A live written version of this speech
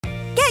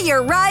Get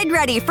your ride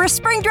ready for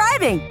spring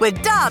driving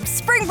with Dobbs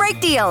Spring Break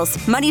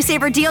Deals. Money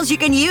saver deals you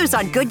can use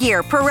on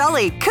Goodyear,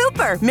 Pirelli,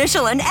 Cooper,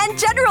 Michelin, and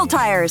General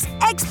Tires.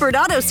 Expert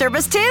auto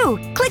service, too.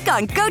 Click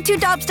on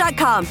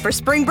GoToDobbs.com for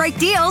spring break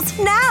deals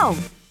now.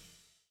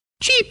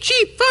 Cheap,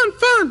 cheap, fun,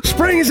 fun.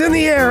 Spring is in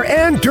the air,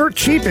 and Dirt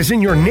Cheap is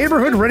in your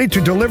neighborhood ready to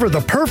deliver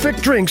the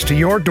perfect drinks to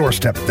your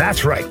doorstep.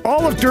 That's right.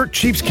 All of Dirt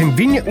Cheap's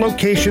convenient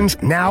locations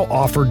now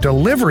offer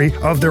delivery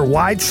of their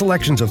wide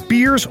selections of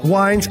beers,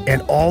 wines,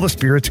 and all the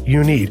spirits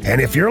you need. And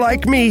if you're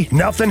like me,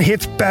 nothing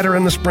hits better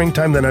in the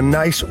springtime than a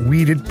nice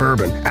weeded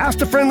bourbon. Ask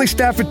the friendly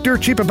staff at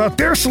Dirt Cheap about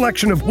their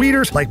selection of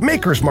weeders like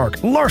Maker's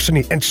Mark,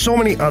 Larceny, and so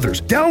many others.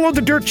 Download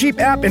the Dirt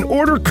Cheap app and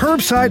order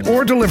curbside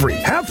or delivery.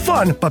 Have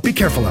fun, but be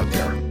careful out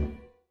there.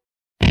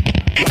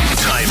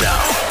 Time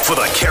now for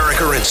the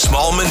Carricker and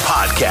Smallman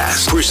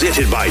podcast,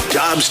 presented by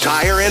Dobbs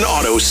Tire and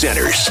Auto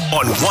Centers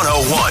on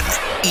 101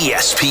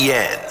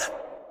 ESPN.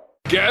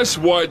 Guess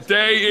what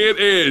day it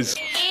is?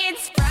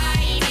 It's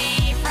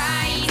Friday,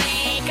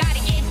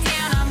 gotta get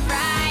down on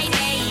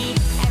Friday.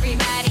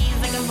 Everybody's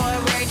looking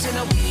forward to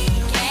the weekend.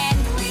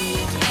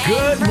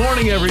 Good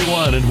morning,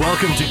 everyone, and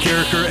welcome to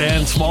Carricker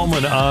and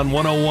Smallman on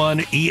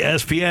 101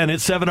 ESPN.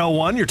 It's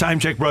 7:01. Your time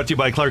check brought to you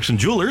by Clarkson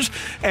Jewelers,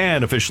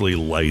 and officially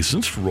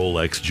licensed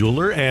Rolex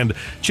jeweler. And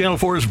Channel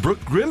 4's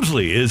Brooke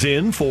Grimsley is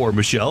in for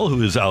Michelle,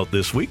 who is out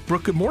this week.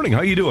 Brooke, good morning. How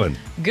are you doing?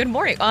 Good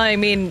morning. I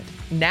mean,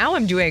 now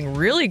I'm doing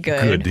really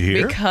good. Good to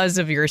hear. Because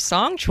of your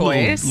song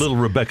choice. Little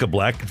Rebecca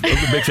Black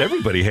makes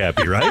everybody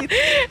happy, right?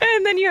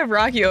 And then you have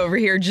Rocky over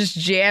here just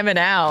jamming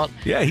out.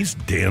 Yeah, he's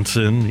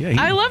dancing.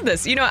 Yeah, I love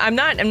this. You know, I'm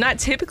not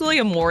typically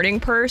a morning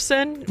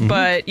person,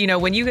 but you know,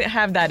 when you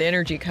have that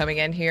energy coming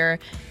in here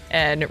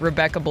and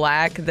Rebecca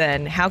Black,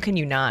 then how can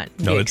you not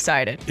be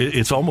excited?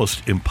 It's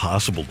almost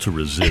impossible to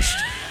resist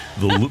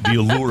the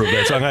allure of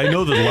that song. I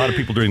know that a lot of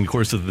people during the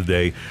course of the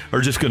day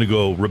are just going to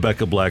go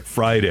Rebecca Black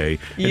Friday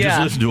and just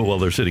listen to it while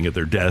they're sitting at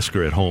their desk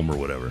or at home or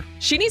whatever.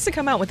 She needs to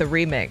come out with a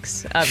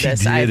remix of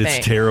this, She did. I think.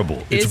 It's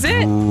terrible. Is it's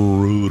it?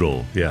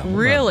 Brutal. Yeah.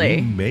 Really?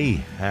 We may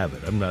have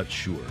it. I'm not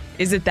sure.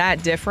 Is it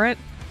that different?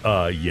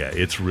 Yeah,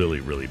 it's really,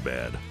 really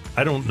bad.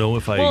 I don't know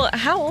if I... Well,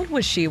 how old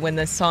was she when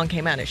this song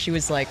came out? She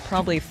was like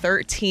probably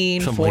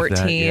 13, something 14.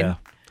 like that, yeah.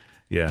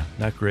 Yeah,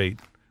 not great.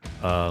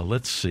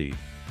 Let's see.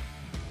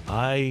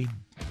 I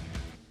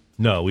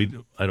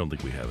don't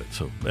think we have it.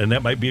 So, and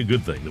that might be a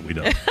good thing that we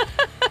don't.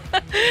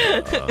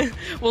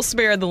 We'll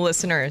spare the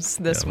listeners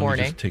this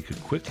morning. Let me just take a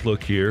quick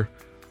look here.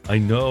 I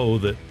know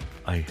that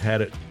I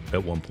had it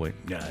at one point.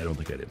 Yeah, I don't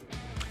think I did.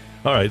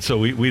 All right, so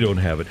we don't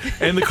have it.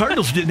 And the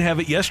Cardinals didn't have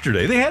it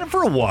yesterday. They had it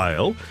for a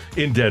while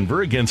in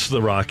Denver against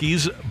the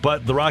Rockies,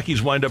 but the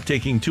Rockies wind up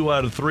taking 2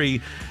 out of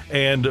 3.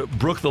 And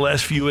Brooke, the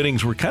last few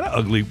innings were kind of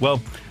ugly.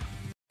 Well,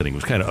 inning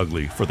was kind of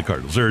ugly for the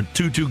Cardinals. They're a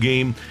 2-2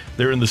 game.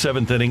 They're in the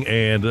 7th inning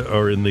and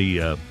are in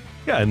the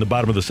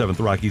bottom of the 7th.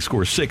 The Rockies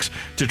score 6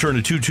 to turn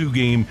a 2-2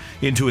 game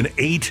into an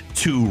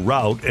 8-2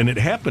 rout, and it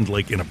happened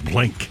like in a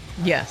blink.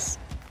 Yes.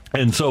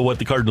 And so what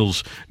the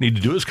Cardinals need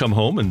to do is come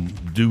home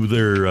and do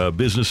their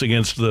business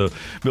against the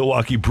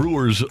Milwaukee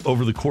Brewers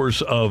over the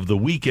course of the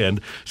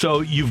weekend. So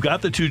you've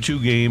got the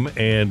 2-2 game,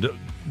 and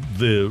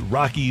the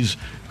Rockies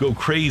go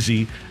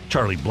crazy.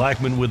 Charlie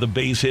Blackmon with a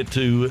base hit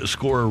to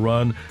score a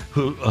run.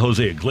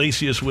 Jose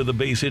Iglesias with a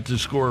base hit to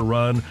score a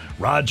run.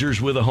 Rogers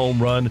with a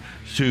home run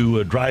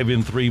to drive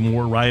in 3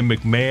 more. Ryan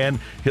McMahon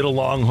hit a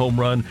long home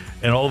run.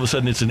 And all of a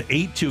sudden it's an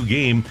 8-2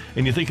 game.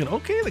 And you're thinking,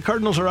 okay, the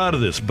Cardinals are out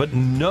of this. But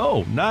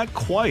no, not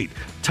quite.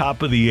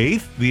 Top of the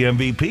 8th, the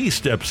MVP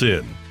steps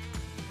in.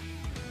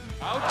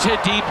 Out to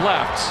deep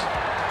left.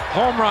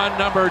 Home run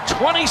number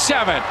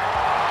 27.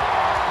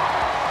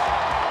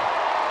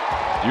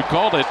 You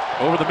called it,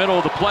 over the middle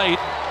of the plate.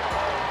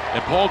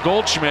 And Paul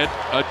Goldschmidt,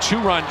 a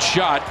 2-run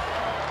shot.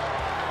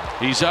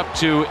 He's up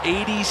to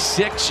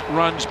 86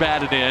 runs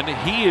batted in.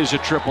 He is a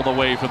triple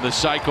away from the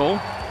cycle.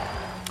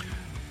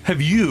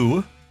 Have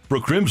you,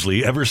 Brooke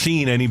Grimsley, ever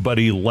seen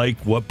anybody like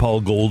what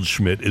Paul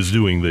Goldschmidt is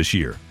doing this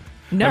year?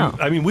 No.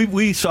 I mean,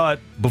 we saw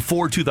it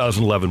before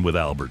 2011 with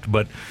Albert,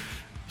 but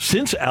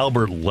since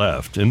Albert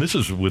left, and this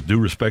is with due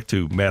respect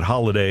to Matt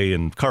Holliday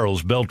and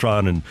Carlos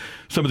Beltran and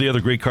some of the other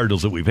great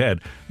Cardinals that we've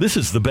had, this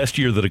is the best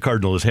year that a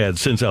Cardinal has had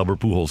since Albert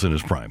Pujols in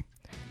his prime.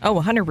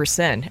 Oh,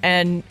 100%.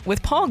 And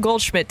with Paul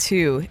Goldschmidt,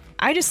 too,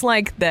 I just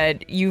like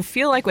that you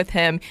feel like with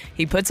him,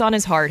 he puts on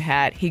his hard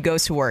hat, he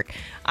goes to work.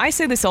 I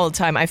say this all the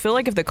time. I feel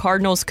like if the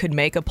Cardinals could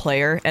make a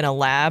player in a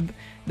lab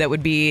that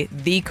would be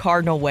the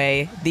Cardinal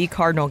way, the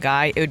Cardinal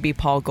guy, it would be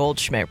Paul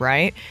Goldschmidt,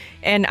 right?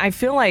 And I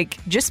feel like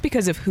just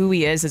because of who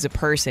he is as a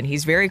person,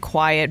 he's very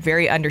quiet,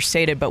 very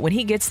understated, but when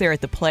he gets there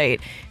at the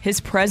plate, his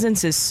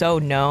presence is so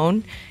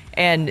known.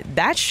 And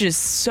that's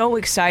just so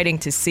exciting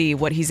to see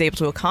what he's able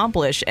to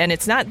accomplish. And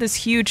it's not this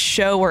huge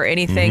show or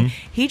anything.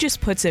 He just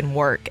puts in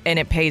work, and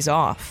it pays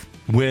off.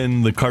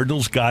 When the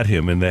Cardinals got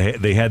him and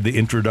they had the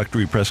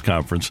introductory press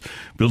conference,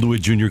 Bill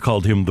DeWitt Jr.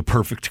 called him the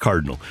perfect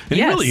Cardinal. And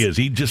Yes. he really is.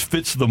 He just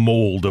fits the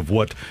mold of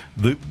what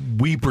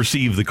we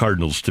perceive the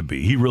Cardinals to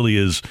be. He really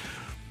is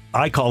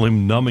I call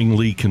him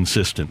numbingly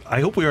consistent. I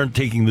hope we aren't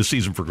taking this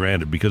season for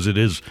granted because it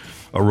is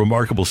a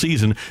remarkable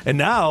season. And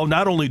now,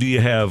 not only do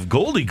you have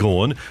Goldie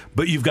going,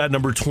 but you've got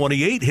number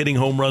 28 hitting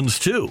home runs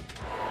too.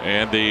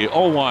 And the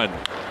 0-1.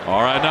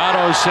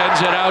 Arenado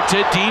sends it out to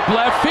deep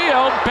left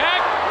field.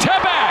 Back to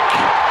back.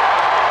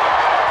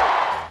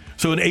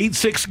 So an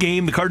 8-6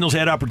 game, the Cardinals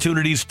had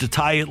opportunities to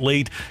tie it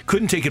late,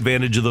 couldn't take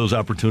advantage of those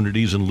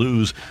opportunities and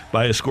lose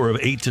by a score of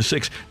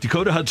 8-6.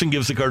 Dakota Hudson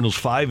gives the Cardinals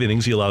 5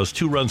 innings. He allows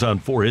 2 runs on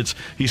 4 hits.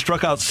 He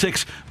struck out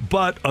 6,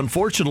 but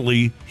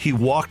unfortunately, he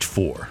walked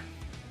 4.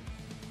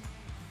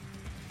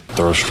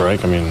 Throw a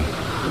strike.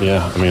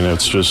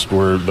 It's just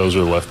those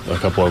are a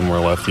couple of them were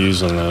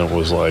lefties, and then it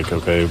was like,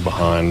 okay,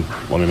 behind,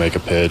 let me make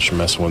a pitch,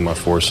 messing with my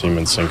 4-seam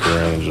and sinker,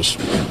 and it just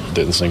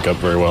didn't sync up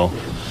very well.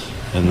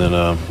 And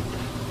then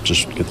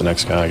just get the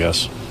next guy, I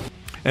guess.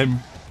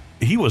 And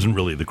he wasn't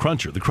really the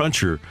cruncher. The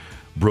cruncher,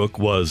 Brooke,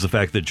 was the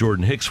fact that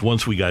Jordan Hicks,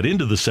 once we got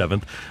into the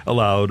 7th,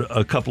 allowed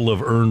a couple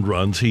of earned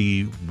runs.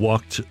 He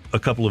walked a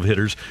couple of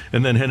hitters,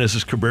 and then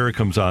Genesis Cabrera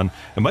comes on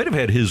and might have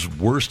had his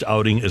worst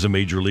outing as a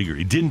major leaguer.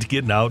 He didn't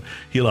get an out.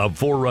 He allowed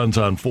 4 runs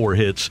on 4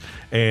 hits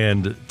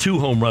and 2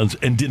 home runs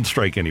and didn't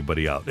strike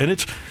anybody out. And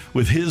it's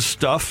with his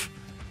stuff,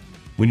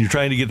 when you're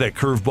trying to get that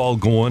curveball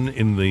going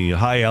in the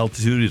high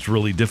altitude, it's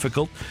really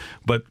difficult.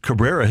 But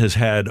Cabrera has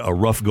had a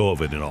rough go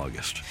of it in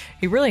August.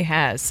 He really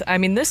has. I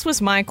mean, this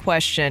was my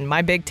question,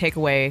 my big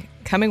takeaway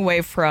coming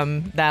away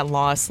from that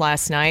loss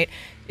last night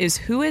is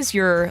who is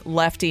your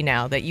lefty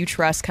now that you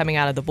trust coming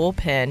out of the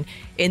bullpen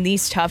in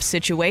these tough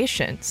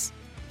situations?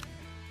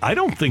 I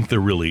don't think there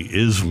really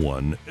is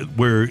one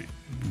where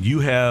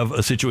you have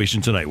a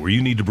situation tonight where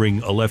you need to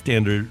bring a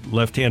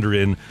left-hander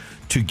in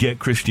to get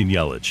Christian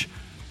Yelich.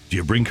 Do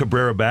you bring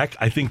Cabrera back?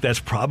 I think that's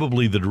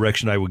probably the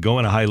direction I would go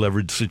in a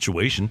high-leverage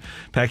situation.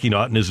 Packy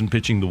Naughton isn't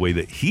pitching the way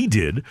that he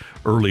did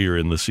earlier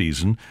in the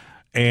season.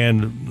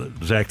 And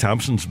Zach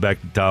Thompson's back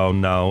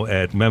down now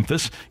at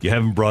Memphis. You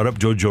haven't brought up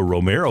Jojo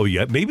Romero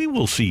yet. Maybe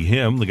we'll see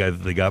him, the guy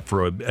that they got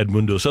for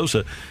Edmundo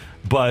Sosa.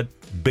 But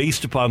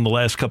based upon the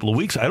last couple of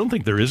weeks, I don't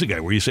think there is a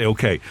guy where you say,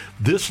 okay,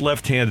 this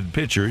left-handed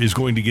pitcher is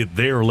going to get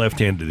their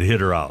left-handed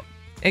hitter out.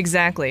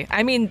 Exactly.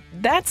 I mean,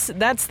 that's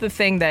the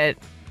thing that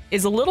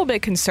is a little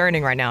bit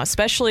concerning right now,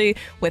 especially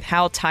with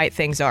how tight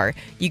things are.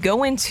 You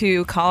go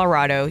into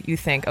Colorado, you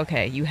think,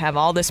 okay, you have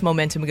all this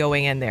momentum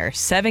going in there,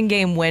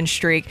 7-game win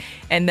streak,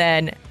 and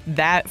then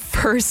that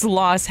first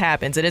loss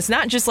happens. And it's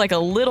not just like a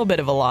little bit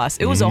of a loss.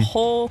 It was a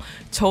whole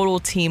total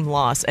team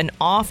loss, an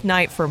off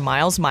night for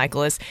Miles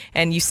Mikolas.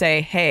 And you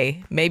say,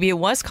 hey, maybe it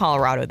was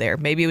Colorado there.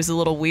 Maybe it was a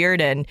little weird.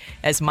 And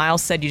as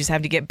Miles said, you just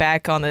have to get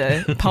back on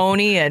the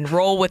pony and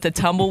roll with the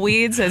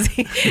tumbleweeds, as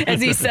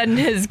he said in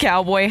his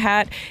cowboy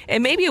hat.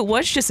 And maybe it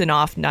was just an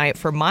off night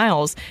for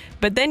Miles.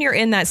 But then you're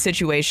in that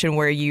situation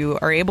where you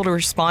are able to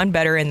respond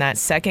better in that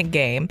second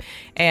game,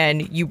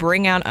 and you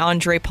bring out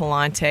Andre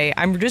Palante.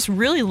 I'm just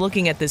really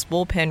looking at this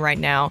bullpen right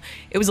now.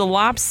 It was a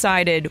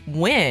lopsided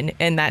win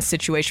in that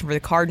situation for the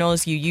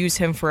Cardinals. You use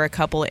him for a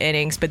couple of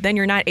innings, but then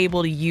you're not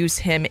able to use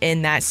him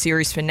in that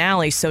series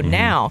finale. So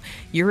now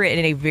you're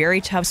in a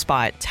very tough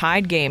spot.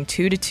 Tied game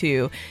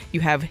 2-2. You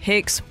have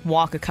Hicks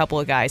walk a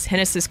couple of guys.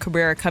 Genesis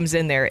Cabrera comes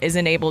in there,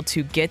 isn't able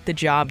to get the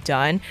job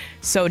done.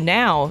 So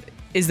now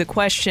is the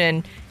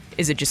question,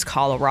 is it just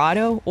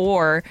Colorado,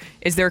 or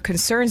is there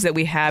concerns that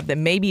we have that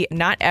maybe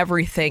not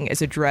everything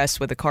is addressed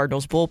with the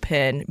Cardinals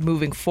bullpen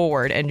moving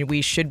forward, and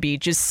we should be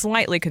just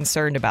slightly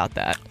concerned about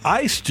that?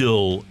 I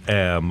still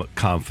am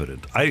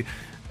confident.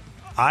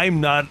 I'm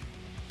not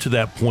to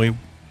that point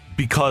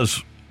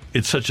because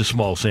it's such a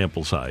small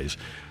sample size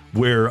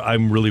where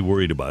I'm really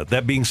worried about it.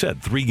 That being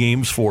said, 3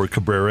 games for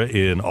Cabrera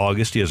in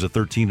August. He has a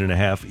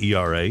 13.5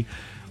 ERA.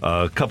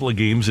 A couple of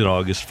games in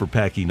August for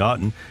Packy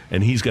Naughton,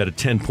 and he's got a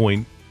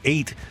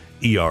 10.8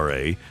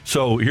 ERA.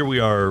 So here we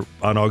are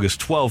on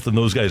August 12th, and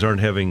those guys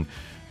aren't having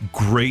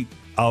great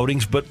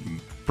outings, but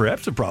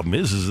perhaps the problem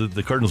is that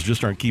the Cardinals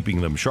just aren't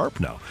keeping them sharp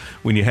now.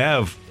 When you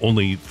have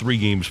only 3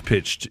 games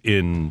pitched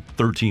in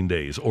 13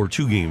 days, or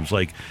 2 games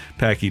like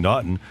Packy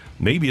Naughton,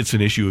 maybe it's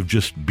an issue of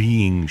just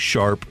being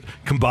sharp.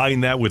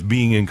 Combine that with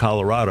being in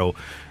Colorado,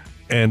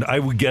 and I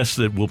would guess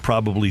that we'll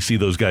probably see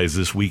those guys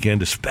this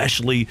weekend,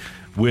 especially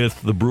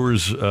with the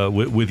Brewers,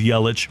 with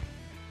Yelich.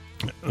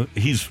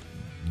 He's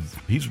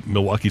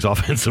Milwaukee's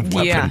offensive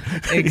weapon. Yeah,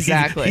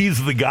 exactly.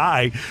 He's the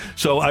guy.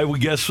 So I would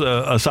guess,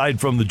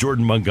 aside from the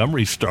Jordan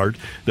Montgomery start,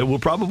 that we'll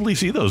probably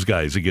see those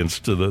guys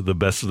against the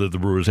best that the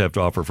Brewers have to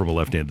offer from a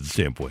left-handed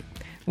standpoint.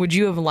 Would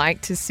you have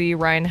liked to see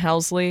Ryan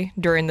Helsley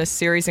during this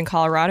series in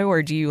Colorado,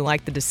 or do you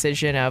like the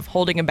decision of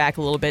holding him back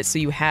a little bit so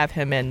you have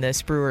him in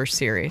this Brewers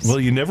series? Well,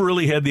 you never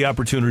really had the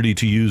opportunity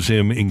to use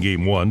him in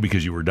Game 1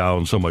 because you were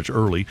down so much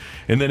early.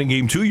 And then in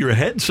Game 2, you're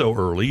ahead so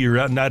early.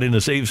 You're not in a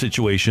save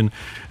situation.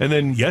 And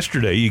then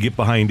yesterday, you get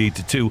behind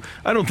 8-2.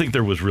 I don't think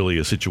there was really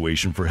a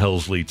situation for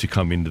Helsley to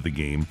come into the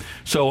game.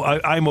 So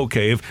I'm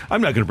okay.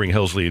 I'm not going to bring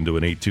Helsley into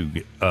an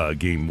 8-2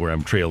 game where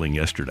I'm trailing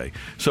yesterday.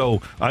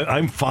 So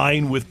I'm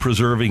fine with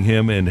preserving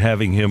him and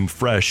having him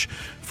fresh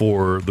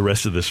for the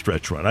rest of this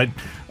stretch run.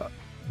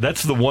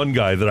 That's the one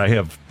guy that I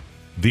have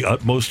the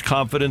utmost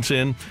confidence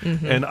in.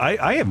 And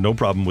I have no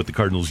problem with the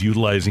Cardinals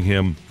utilizing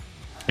him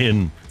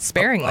in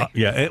sparingly.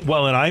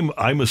 And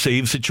I'm a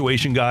save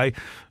situation guy.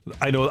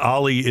 I know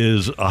Ollie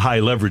is a high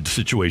leverage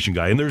situation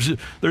guy, and there's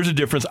a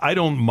difference. I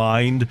don't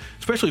mind,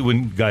 especially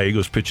when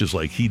Gallegos pitches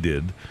like he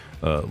did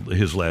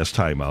his last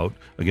time out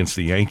against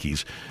the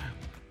Yankees.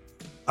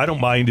 I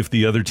don't mind if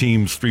the other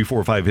team's 3,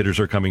 4, 5 hitters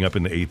are coming up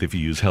in the 8th if you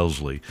use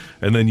Helsley,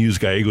 and then use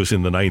Gallegos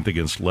in the 9th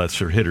against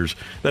lesser hitters.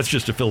 That's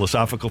just a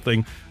philosophical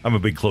thing. I'm a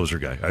big closer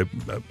guy.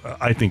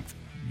 I think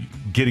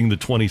getting the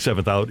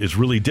 27th out is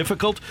really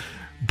difficult,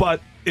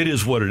 but it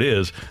is what it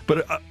is.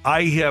 But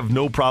I have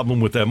no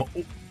problem with them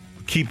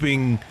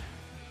keeping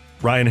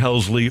Ryan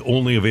Helsley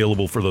only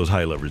available for those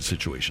high leverage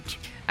situations.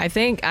 I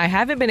think I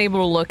haven't been able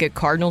to look at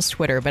Cardinals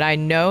Twitter, but I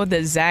know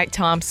that Zach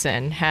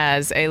Thompson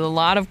has a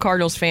lot of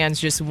Cardinals fans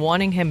just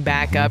wanting him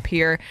back up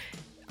here.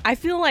 I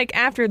feel like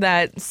after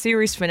that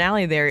series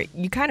finale there,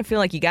 you kind of feel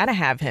like you got to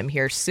have him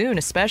here soon,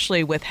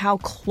 especially with how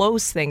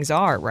close things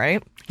are,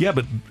 right? Yeah,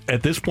 but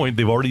at this point,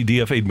 they've already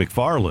DFA'd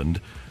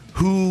McFarland.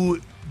 Who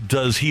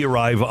does he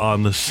arrive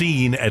on the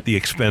scene at the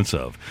expense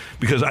of?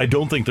 Because I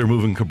don't think they're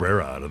moving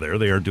Cabrera out of there.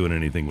 They aren't doing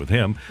anything with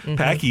him.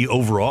 Packy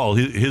overall,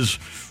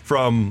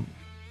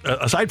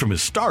 aside from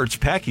his starts,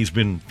 Packy's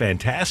been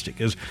fantastic.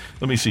 As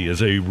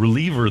a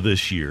reliever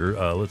this year,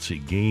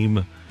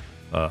 game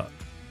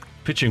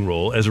pitching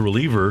role. As a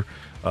reliever,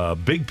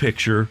 big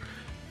picture,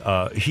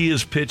 he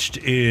has pitched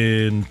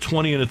in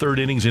 20 1/3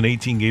 innings in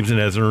 18 games and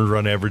has an earned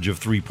run average of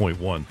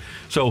 3.1.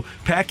 So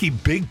Packy,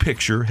 big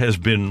picture, has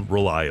been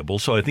reliable.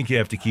 So I think you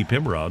have to keep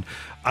him around.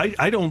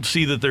 I don't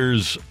see that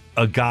there's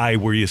a guy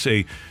where you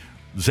say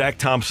Zach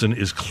Thompson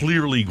is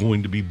clearly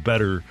going to be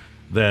better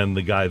than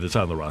the guy that's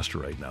on the roster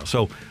right now.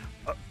 So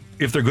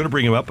if they're going to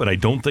bring him up, and I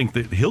don't think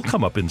that he'll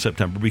come up in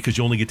September because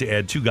you only get to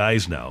add 2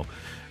 guys now,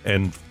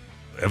 and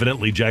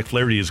evidently Jack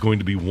Flaherty is going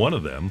to be one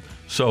of them.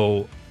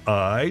 So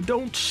I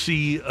don't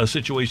see a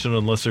situation,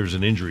 unless there's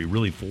an injury,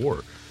 really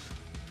for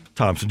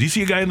Thompson. Do you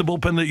see a guy in the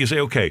bullpen that you say,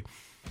 okay,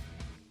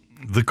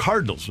 the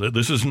Cardinals,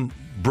 this isn't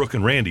Brooke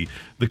and Randy,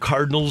 the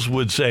Cardinals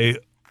would say,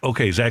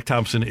 okay, Zach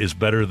Thompson is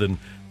better than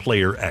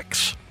player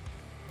X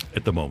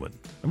at the moment?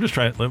 I'm just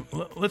trying.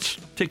 Let's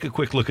take a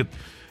quick look at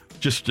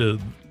just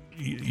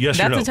yes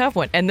or no. That's a tough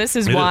one, and this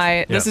is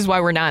why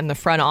we're not in the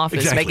front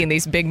office making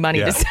these big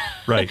money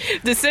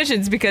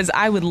decisions, because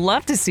I would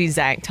love to see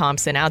Zach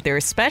Thompson out there,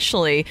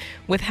 especially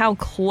with how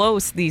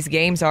close these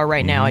games are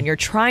right now, and you're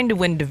trying to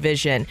win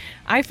division.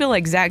 I feel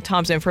like Zach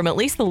Thompson, from at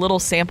least the little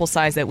sample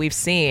size that we've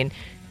seen,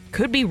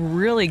 could be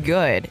really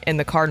good in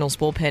the Cardinals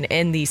bullpen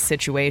in these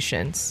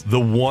situations. The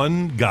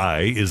one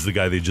guy is the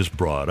guy they just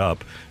brought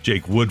up,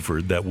 Jake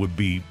Woodford, that would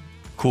be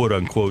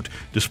quote-unquote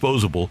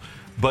disposable.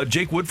 But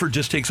Jake Woodford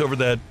just takes over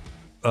that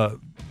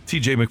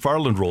TJ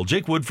McFarland role.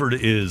 Jake Woodford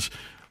is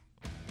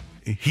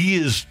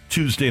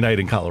Tuesday night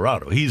in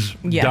Colorado. He's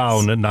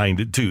down at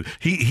 9-2.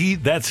 He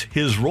that's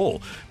his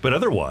role. But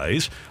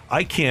otherwise,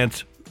 I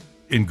can't,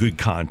 in good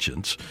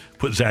conscience,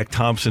 put Zach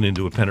Thompson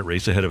into a pennant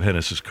race ahead of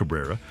Genesis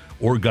Cabrera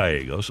or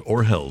Gallegos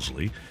or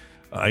Helsley.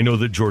 I know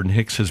that Jordan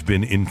Hicks has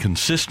been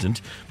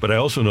inconsistent, but I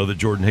also know that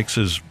Jordan Hicks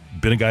has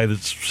been a guy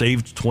that's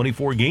saved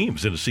 24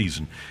 games in a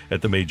season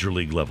at the major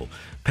league level.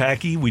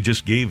 Packy, we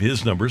just gave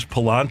his numbers.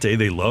 Palante,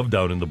 they love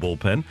down in the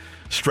bullpen.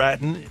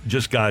 Stratton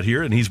just got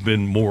here, and he's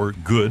been more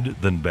good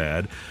than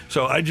bad.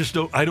 So I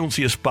don't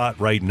see a spot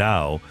right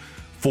now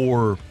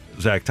for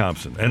Zach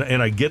Thompson.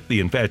 And I get the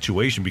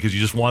infatuation because you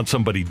just want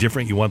somebody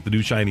different. You want the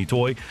new shiny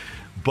toy.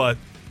 But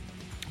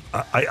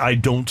I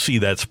don't see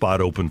that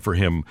spot open for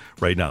him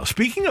right now.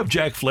 Speaking of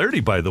Jack Flaherty,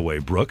 by the way,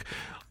 Brooke,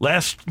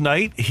 last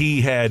night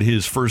he had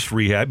his first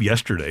rehab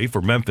yesterday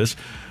for Memphis.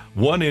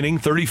 1 inning,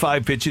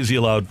 35 pitches. He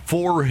allowed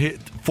 4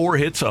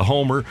 hits, a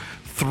homer,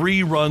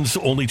 3 runs.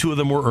 Only 2 of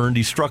them were earned.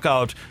 He struck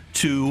out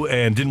 2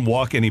 and didn't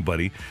walk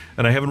anybody.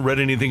 And I haven't read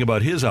anything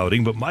about his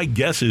outing, but my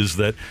guess is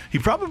that he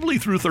probably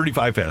threw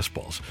 35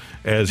 fastballs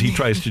as he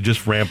tries to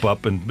just ramp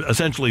up and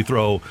essentially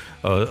throw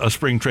a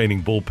spring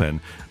training bullpen.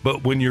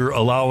 But when you're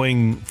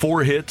allowing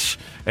 4 hits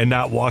and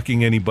not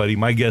walking anybody,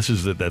 my guess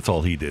is that that's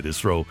all he did, is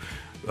throw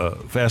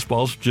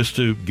fastballs just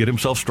to get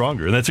himself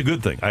stronger. And that's a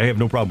good thing. I have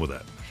no problem with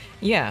that.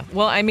 Yeah.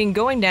 Well, I mean,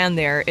 going down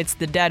there, it's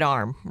the dead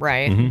arm,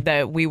 right,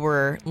 that we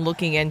were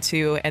looking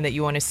into and that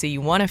you want to see.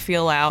 You want to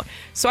feel out.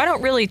 So I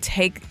don't really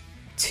take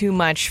too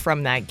much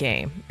from that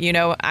game. You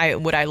know,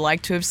 would I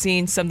like to have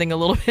seen something a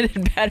little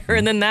bit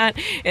better than that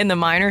in the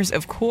minors?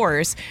 Of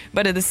course.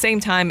 But at the same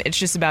time, it's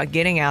just about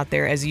getting out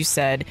there, as you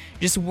said,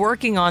 just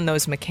working on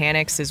those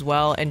mechanics as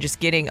well and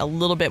just getting a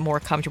little bit more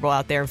comfortable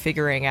out there and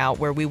figuring out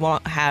where we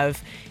won't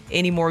have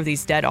any more of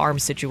these dead arm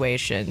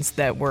situations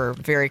that were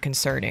very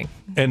concerning.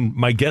 And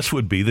my guess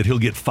would be that he'll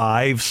get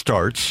 5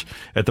 starts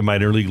at the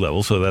minor league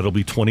level, so that'll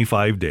be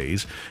 25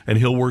 days, and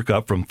he'll work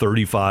up from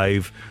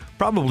 35,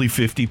 probably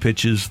 50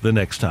 pitches the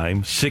next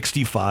time,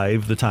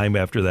 65 the time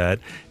after that,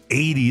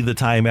 80 the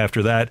time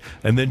after that,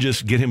 and then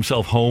just get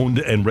himself honed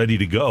and ready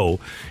to go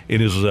in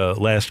his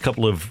last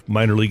couple of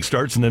minor league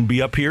starts, and then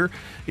be up here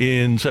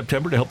in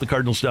September to help the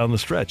Cardinals down the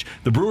stretch.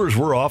 The Brewers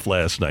were off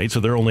last night, so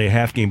they're only a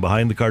half game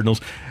behind the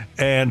Cardinals.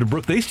 And,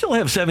 Brooke, they still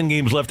have 7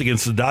 games left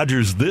against the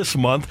Dodgers this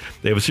month.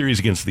 They have a series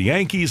against the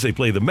Yankees. They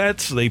play the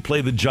Mets. They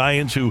play the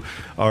Giants, who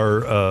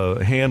are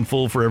a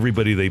handful for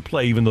everybody they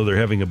play. Even though they're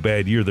having a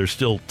bad year, they're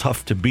still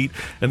tough to beat.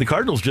 And the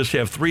Cardinals just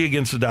have 3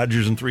 against the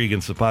Dodgers and 3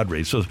 against the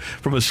Padres. So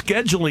from a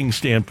scheduling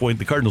standpoint,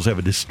 the Cardinals have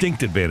a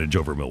distinct advantage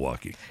over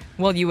Milwaukee.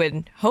 Well, you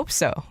would hope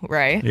so,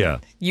 right? Yeah.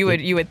 You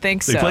would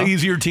think so. They play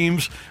easier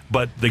teams,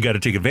 but they got to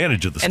take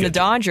advantage of the schedule. And the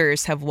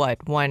Dodgers have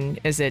what? Won,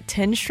 is it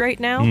 10 straight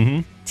now?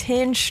 Mm-hmm.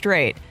 10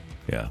 straight.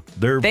 Yeah.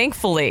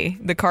 Thankfully,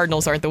 the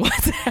Cardinals aren't the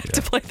ones that have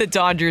to play the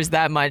Dodgers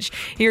that much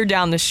here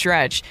down the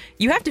stretch.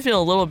 You have to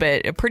feel a little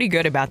bit pretty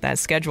good about that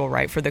schedule,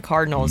 right, for the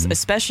Cardinals,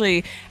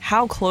 especially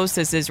how close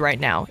this is right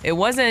now. It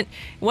wasn't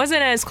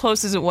as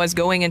close as it was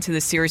going into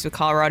the series with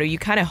Colorado. You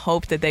kind of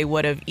hoped that they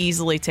would have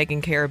easily taken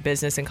care of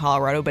business in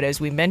Colorado, but as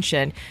we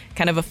mentioned,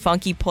 kind of a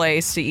funky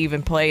place to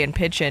even play and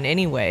pitch in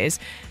anyways.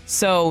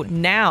 So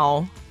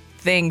now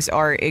things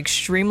are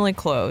extremely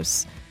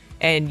close.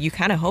 And you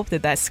kind of hope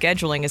that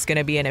scheduling is going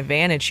to be an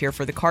advantage here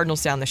for the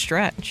Cardinals down the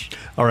stretch.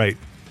 All right.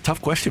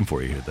 Tough question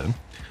for you here, then.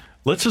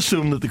 Let's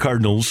assume that the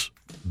Cardinals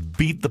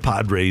beat the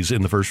Padres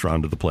in the first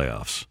round of the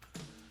playoffs.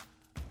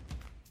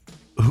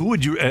 Who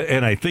would you,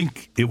 and I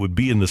think it would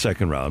be in the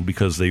second round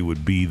because they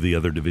would be the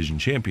other division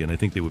champion. I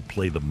think they would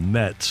play the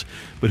Mets.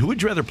 But who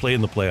would you rather play in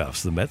the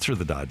playoffs, the Mets or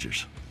the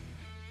Dodgers?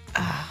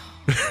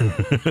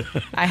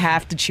 I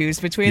have to choose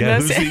between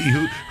those.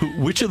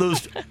 Which of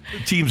those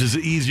teams is the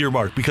easier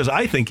mark? Because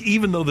I think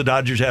even though the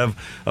Dodgers have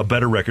a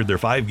better record, they're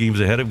 5 games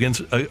ahead of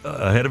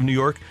New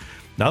York.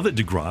 Now that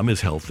DeGrom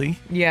is healthy,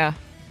 yeah,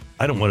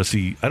 I don't want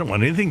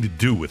anything to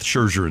do with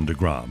Scherzer and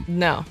DeGrom.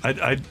 No,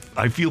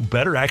 I feel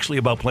better actually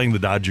about playing the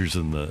Dodgers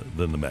than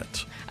the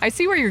Mets. I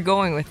see where you're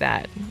going with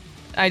that.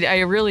 I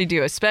really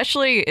do.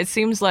 Especially, it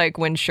seems like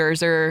when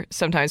Scherzer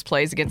sometimes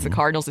plays against the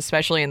Cardinals,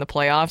 especially in the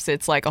playoffs,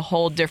 it's like a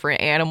whole different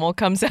animal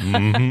comes out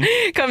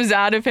comes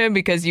out of him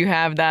because you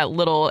have that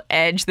little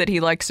edge that he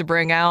likes to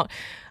bring out.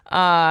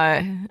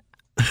 I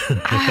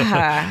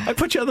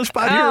put you on the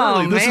spot here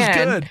early. This is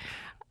good.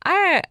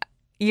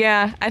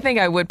 I think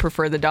I would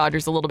prefer the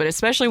Dodgers a little bit,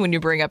 especially when you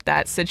bring up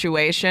that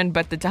situation.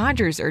 But the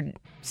Dodgers are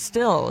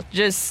still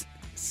just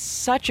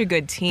such a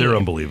good team. They're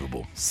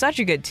unbelievable. Such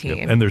a good team.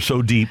 Yep. And they're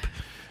so deep.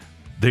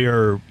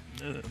 They're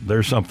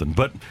something.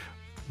 But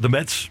the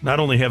Mets not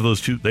only have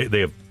those 2,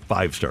 they have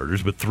 5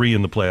 starters, but 3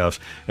 in the playoffs,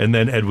 and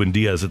then Edwin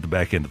Diaz at the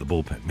back end of the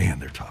bullpen. Man,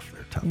 they're tough.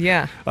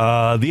 Yeah.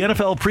 The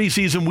NFL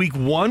preseason week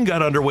 1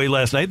 got underway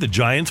last night. The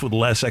Giants with a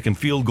last-second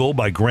field goal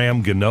by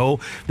Graham Gano.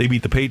 They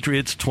beat the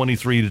Patriots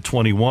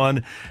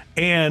 23-21,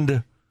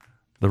 and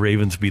the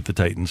Ravens beat the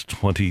Titans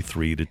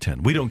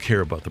 23-10. We don't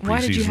care about the preseason. Why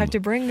did you have to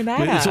bring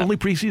that up? It's only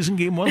preseason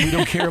game 1. We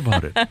don't care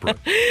about it, Brooke.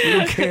 We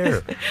don't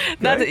care.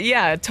 Right?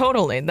 Yeah,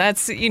 totally.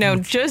 That's,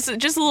 just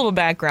a little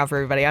background for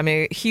everybody. I'm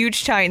a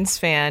huge Titans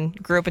fan,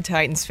 grew up a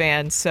Titans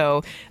fan,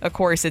 so of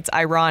course it's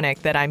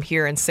ironic that I'm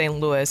here in St.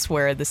 Louis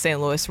where the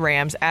St. Louis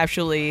Rams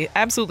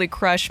absolutely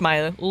crushed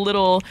my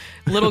little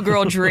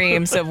girl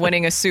dreams of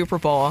winning a Super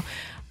Bowl.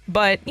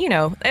 But,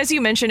 as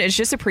you mentioned, it's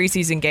just a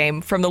preseason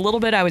game. From the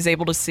little bit I was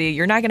able to see,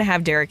 you're not going to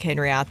have Derrick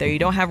Henry out there. You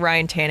don't have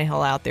Ryan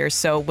Tannehill out there.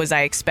 So was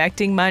I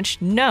expecting much?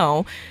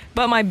 No.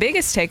 But my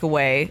biggest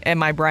takeaway and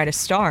my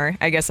brightest star,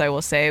 I guess I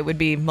will say, would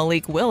be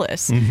Malik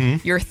Willis,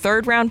 your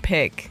 3rd-round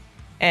pick.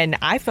 And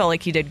I felt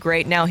like he did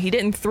great. Now, he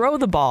didn't throw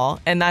the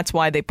ball, and that's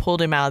why they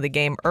pulled him out of the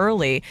game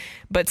early.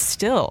 But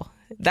still,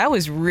 that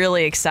was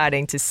really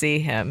exciting to see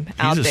him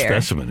out there. He's a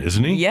specimen,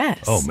 isn't he?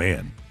 Yes. Oh,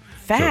 man.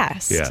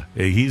 Fast. So, yeah,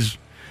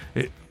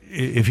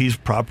 if he's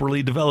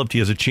properly developed, he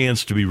has a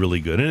chance to be really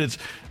good. And the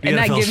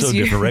NFL's so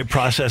different, right?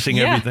 Processing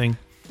everything.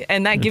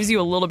 And that gives you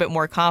a little bit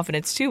more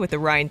confidence, too, with the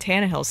Ryan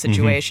Tannehill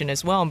situation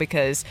as well.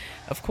 Because,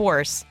 of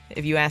course,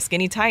 if you ask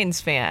any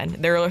Titans fan,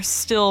 they're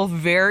still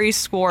very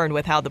scorned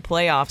with how the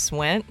playoffs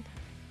went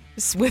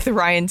with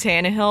Ryan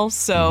Tannehill.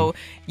 So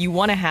you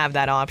want to have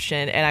that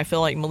option. And I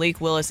feel like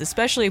Malik Willis,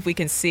 especially if we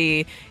can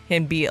see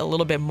him be a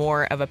little bit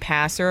more of a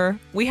passer,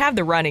 we have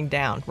the running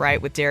down,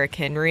 right, with Derrick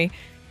Henry.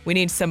 We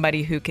need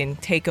somebody who can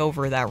take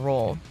over that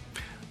role.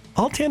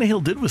 All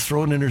Tannehill did was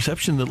throw an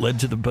interception that led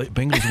to the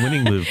Bengals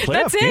winning the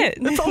playoff game.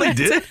 That's all he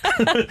did.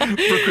 For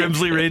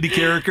Crimsley, Randy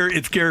Carricker,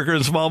 it's Carricker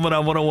and Smallman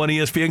on 101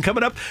 ESPN.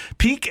 Coming up,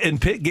 Peak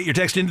and Pit. Get your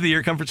text into the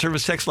Air Comfort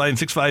Service text line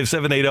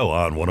 65780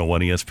 on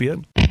 101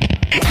 ESPN.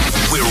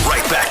 We're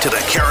right back to the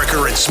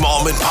Carricker and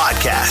Smallman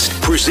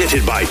podcast,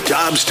 presented by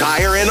Dobbs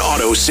Tire and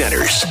Auto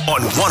Centers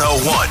on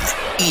 101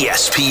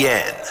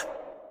 ESPN.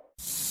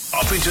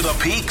 Up into the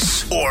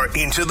peaks or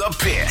into the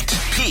pit?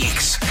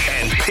 Peaks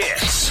and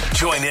Pits.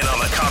 Join in on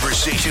the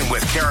conversation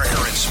with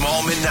Carricker and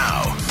Smallman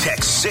now.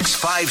 Text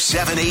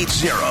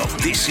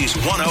 65780. This is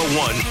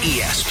 101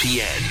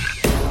 ESPN.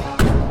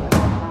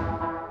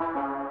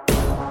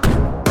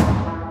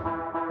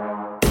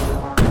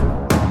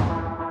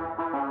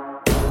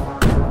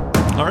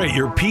 All right,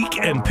 your peak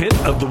and pit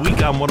of the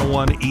week on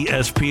 101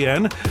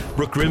 ESPN.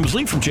 Brooke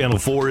Grimsley from Channel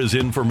 4 is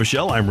in for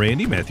Michelle. I'm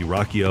Randy. Matthew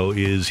Rocchio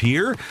is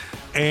here.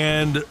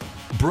 And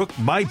Brooke,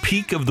 my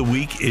peak of the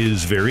week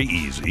is very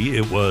easy.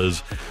 It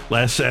was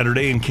last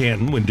Saturday in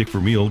Canton when Dick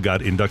Vermeil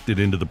got inducted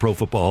into the Pro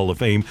Football Hall of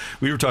Fame.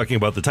 We were talking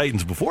about the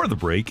Titans before the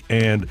break,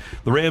 and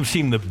the Rams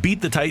team that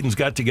beat the Titans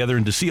got together,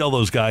 and to see all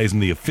those guys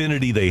and the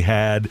affinity they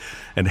had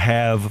and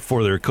have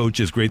for their coach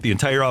is great. The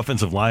entire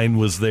offensive line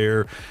was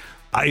there.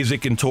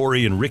 Isaac and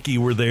Torrey and Ricky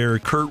were there.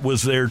 Kurt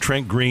was there.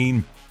 Trent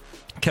Green,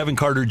 Kevin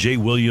Carter, Jay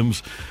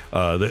Williams.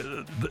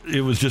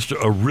 It was just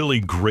a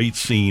really great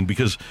scene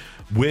because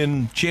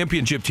when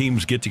championship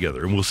teams get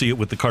together, and we'll see it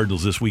with the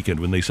Cardinals this weekend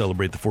when they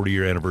celebrate the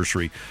 40-year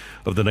anniversary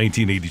of the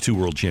 1982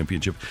 World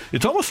Championship,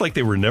 it's almost like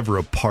they were never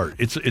apart.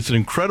 It's an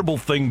incredible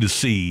thing to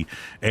see,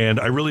 and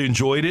I really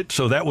enjoyed it.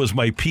 So that was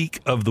my peak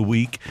of the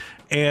week.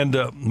 And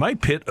my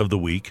pit of the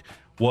week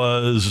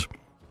was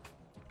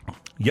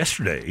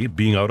yesterday,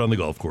 being out on the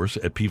golf course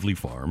at Peevely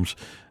Farms,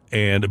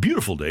 and a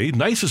beautiful day,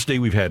 nicest day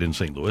we've had in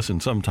St. Louis in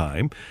some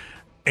time,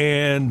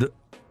 and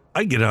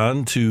I get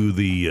on to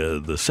the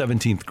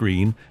 17th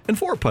green and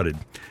 4-putted.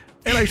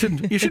 And I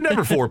said, you should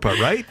never 4-putt,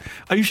 right?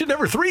 You should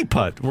never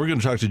 3-putt. We're going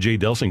to talk to Jay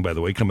Delsing, by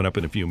the way, coming up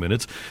in a few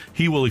minutes.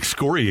 He will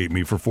excoriate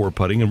me for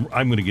 4-putting, and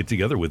I'm going to get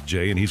together with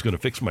Jay, and he's going to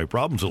fix my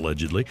problems,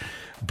 allegedly.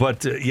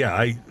 But,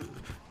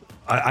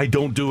 I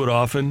don't do it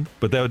often,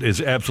 but that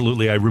is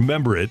absolutely, I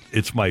remember it.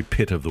 It's my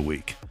pit of the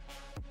week.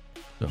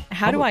 So,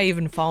 How do I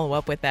even follow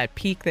up with that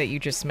peak that you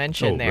just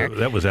mentioned there?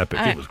 That was epic.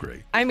 It was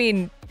great. I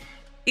mean,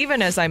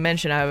 even as I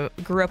mentioned, I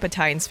grew up a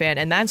Titans fan,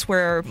 and that's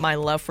where my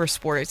love for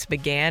sports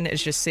began,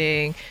 is just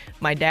seeing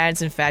my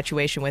dad's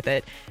infatuation with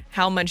it,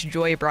 how much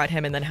joy it brought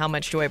him, and then how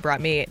much joy it brought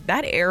me.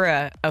 That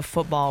era of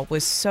football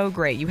was so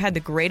great. You had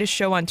the greatest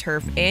show on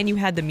turf, and you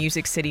had the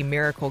Music City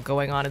Miracle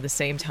going on at the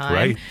same time.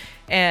 Right.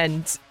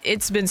 And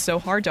it's been so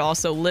hard to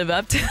also live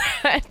up to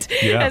that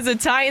as a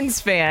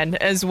Titans fan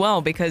as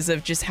well, because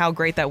of just how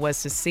great that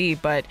was to see.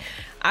 But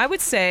I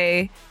would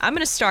say I'm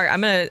going to start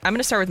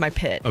with my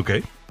pit.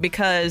 Okay.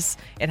 Because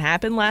it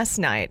happened last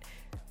night.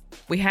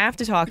 We have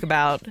to talk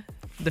about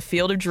the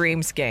Field of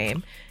Dreams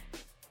game.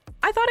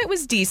 I thought it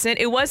was decent.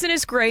 It wasn't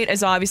as great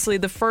as obviously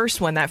the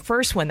first one.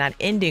 That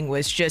ending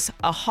was just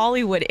a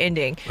Hollywood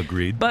ending.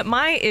 Agreed. But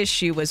my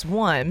issue was,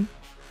 one,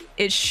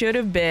 it should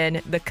have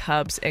been the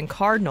Cubs and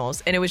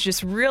Cardinals. And it was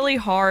just really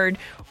hard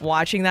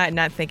watching that and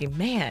not thinking,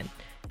 man,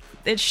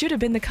 it should have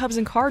been the Cubs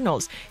and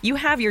Cardinals. You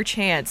have your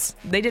chance.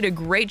 They did a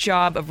great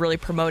job of really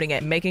promoting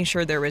it, making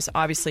sure there was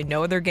obviously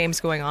no other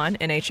games going on.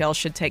 NHL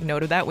should take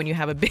note of that when you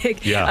have a big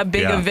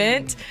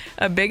event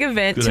Good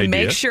to idea.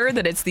 make sure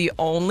that it's the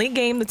only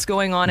game that's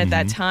going on at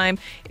that time.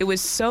 It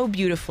was so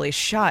beautifully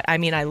shot. I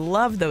mean, I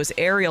love those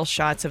aerial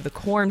shots of the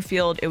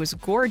cornfield. It was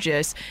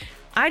gorgeous.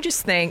 I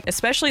just think,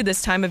 especially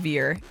this time of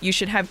year, you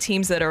should have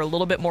teams that are a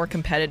little bit more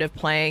competitive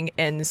playing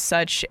in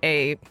such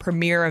a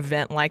premier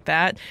event like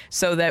that,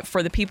 so that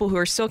for the people who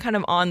are still kind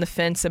of on the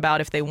fence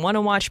about if they want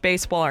to watch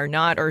baseball or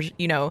not, or,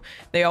 you know,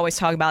 they always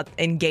talk about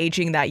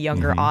engaging that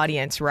younger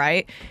audience,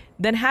 right?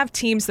 Then have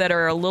teams that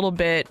are a little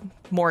bit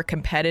more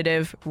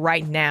competitive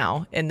right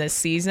now in this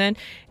season.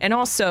 And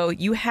also,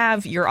 you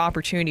have your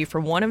opportunity for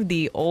one of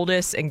the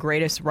oldest and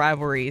greatest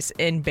rivalries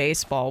in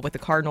baseball with the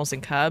Cardinals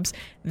and Cubs.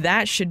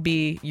 That should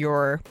be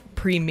your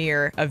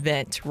premier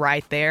event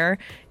right there.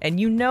 And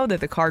you know that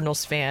the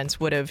Cardinals fans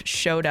would have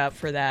showed up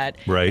for that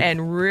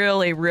and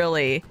really,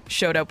 really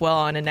showed up well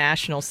on a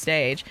national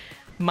stage.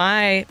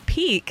 My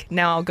peak,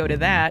 now I'll go to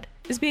that,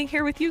 is being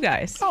here with you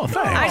guys. Oh,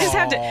 thanks. I just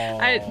have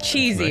to,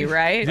 cheesy,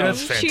 right?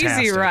 That's Cheesy,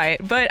 fantastic.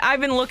 right? But I've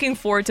been looking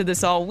forward to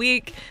this all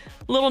week.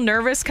 A little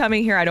nervous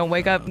coming here. I don't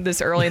wake up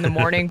this early in the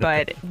morning,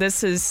 but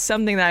this is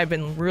something that I've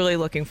been really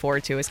looking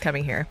forward to, is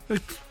coming here.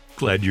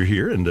 Glad you're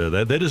here, and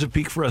that is a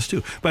peak for us,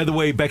 too. By the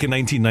way, back in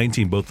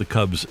 1919, both the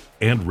Cubs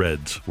and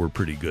Reds were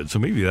pretty good, so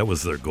maybe that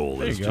was their goal.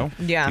 There you go.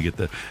 To get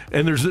that.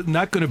 And there's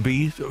not going to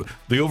be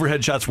the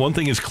overhead shots. One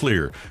thing is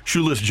clear.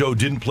 Shoeless Joe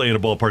didn't play in a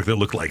ballpark that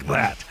looked like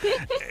that.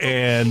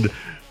 And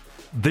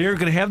they're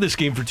going to have this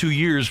game for 2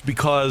 years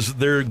because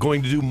they're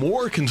going to do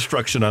more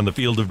construction on the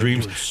Field of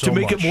Dreams to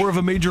make it more of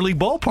a major league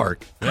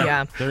ballpark.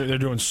 Yeah. They're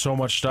doing so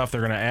much stuff. They're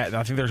going to add,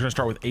 I think they're going to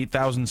start with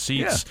 8,000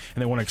 seats,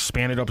 and they want to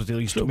expand it up to at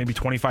least maybe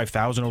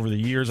 25,000 over the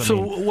years. I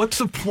mean, what's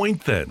the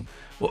point then?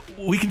 Well,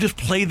 we can just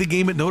play the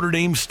game at Notre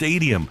Dame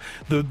Stadium.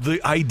 The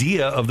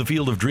idea of the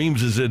Field of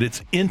Dreams is that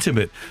it's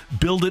intimate.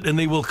 Build it and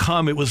they will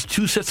come. It was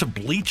 2 sets of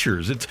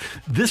bleachers.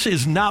 This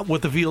is not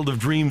what the Field of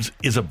Dreams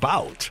is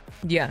about.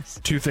 Yes.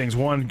 2 things.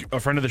 One, a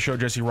friend of the show,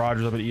 Jesse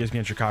Rogers up at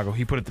ESPN Chicago,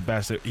 he put it the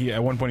best.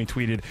 At one point he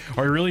tweeted,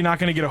 "Are you really not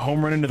going to get a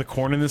home run into the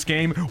corn in this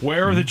game?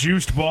 Where are the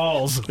juiced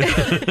balls?"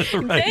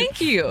 Thank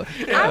you.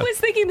 Yeah. I was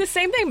thinking the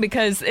same thing,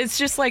 because it's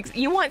just like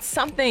you want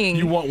something.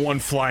 You want one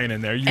flying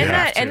in there.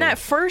 And that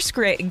first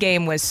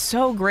game was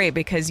so great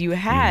because you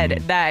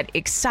had that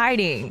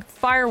exciting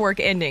firework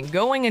ending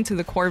going into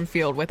the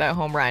cornfield with that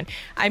home run.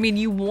 I mean,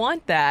 you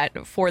want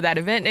that for that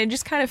event, and it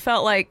just kind of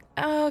felt like,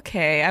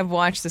 okay, I've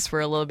watched this for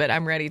a little bit.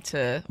 I'm ready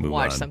to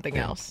watch something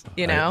else,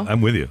 you know?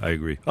 I'm with you. I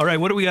agree. All right,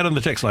 what do we got on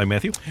the text line,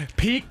 Matthew?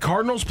 Pete,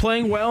 Cardinals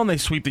playing well, and they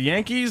sweep the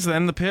Yankees.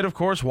 Then the Pit, of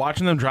course,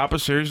 watching them drop a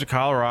series to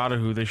Colorado,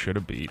 who they should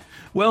have beat.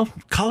 Well,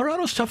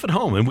 Colorado's tough at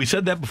home, and we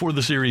said that before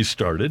the series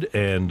started,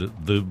 and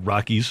the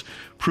Rockies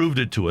proved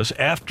it to us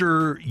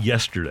after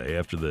yesterday,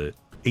 after the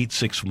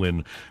 8-6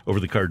 win over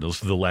the Cardinals.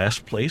 The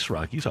last place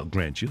Rockies, I'll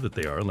grant you that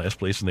they are in last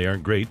place, and they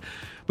aren't great,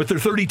 but they're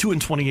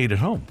 32-28 at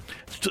home.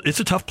 It's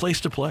a tough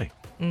place to play.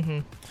 Mm-hmm.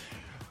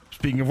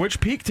 Speaking of which,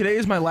 Peak, today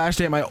is my last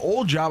day at my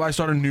old job. I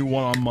start a new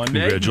one on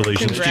Monday.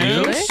 Congratulations to you.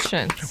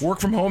 Congratulations.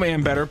 Work from home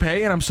and better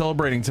pay, and I'm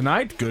celebrating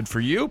tonight. Good for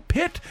you.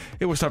 Pitt,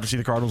 it was tough to see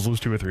the Cardinals lose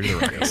 2 or 3 to the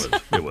Rockies.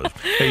 It was.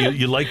 Hey,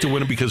 you like to win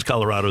them because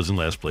Colorado's in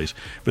last place,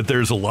 but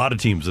there's a lot of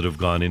teams that have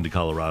gone into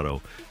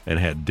Colorado and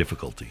had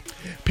difficulty.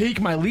 Peak,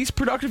 my least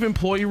productive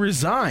employee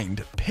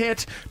resigned.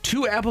 Pitt,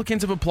 2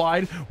 applicants have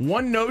applied.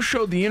 1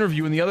 no-showed the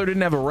interview, and the other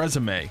didn't have a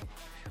resume.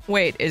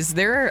 Wait, is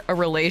there a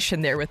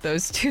relation there with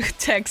those 2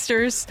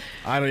 texters?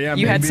 Yeah,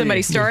 you had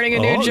somebody starting a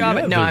new job?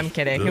 Yeah, no, I'm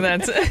kidding.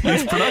 That's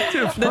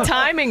productive. The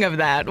timing of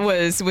that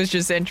was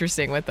just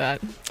interesting with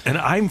that. And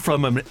I'm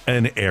from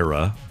an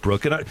era,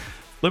 Brooke, and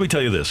let me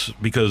tell you this,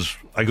 because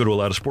I go to a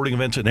lot of sporting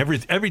events, and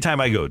every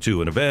time I go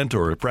to an event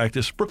or a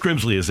practice, Brooke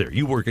Grimsley is there.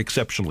 You work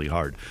exceptionally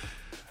hard.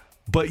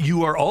 But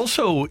you are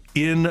also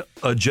in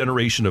a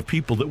generation of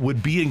people that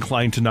would be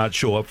inclined to not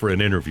show up for an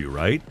interview,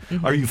 right?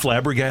 Mm-hmm. Are you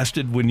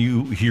flabbergasted when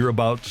you hear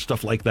about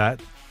stuff like that?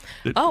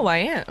 Oh, I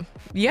am.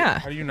 Yeah.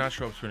 How do you not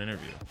show up to an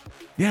interview?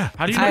 Yeah.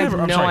 How do you I not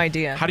have no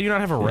idea. How do you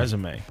not have a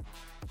resume?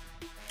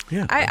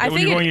 Yeah. I when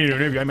think you're going into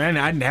an interview, I mean,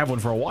 I didn't have one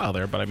for a while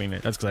there, but I mean,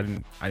 that's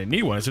because I didn't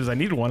need one. As soon as I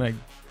needed one, I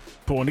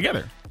put one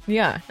together.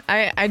 Yeah.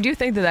 I do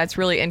think that that's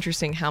really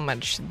interesting how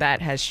much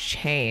that has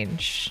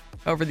changed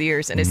over the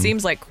years. And it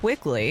seems like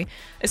quickly,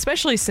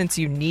 especially since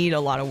you need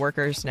a lot of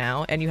workers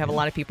now and you have a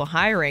lot of people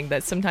hiring,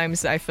 that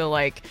sometimes I feel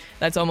like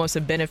that's almost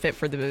a benefit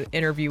for the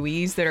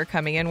interviewees that are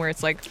coming in, where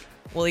it's like,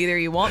 well, either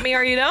you want me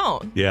or you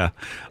don't. Yeah.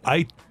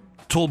 I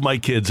told my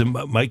kids, and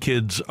my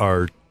kids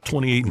are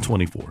 28 and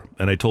 24,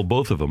 and I told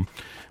both of them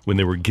when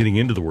they were getting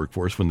into the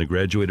workforce, when they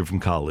graduated from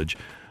college,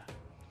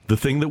 the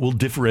thing that will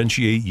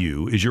differentiate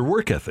you is your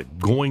work ethic,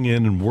 going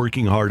in and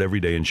working hard every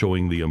day and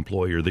showing the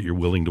employer that you're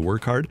willing to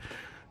work hard.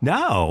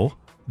 Now,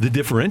 the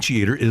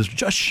differentiator is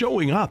just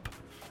showing up.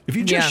 If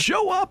you just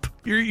show up,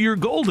 you're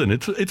golden.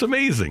 It's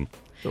amazing.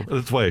 So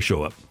that's why I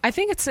show up. I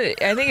think it's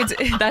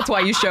that's why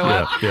you show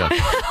up. Yeah.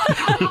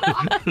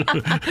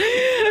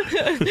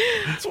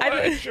 That's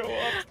why I show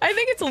up. I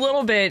think it's a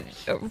little bit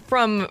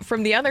from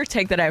the other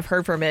take that I've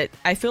heard from it.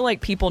 I feel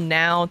like people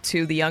now,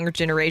 to the younger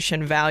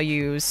generation,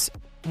 values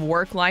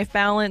work-life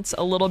balance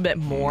a little bit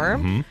more.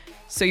 Mm-hmm.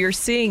 So you're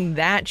seeing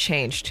that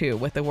change too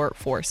with the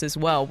workforce as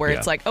well, where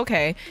it's like,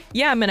 okay,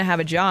 I'm going to have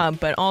a job,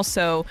 but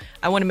also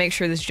I want to make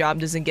sure this job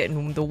doesn't get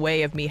in the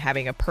way of me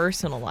having a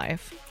personal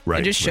life.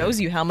 Right, it just shows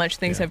you how much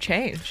things have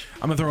changed.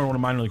 I'm going to throw in one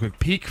of mine really quick.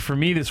 Peak for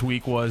me this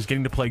week was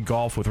getting to play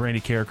golf with Randy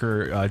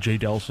Carricker, Jay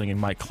Delsing, and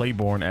Mike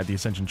Claiborne at the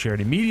Ascension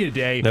Charity Media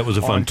Day. That was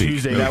a fun on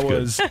Tuesday. That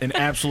was an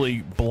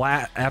absolute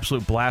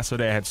blast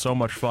today. I had so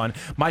much fun.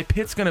 My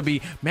pit's going to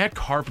be Matt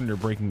Carpenter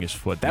breaking his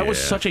foot. That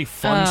was such a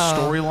fun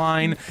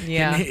storyline.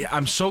 Yeah.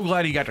 I'm so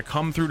glad he got to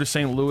come through to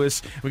St.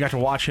 Louis. We got to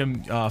watch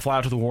him fly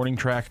out to the warning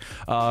track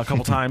a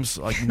couple times,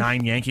 like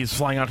 9 Yankees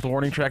flying out to the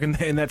warning track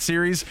in that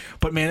series.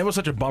 But man, it was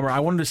such a bummer. I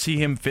wanted to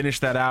see him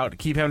finish that out,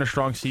 keep having a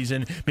strong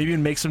season, maybe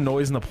even make some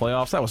noise in the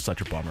playoffs. That was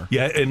such a bummer.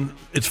 Yeah, and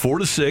it's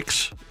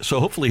 4-6,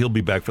 so hopefully he'll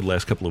be back for the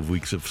last couple of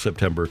weeks of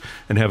September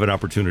and have an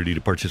opportunity to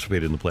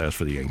participate in the playoffs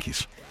for the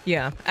Yankees.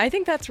 Yeah, I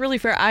think that's really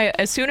fair.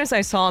 As soon as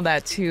I saw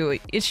that too,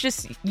 it's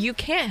just, you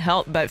can't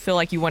help but feel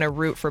like you want to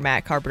root for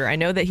Matt Carpenter. I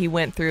know that he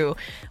went through,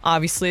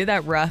 obviously,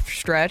 that rough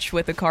stretch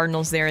with the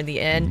Cardinals there in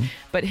the end,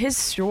 but his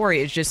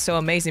story is just so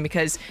amazing,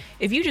 because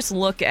if you just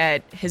look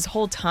at his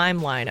whole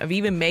timeline of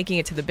even making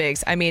it to the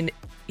bigs, I mean,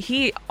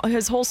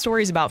 his whole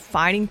story is about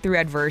fighting through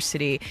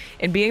adversity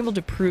and being able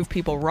to prove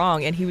people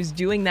wrong, and he was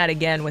doing that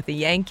again with the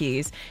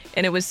Yankees,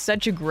 and it was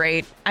such a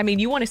great, I mean,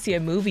 you want to see a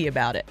movie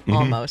about it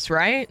almost,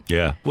 right?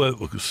 Yeah. Well,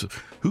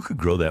 who could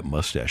grow that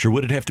mustache, or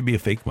would it have to be a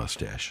fake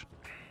mustache?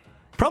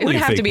 Probably it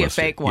would have to be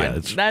mustache. A fake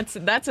one. Yeah,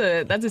 that's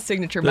a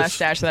signature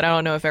mustache that I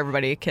don't know if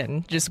everybody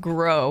can just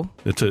grow.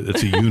 It's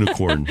a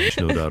unicorn. There's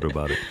no doubt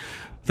about it.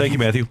 Thank you,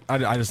 Matthew.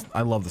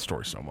 I love the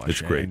story so much.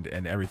 It's great.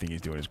 And everything he's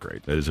doing is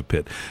great. That is a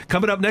pit.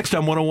 Coming up next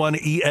on 101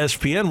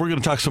 ESPN, we're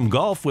going to talk some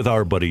golf with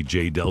our buddy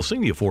Jay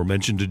Delsing, the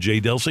aforementioned Jay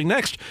Delsing,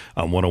 next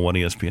on 101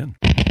 ESPN.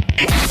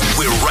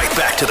 We're right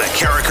back to the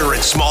Carricker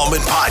and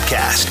Smallman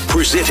podcast,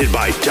 presented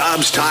by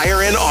Dobbs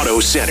Tire and Auto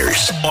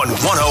Centers on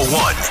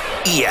 101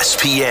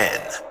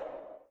 ESPN.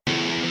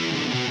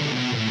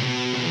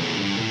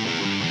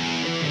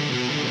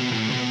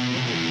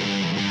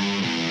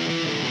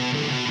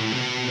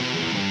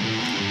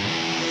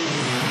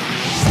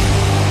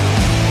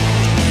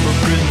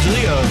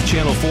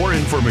 Channel 4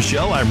 in for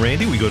Michelle. I'm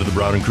Randy. We go to the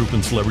Brown and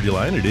Crouppen Celebrity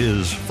Line. It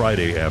is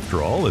Friday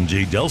after all, and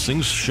Jay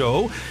Delsing's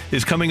show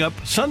is coming up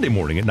Sunday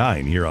morning at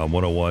 9 here on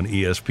 101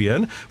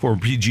 ESPN. Former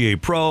PGA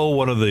Pro,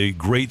 one of the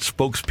great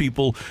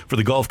spokespeople for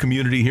the golf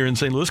community here in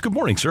St. Louis. Good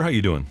morning, sir. How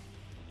you doing?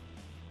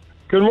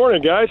 Good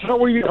morning, guys. How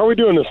are we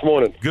doing this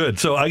morning? Good.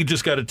 So I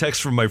just got a text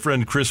from my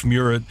friend Chris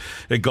Muir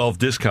at Golf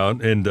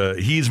Discount, and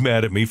he's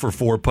mad at me for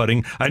 4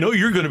 putting. I know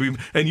you're going to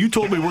be, and you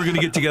told me we're going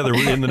to get together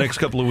in the next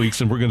couple of weeks,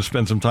 and we're going to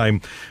spend some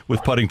time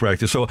with putting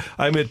practice. So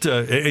I'm at,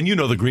 and you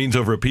know the greens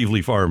over at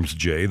Peevely Farms,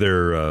 Jay.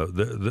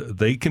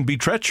 They can be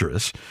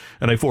treacherous,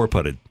 and I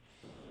 4-putted.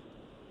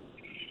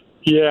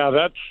 Yeah,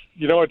 that's,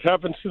 it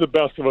happens to the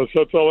best of us.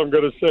 That's all I'm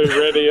going to say,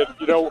 Randy.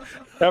 And,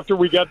 after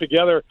we got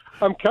together,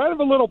 I'm kind of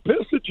a little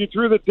pissed that you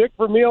threw the Dick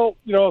Vermeil,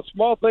 a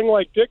small thing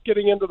like Dick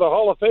getting into the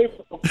Hall of Fame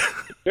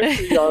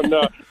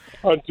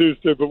on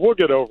Tuesday, but we'll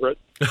get over it.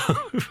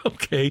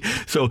 Okay.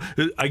 So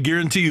I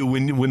guarantee you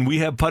when we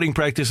have putting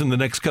practice in the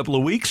next couple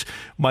of weeks,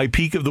 my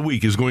peak of the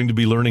week is going to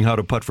be learning how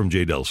to putt from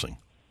Jay Delsing.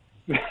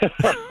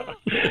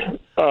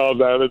 Oh,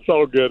 man, it's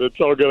all good. It's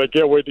all good. I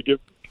can't wait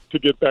to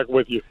get back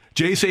with you.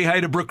 Jay, say hi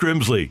to Brooke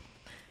Grimsley.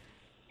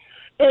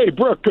 Hey,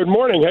 Brooke, good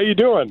morning. How you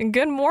doing?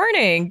 Good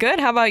morning. Good.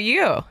 How about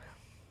you?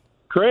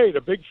 Great.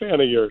 A big fan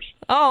of yours.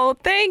 Oh,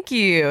 thank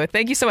you.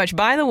 Thank you so much.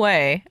 By the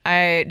way,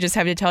 I just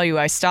have to tell you,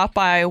 I stopped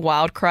by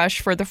Wild Crush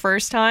for the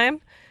first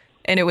time,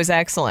 and it was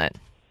excellent.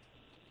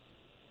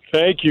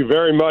 Thank you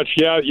very much.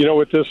 Yeah,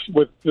 with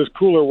this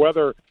cooler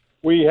weather,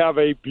 we have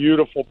a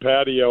beautiful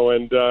patio,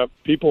 and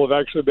people have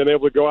actually been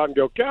able to go out and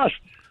go, gosh,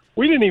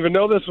 we didn't even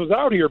know this was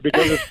out here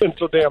because it's been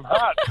so damn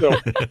hot. So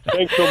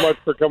thanks so much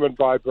for coming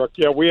by, Brooke.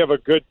 Yeah, we have a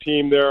good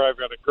team there. I've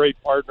got a great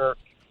partner.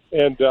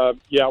 And,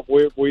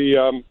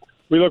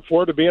 we look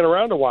forward to being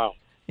around a while.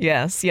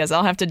 Yes,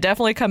 I'll have to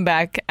definitely come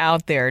back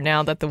out there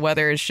now that the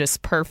weather is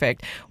just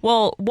perfect.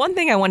 Well, one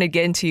thing I want to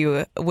get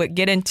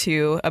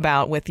into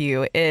about with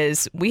you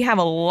is we have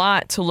a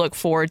lot to look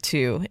forward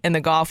to in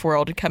the golf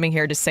world coming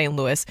here to St.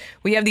 Louis.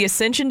 We have the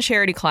Ascension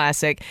Charity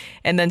Classic,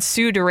 and then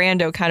Sue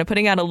Durando kind of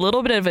putting out a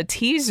little bit of a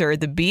teaser,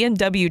 the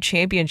BMW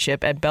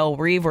Championship at Belle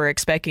Reve. We're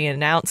expecting an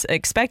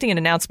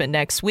announcement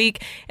next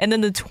week, and then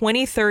the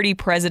 2030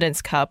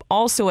 President's Cup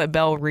also at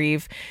Belle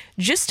Reve.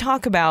 Just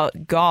talk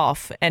about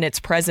golf and its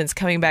presence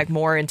coming back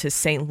more into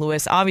St.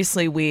 Louis.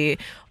 Obviously, we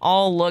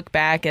all look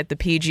back at the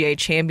PGA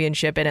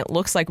Championship, and it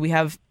looks like we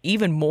have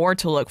even more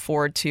to look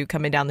forward to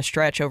coming down the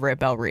stretch over at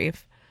Belle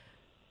Reve.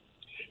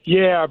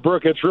 Yeah,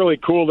 Brooke, it's really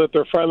cool that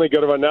they're finally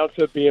going to announce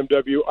that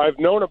BMW. I've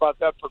known about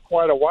that for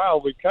quite a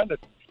while.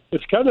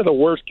 It's kind of the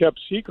worst kept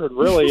secret,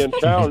 really, in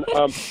town.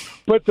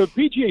 But the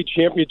PGA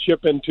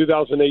Championship in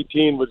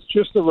 2018 was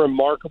just a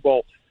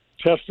remarkable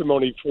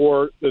testimony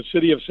for the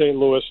city of St.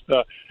 Louis,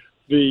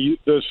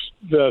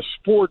 the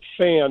sport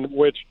fan,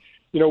 which,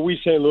 we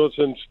St.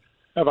 Louisans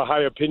have a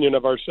high opinion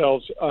of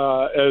ourselves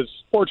as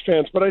sports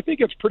fans, but I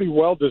think it's pretty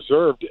well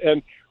deserved.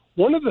 And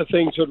one of the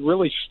things that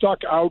really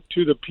stuck out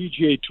to the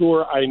PGA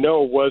Tour, I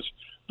know, was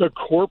the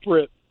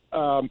corporate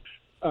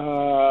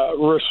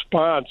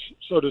response,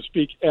 so to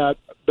speak, at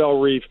Belle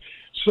Reve.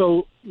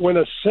 So when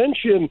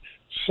Ascension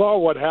saw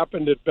what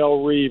happened at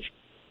Belle Reve,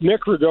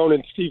 Nick Ragone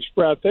and Steve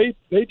Spratt, they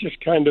just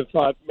kind of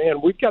thought,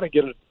 man, we've got to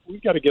get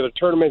a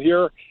tournament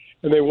here.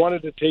 And they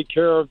wanted to take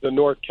care of the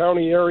North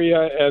County area,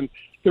 and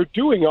they're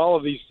doing all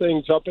of these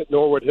things up at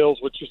Norwood Hills,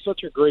 which is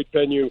such a great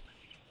venue.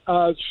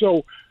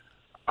 So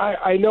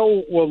I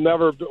know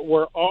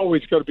we're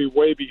always going to be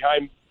way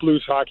behind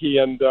Blues hockey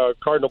and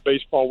Cardinal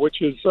baseball,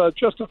 which is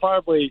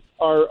justifiably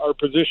our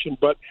position.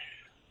 But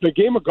the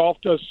game of golf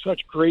does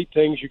such great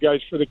things, you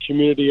guys, for the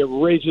community. It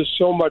raises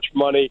so much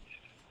money.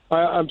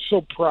 I'm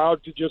so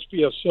proud to just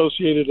be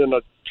associated in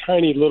a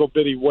tiny little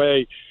bitty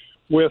way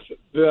with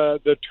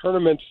the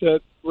tournaments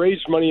that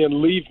raise money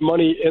and leave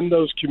money in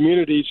those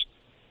communities,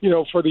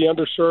 for the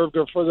underserved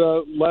or for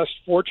the less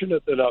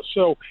fortunate than us.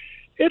 So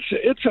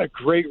it's a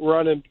great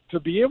run, and to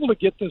be able to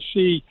get to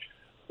see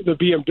the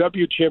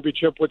BMW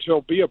Championship, which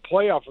will be a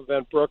playoff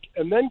event, Brooke,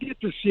 and then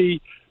get to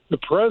see the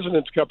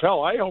President's Cup.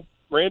 Hell, I hope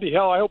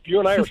you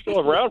and I are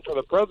still around for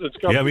the President's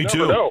Cup. Yeah, me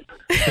too.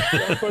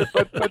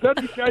 but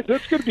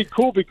that's going to be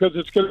cool because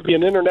it's going to be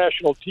an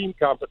international team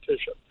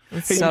competition.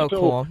 It's so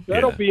cool.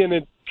 That'll be an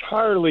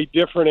entirely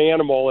different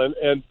animal,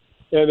 and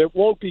it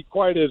won't be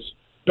quite as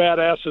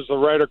badass as the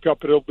Ryder Cup,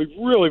 but it'll be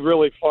really,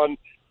 really fun.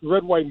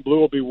 Red, white, and blue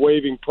will be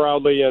waving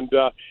proudly, and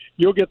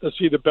you'll get to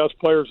see the best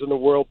players in the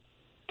world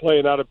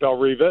playing out at Belle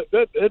Reve.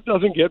 It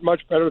doesn't get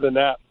much better than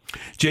that.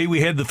 Jay,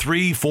 we had the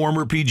 3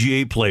 former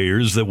PGA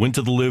players that went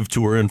to the LIV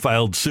Tour and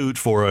filed suit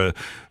for a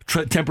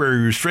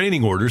temporary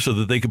restraining order so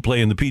that they could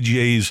play in the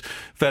PGA's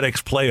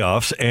FedEx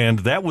playoffs, and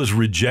that was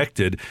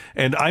rejected.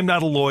 And I'm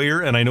not a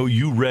lawyer, and I know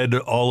you read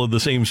all of the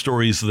same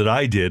stories that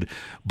I did,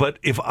 but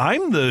if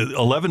I'm the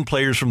 11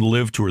 players from the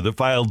LIV Tour that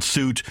filed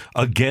suit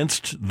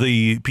against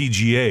the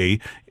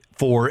PGA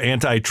for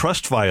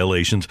antitrust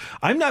violations,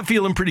 I'm not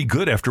feeling pretty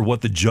good after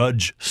what the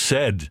judge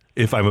said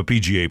if I'm a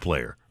PGA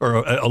player or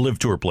a LIV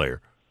Tour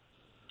player.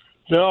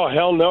 No,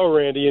 hell no,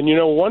 Randy. And,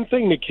 one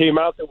thing that came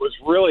out that was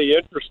really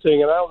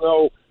interesting, and I don't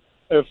know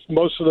if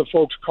most of the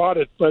folks caught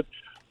it, but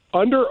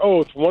under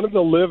oath, one of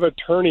the LIV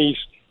attorneys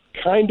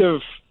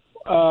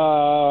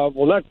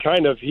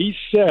he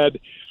said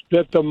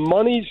that the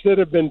monies that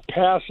have been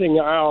passing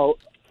out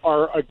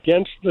are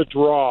against the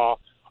draw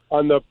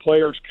on the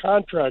players'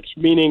 contracts,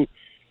 meaning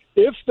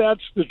if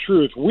that's the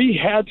truth, we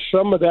had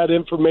some of that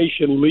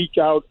information leak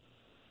out,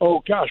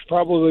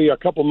 probably a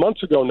couple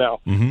months ago now.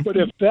 Mm-hmm. But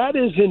if that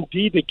is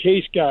indeed the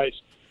case, guys,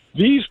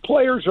 these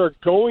players are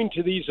going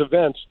to these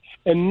events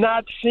and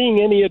not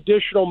seeing any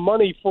additional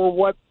money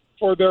for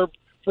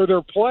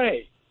their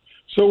play.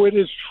 So it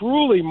is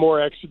truly more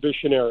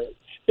exhibitionary.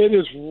 It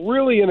is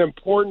really an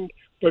important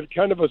but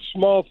kind of a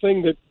small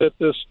thing that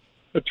this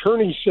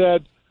attorney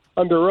said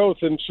under oath.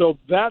 And so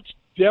that's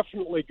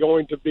definitely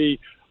going to be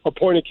a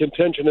point of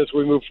contention as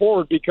we move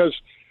forward, because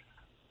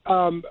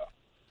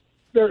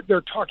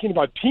they're talking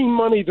about team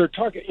money. They're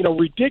talking,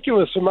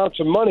 ridiculous amounts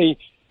of money,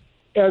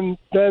 and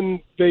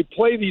then they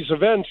play these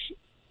events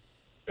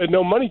and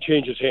no money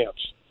changes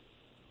hands.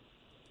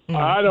 Mm-hmm.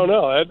 I don't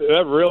know.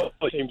 That really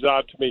seems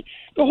odd to me.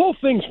 The whole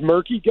thing's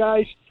murky,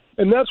 guys.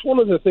 And that's one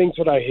of the things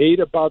that I hate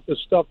about the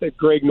stuff that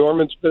Greg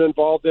Norman's been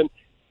involved in.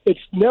 It's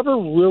never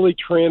really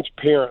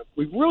transparent.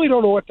 We really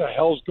don't know what the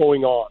hell's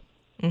going on.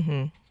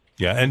 Mm-hmm.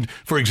 Yeah, and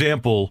for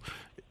example,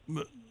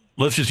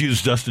 let's just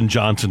use Dustin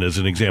Johnson as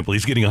an example.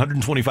 He's getting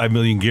 $125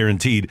 million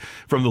guaranteed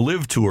from the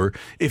LIV Tour.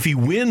 If he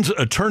wins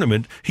a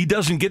tournament, he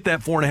doesn't get that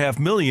 $4.5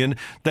 million.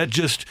 That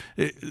just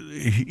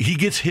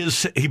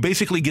he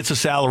basically gets a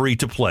salary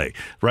to play,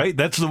 right?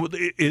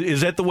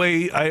 Is that the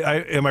way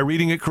am I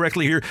reading it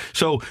correctly here?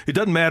 So it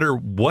doesn't matter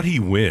what he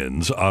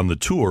wins on the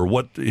tour,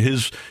 what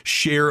his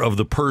share of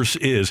the purse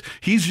is.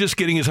 He's just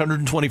getting his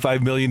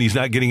 $125 million. He's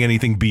not getting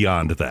anything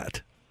beyond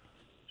that.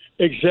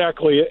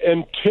 Exactly.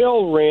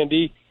 Until,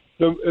 Randy,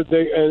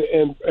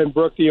 and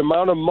Brooke, the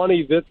amount of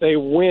money that they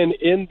win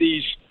in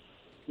these,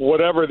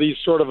 whatever these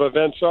sort of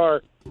events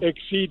are,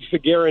 exceeds the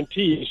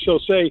guarantee. So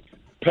say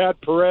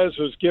Pat Perez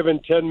was given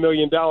 $10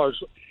 million.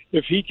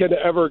 If he can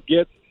ever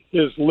get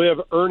his LIV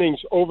earnings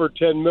over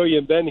 $10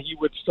 million, then he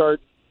would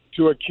start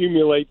to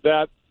accumulate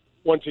that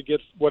once it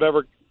gets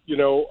whatever,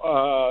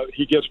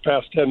 he gets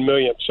past $10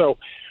 million. So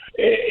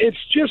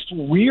it's just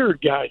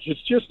weird, guys.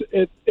 It's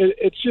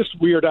just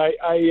weird.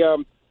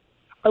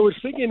 I was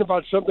thinking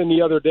about something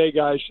the other day,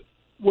 guys.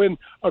 When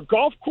a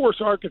golf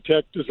course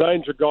architect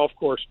designs a golf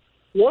course,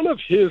 one of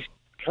his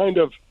kind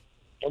of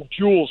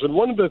jewels, and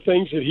one of the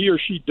things that he or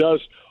she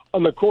does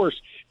on the course,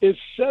 is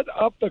set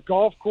up the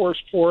golf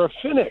course for a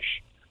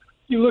finish.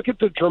 You look at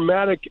the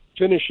dramatic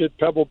finish at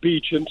Pebble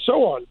Beach and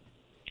so on.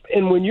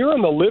 And when you're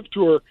on the LIV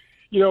Tour,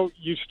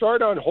 you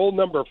start on hole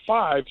number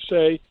 5,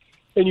 say,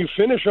 and you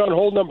finish on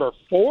hole number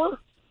 4.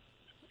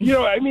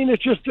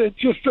 It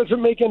just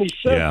doesn't make any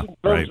sense in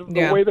terms of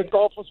the way that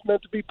golf was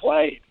meant to be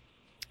played.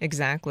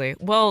 Exactly.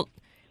 Well,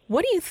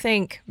 what do you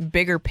think,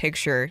 bigger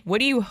picture, what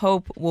do you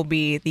hope will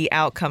be the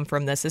outcome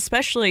from this,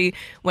 especially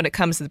when it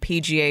comes to the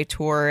PGA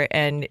Tour,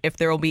 and if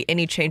there will be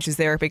any changes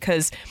there?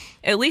 Because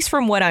at least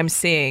from what I'm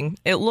seeing,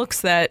 it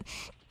looks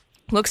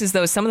as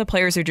though some of the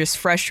players are just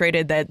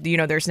frustrated that,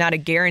 there's not a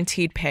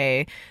guaranteed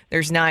pay,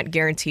 there's not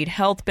guaranteed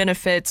health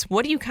benefits.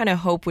 What do you kind of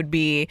hope would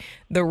be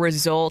the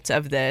result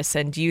of this?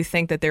 And do you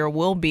think that there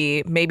will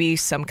be maybe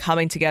some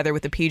coming together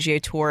with the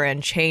PGA Tour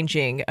and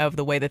changing of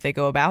the way that they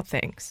go about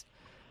things?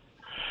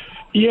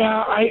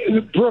 Yeah,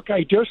 Brooke,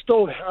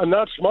 I'm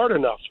not smart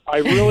enough. I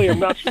really am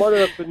not smart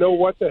enough to know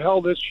what the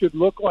hell this should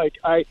look like.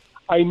 I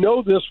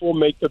know this will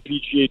make the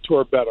PGA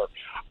Tour better.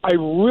 I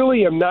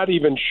really am not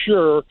even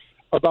sure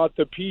about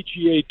the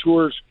PGA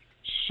Tour's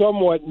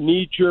somewhat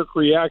knee-jerk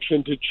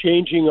reaction to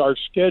changing our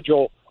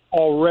schedule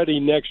already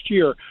next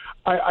year.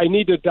 I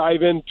need to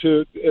dive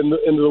into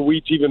the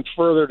weeds even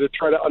further to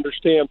try to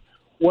understand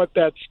what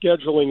that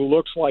scheduling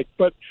looks like.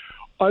 But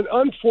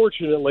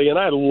unfortunately, and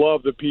I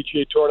love the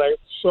PGA Tour, and I'm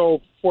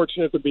so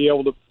fortunate to be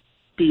able to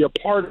be a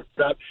part of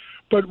that,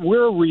 but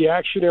we're a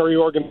reactionary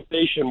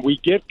organization. We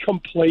get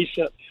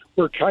complacent.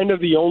 We're kind of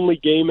the only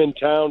game in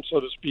town, so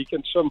to speak.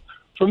 And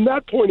from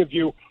that point of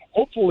view,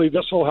 hopefully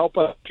this will help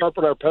us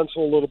sharpen our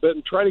pencil a little bit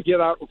and try to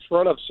get out in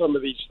front of some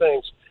of these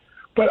things.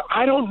 But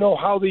I don't know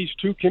how these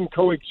two can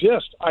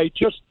coexist.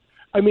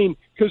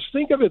 Because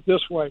think of it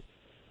this way.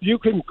 You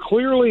can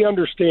clearly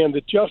understand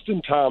that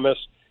Justin Thomas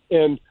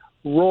and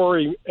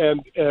Rory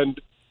and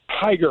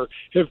Tiger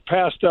have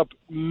passed up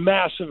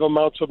massive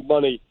amounts of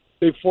money.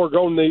 They've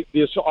foregone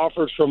these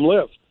offers from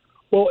LIV.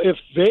 Well, if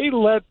they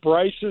let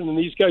Bryson and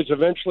these guys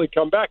eventually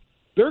come back,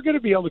 they're going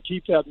to be able to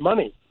keep that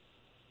money.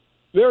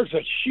 There's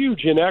a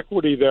huge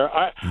inequity there.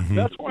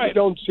 That's why I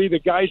don't see the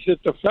guys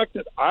that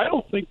defected. I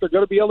don't think they're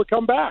going to be able to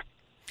come back.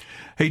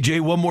 Hey, Jay,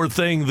 one more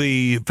thing.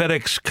 The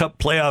FedEx Cup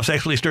playoffs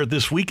actually start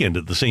this weekend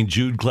at the St.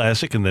 Jude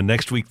Classic, and then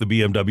next week the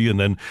BMW, and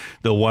then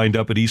they'll wind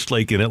up at East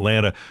Lake in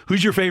Atlanta.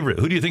 Who's your favorite?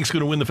 Who do you think is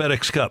going to win the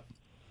FedEx Cup?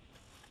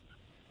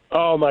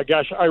 Oh, my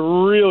gosh. I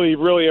really,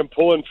 really am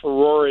pulling for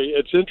Rory.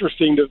 It's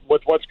interesting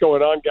with what's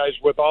going on, guys,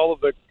 with all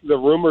of the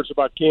rumors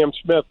about Cam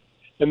Smith.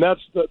 and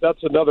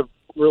that's another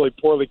really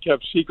poorly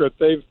kept secret.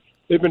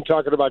 They've been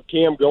talking about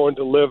Cam going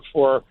to live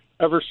for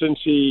ever since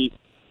he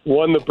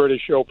won the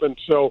British Open.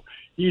 So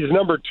he's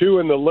number 2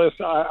 in the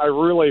list. I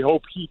really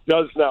hope he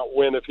does not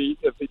win if he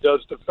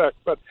does defect.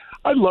 But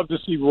I'd love to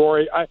see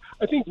Rory. I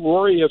think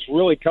Rory has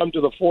really come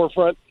to the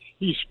forefront.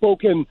 He's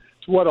spoken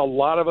to what a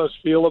lot of us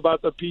feel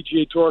about the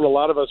PGA Tour and a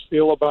lot of us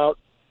feel about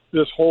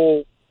this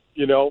whole,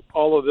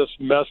 all of this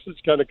mess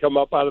that's going to come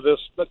up out of this.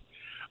 But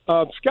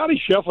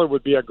Scotty Scheffler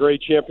would be a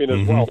great champion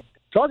as well.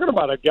 Talking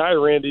about a guy,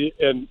 Randy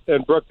and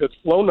Brooke, that's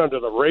flown under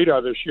the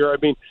radar this year. I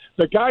mean,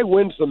 the guy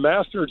wins the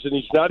Masters, and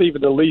he's not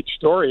even the lead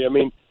story. I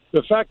mean,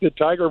 the fact that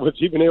Tiger was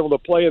even able to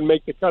play and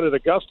make the cut at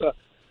Augusta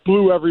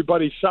blew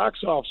everybody's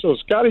socks off. So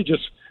Scotty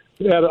just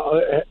had,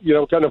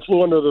 kind of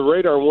flew under the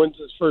radar and wins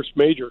his first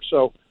major.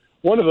 So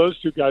one of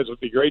those two guys would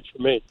be great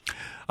for me.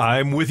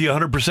 I'm with you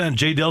 100%.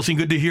 Jay Delsing,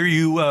 good to hear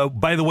you.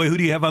 By the way, who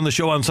do you have on the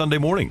show on Sunday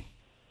morning?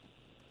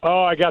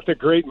 Oh, I got the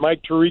great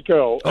Mike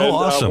Tirico. Oh,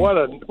 awesome. What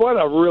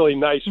a really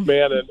nice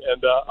man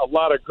and a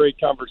lot of great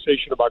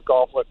conversation about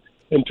golf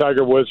and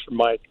Tiger Woods from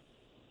Mike.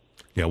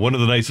 Yeah, one of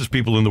the nicest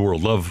people in the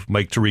world. Love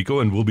Mike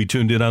Tirico, and we'll be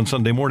tuned in on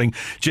Sunday morning.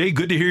 Jay,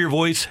 good to hear your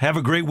voice. Have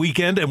a great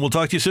weekend, and we'll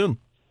talk to you soon.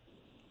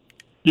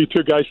 You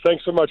too, guys.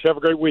 Thanks so much. Have a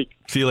great week.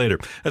 See you later.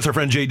 That's our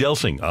friend Jay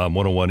Delsing on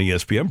 101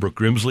 ESPN. Brooke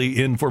Grimsley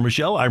in for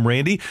Michelle. I'm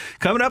Randy.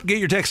 Coming up, get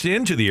your text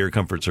in to the Air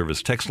Comfort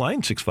Service text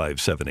line,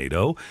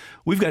 65780.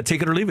 We've got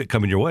Take It or Leave It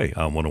coming your way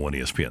on 101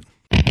 ESPN.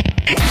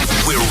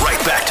 We're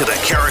right back to the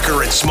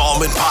Carricker and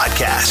Smallman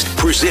podcast,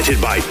 presented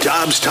by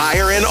Dobbs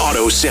Tire and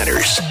Auto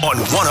Centers on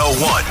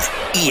 101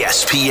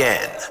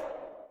 ESPN.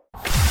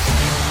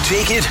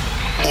 Take it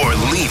or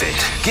leave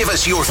it. Give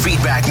us your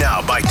feedback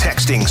now by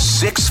texting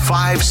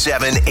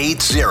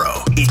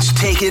 65780. It's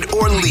Take It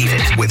or Leave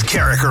It with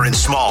Carricker and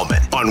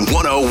Smallman on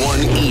 101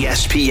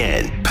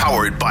 ESPN.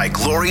 Powered by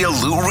Gloria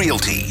Lou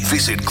Realty.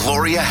 Visit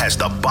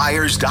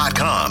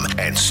GloriaHasTheBuyers.com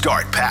and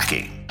start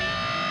packing.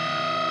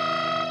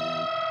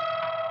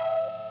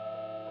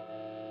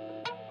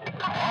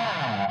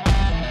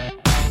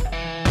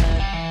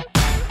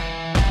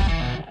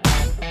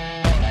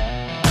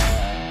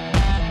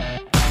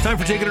 Time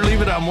for Take It or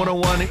Leave It on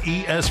 101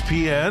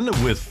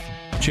 ESPN with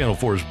Channel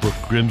 4's Brooke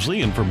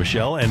Grimsley and for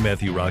Michelle and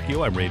Matthew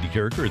Rocchio. I'm Randy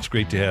Carricker. It's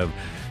great to have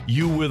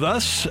you with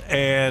us,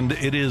 and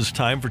it is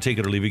time for Take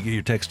It or Leave It. Get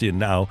your text in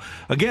now.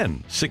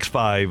 Again,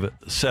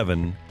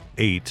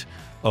 65780.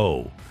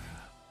 All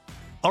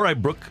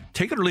right, Brooke,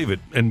 take it or leave it.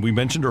 And we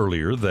mentioned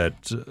earlier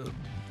that,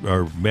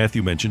 or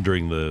Matthew mentioned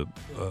during the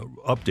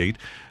update,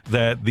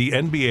 that the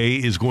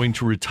NBA is going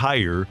to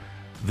retire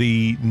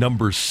the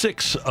number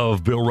 6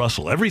 of Bill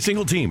Russell. Every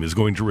single team is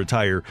going to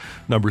retire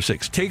number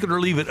 6. Take it or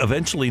leave it.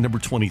 Eventually, number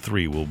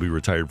 23 will be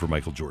retired for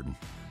Michael Jordan.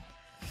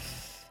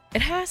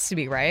 It has to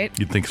be, right?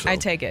 You'd think so. I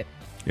take it.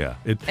 Yeah.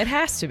 It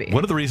has to be.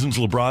 One of the reasons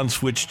LeBron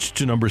switched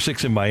to number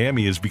 6 in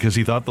Miami is because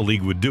he thought the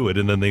league would do it,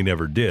 and then they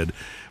never did.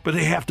 But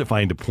they have to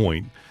find a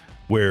point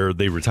where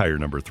they retire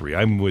number 3.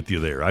 I'm with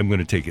you there. I'm going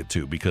to take it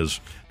too, because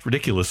it's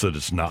ridiculous that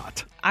it's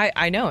not.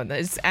 I know.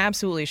 It's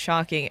absolutely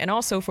shocking. And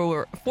also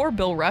for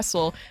Bill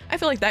Russell, I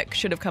feel like that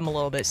should have come a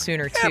little bit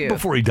sooner too. Yeah,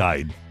 before he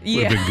died.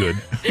 Would have been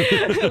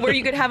good. Where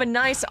you could have a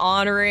nice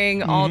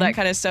honoring, all that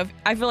kind of stuff.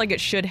 I feel like it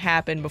should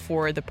happen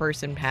before the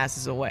person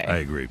passes away. I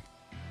agree.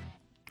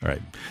 All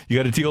right. You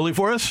got a Tioli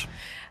for us?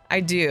 I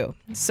do.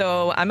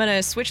 So I'm going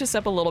to switch this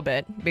up a little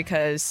bit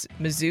because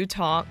Mizzou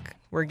talk.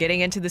 We're getting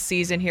into the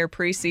season here,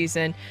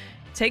 preseason.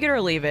 Take it or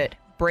leave it.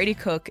 Brady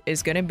Cook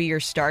is going to be your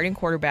starting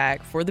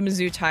quarterback for the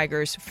Mizzou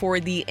Tigers for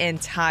the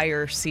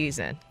entire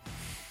season.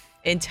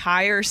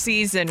 Entire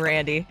season,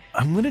 Randy.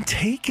 I'm going to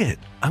take it.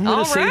 I'm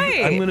going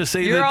to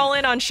say you're that, all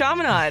in on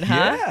Chaminade,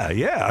 huh?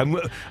 Yeah. I'm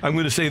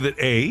going to say that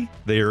A,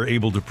 they are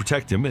able to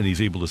protect him and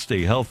he's able to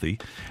stay healthy,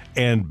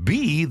 and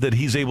B, that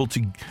he's able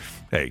to,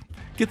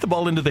 get the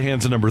ball into the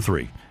hands of number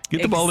 3.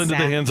 Get the ball into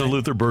the hands of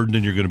Luther Burden,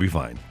 and you're going to be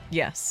fine.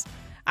 Yes.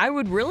 I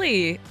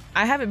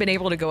haven't been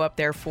able to go up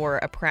there for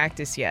a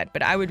practice yet,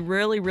 but I would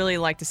really, really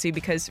like to see,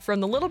 because from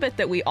the little bit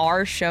that we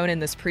are shown in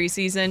this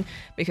preseason,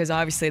 because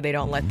obviously they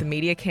don't let the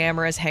media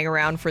cameras hang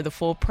around for the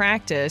full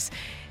practice,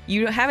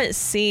 you haven't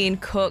seen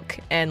Cook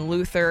and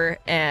Luther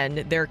and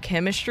their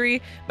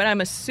chemistry, but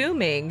I'm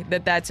assuming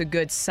that that's a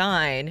good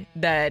sign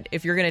that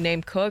if you're going to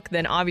name Cook,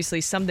 then obviously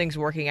something's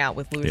working out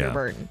with Luther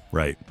Burden.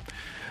 Right.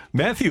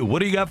 Matthew, what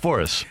do you got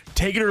for us?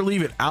 Take it or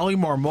leave it. Ali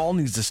Marmol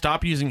needs to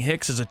stop using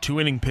Hicks as a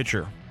 2-inning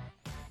pitcher.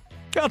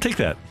 I'll take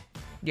that.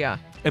 Yeah.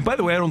 And by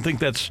the way, I don't think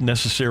that's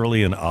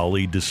necessarily an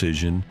Ali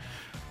decision.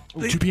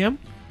 2 p.m.?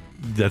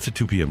 That's a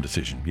 2 p.m.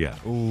 decision, yeah.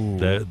 Ooh.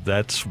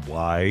 That's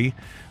why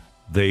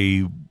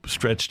they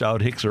stretched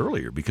out Hicks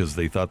earlier, because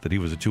they thought that he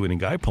was a 2-inning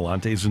guy.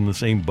 Palante's in the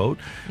same boat.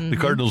 Mm-hmm. The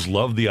Cardinals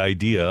love the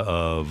idea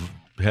of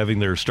having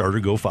their starter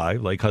go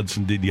 5, like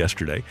Hudson did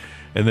yesterday,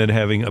 and then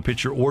having a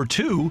pitcher or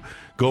 2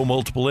 go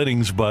multiple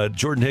innings. But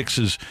Jordan Hicks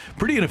is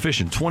pretty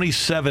inefficient.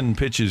 27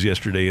 pitches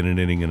yesterday in an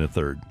inning and a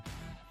third.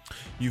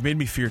 You've made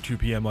me fear 2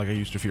 p.m. like I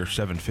used to fear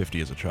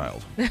 7:50 as a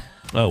child.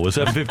 Oh, was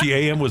 7:50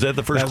 a.m.? Was that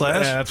the first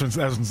class? Yeah,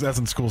 that's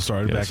when school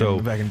started,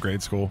 back in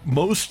grade school.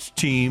 Most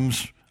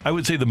teams, I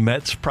would say the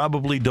Mets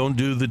probably don't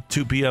do the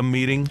 2 p.m.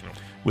 meeting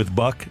with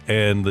Buck,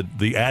 and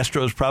the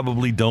Astros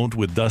probably don't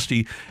with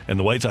Dusty, and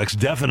the White Sox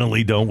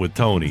definitely don't with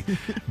Tony.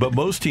 But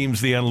most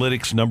teams, the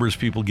analytics numbers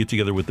people get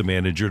together with the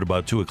manager at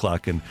about 2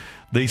 o'clock, and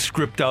they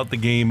script out the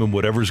game, and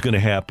whatever's going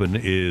to happen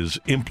is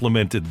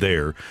implemented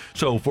there.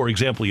 So, for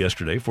example,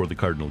 yesterday for the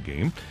Cardinal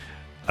game,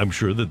 I'm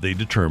sure that they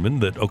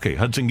determined that, okay,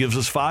 Hudson gives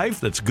us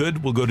 5, that's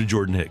good, we'll go to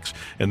Jordan Hicks.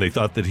 And they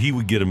thought that he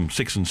would get him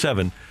 6 and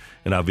 7,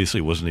 and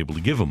obviously wasn't able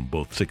to give him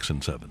both 6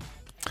 and 7.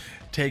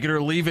 Take it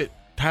or leave it.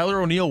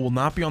 Tyler O'Neill will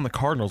not be on the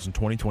Cardinals in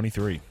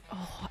 2023.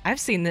 Oh, I've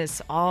seen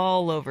this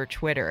all over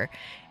Twitter,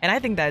 and I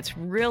think that's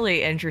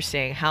really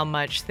interesting how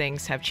much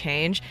things have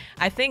changed.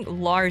 I think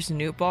Lars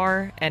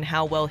Nootbaar and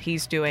how well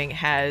he's doing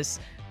has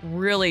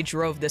really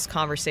drove this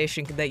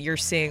conversation that you're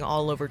seeing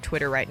all over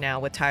Twitter right now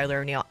with Tyler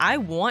O'Neill. I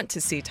want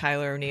to see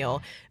Tyler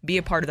O'Neill be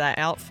a part of that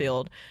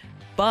outfield,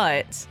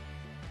 but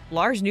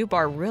Lars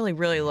Nootbaar really,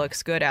 really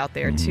looks good out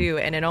there, too,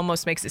 and it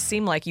almost makes it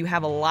seem like you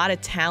have a lot of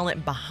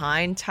talent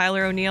behind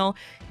Tyler O'Neill.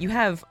 You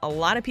have a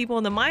lot of people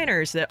in the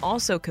minors that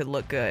also could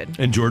look good.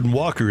 And Jordan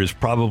Walker is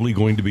probably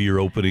going to be your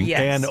opening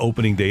Yes. and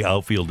opening day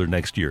outfielder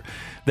next year.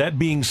 That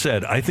being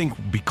said, I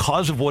think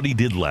because of what he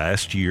did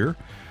last year,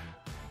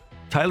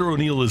 Tyler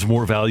O'Neill is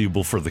more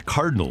valuable for the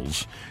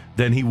Cardinals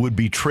than he would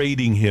be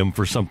trading him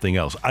for something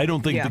else. I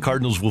don't think the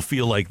Cardinals will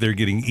feel like they're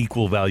getting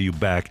equal value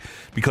back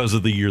because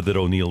of the year that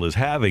O'Neill is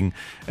having,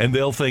 and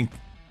they'll think,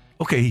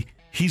 okay,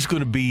 he's going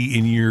to be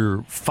in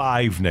year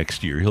 5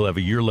 next year. He'll have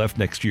a year left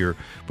next year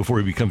before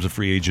he becomes a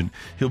free agent.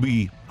 He'll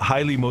be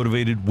highly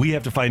motivated. We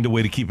have to find a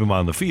way to keep him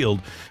on the field,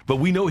 but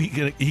we know he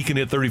can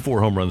hit 34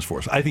 home runs for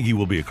us. I think he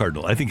will be a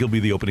Cardinal. I think he'll be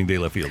the opening day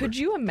left fielder. Could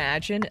you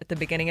imagine at the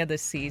beginning of the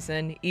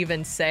season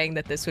even saying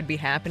that this would be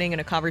happening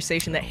in a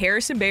conversation that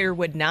Harrison Bader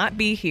would not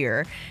be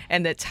here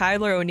and that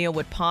Tyler O'Neill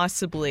would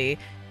possibly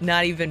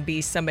not even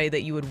be somebody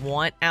that you would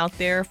want out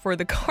there for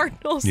the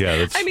Cardinals?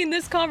 Yeah, I mean,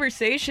 this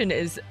conversation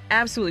is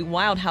absolutely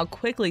wild how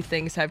quickly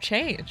things have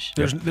changed.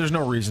 There's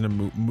no reason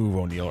to move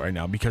O'Neill right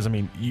now because, I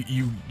mean,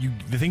 you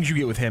the things you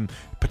get with him,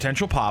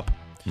 potential pop,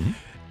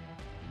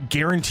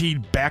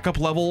 guaranteed backup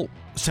level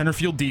center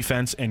field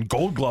defense and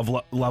gold glove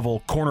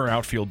level corner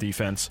outfield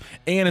defense.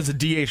 And as a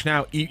DH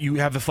now, you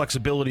have the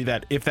flexibility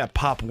that if that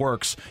pop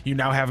works, you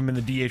now have him in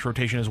the DH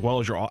rotation as well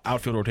as your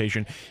outfield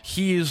rotation.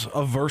 He is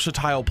a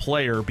versatile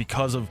player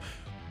because of,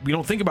 we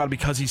don't think about it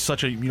because he's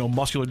such a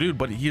muscular dude,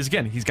 but he's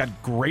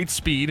got great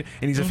speed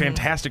and he's a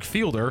fantastic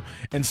fielder.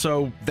 And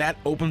so that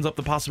opens up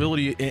the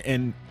possibility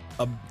and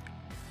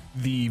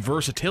the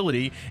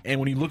versatility. And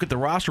when you look at the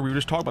roster, we were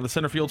just talking about the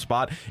center field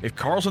spot. If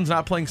Carlson's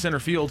not playing center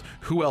field,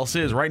 who else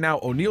is? Right now,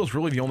 O'Neill's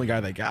really the only guy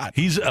they got.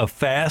 He's a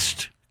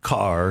fast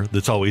car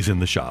that's always in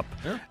the shop.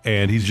 Yeah.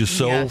 And he's just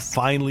so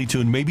finely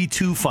tuned, maybe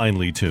too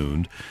finely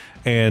tuned.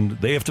 And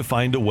they have to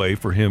find a way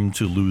for him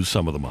to lose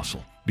some of the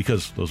muscle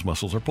because those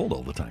muscles are pulled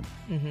all the time.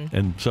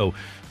 And so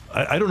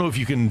I don't know if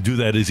you can do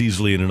that as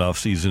easily in an off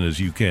season as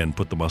you can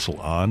put the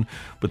muscle on,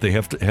 but they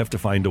have to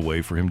find a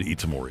way for him to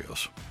eat some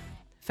Oreos.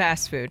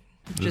 Fast food.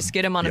 Just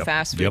get him on a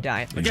fast food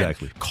diet.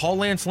 Exactly. Again, call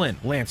Lance Lynn.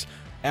 Lance,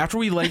 after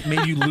we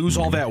made you lose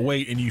all that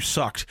weight and you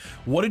sucked,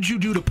 what did you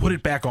do to put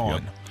it back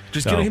on?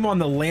 Just get him on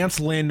the Lance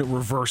Lynn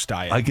reverse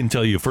diet. I can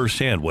tell you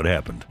firsthand what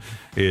happened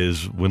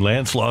is when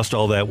Lance lost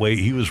all that weight,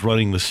 he was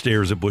running the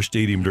stairs at Busch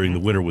Stadium during the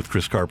winter with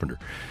Chris Carpenter.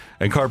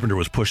 And Carpenter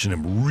was pushing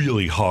him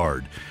really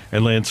hard.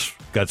 And Lance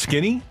got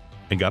skinny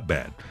and got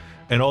bad.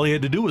 And all he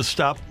had to do was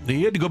stop.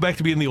 He had to go back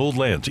to being the old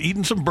Lance,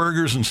 eating some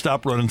burgers and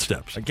stop running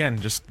steps. Again,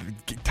 just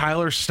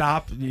Tyler,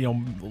 stop.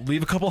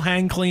 Leave a couple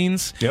hang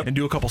cleans and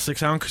do a couple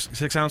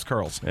 6-ounce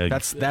curls.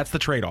 That's the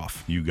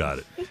trade-off. You got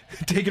it.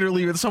 Take it or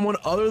leave it. Someone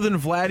other than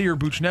Vladdy or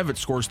Buchnevich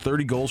scores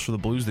 30 goals for the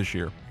Blues this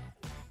year.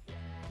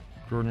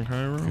 Jordan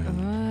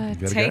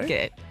Kyrou. Take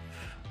it.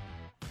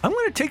 I'm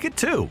going to take it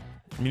too.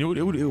 I mean,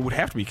 it would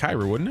have to be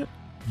Kyrou, wouldn't it?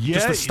 Yeah,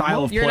 just the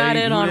style of play. You're not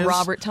in on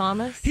Robert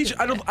Thomas.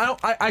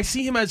 I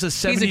see him as a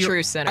 70. He's a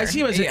true center. I see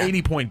him as an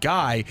 80-point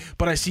guy,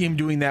 but I see him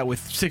doing that with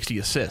 60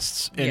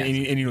 assists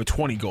and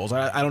 20 goals.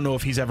 I don't know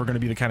if he's ever going to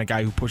be the kind of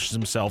guy who pushes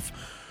himself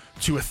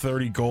to a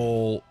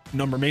 30-goal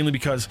number, mainly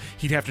because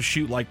he'd have to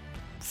shoot like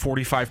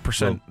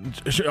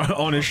 45%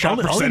 on his shot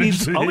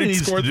percentage. All he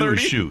needs to do is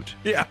shoot.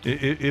 Yeah,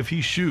 if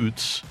he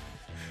shoots,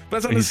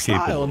 that's not his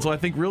style. And so I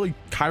think really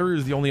Kyrou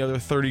is the only other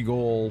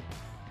 30-goal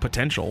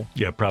potential.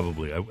 Yeah,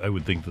 probably. I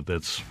would think that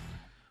that's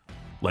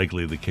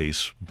likely the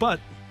case.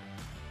 But,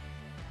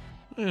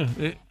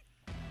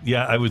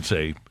 I would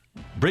say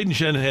Braden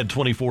Shen had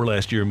 24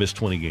 last year, missed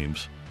 20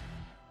 games.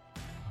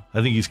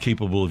 I think he's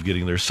capable of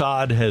getting there.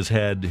 Saad has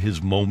had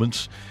his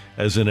moments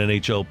as an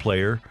NHL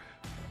player,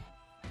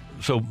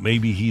 so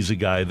maybe he's a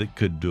guy that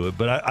could do it.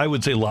 But I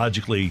would say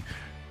logically,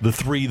 the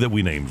three that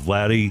we named,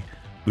 Vladdy,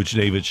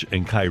 Buchnevich,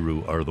 and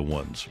Kyrou are the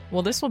ones.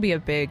 Well, this will be a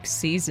big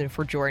season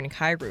for Jordan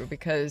Kyrou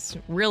because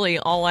really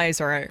all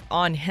eyes are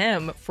on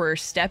him for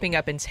stepping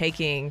up and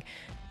taking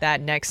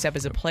that next step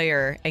as a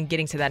player and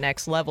getting to that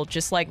next level,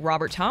 just like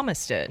Robert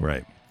Thomas did.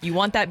 Right. You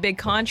want that big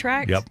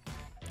contract? Yep.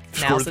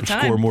 Now's the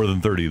time. Score more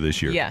than 30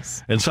 this year.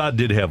 Yes. And Saad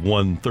did have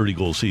one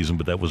 30-goal season,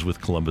 but that was with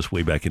Columbus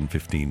way back in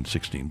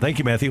 15-16. Thank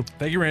you, Matthew.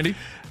 Thank you, Randy.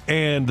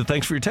 And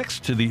thanks for your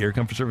text to the Air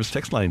Comfort Service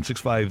text line,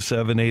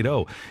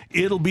 65780.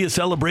 It'll be a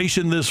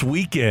celebration this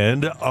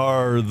weekend.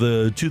 Are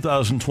the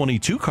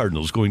 2022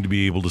 Cardinals going to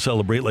be able to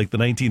celebrate like the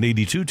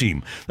 1982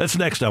 team? That's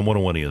next on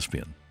 101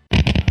 ESPN.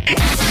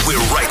 We're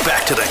right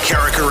back to the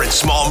Carricker and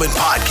Smallman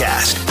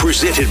podcast,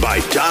 presented by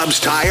Dobbs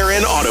Tire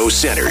and Auto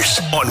Centers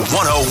on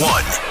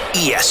 101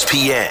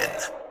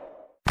 ESPN.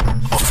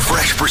 A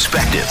fresh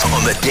perspective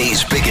on the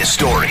day's biggest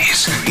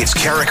stories. It's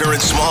Carricker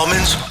and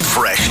Smallman's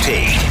Fresh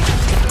Take.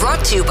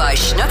 Brought to you by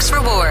Schnucks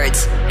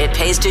Rewards. It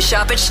pays to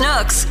shop at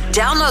Schnucks.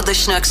 Download the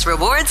Schnucks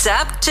Rewards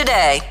app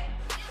today.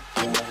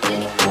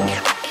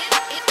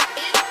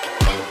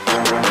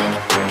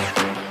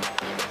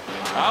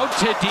 Out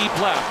to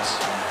deep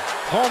left.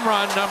 Home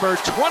run number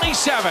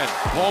 27.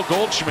 Paul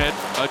Goldschmidt,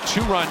 a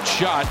 2-run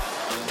shot.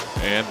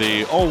 And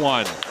the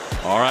 0-1.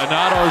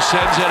 Arenado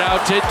sends it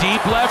out to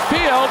deep left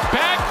field.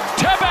 Back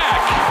to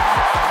back.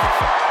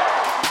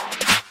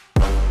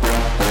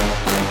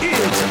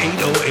 It's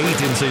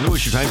 8:08 in St.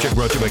 Louis. Your time check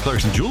brought to you by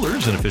Clarkson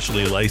Jewelers, an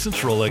officially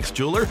licensed Rolex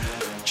jeweler.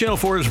 Channel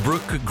 4's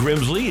Brooke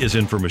Grimsley is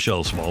in for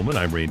Michelle Smallman.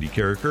 I'm Randy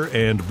Carricker.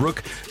 And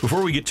Brooke,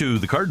 before we get to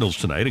the Cardinals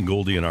tonight and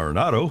Goldie and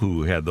Arenado,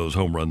 who had those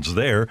home runs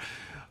there,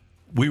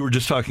 we were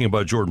just talking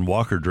about Jordan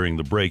Walker during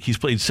the break. He's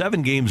played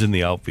 7 games in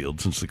the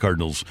outfield since the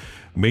Cardinals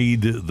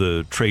made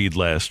the trade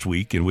last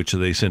week in which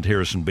they sent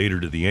Harrison Bader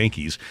to the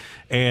Yankees.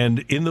 And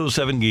in those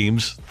 7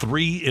 games,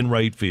 3 in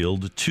right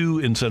field, 2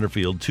 in center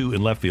field, 2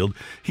 in left field.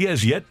 He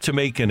has yet to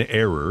make an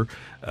error.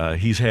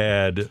 He's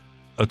had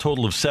a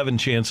total of 7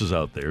 chances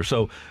out there.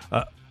 So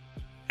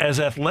as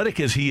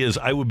athletic as he is,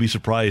 I would be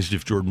surprised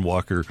if Jordan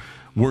Walker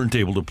weren't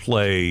able to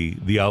play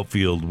the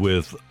outfield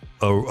with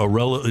a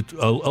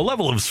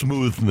level of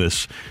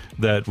smoothness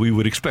that we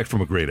would expect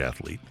from a great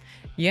athlete.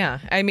 Yeah,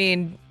 I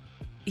mean,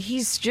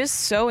 he's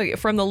just so,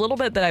 from the little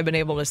bit that I've been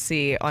able to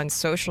see on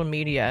social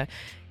media,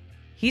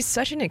 he's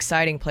such an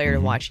exciting player to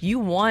watch. You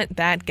want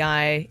that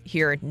guy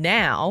here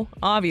now.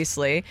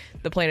 Obviously,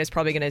 the plan is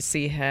probably going to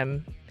see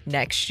him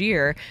next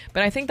year,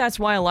 but I think that's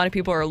why a lot of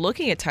people are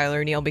looking at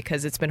Tyler Neal,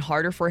 because it's been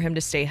harder for him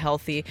to stay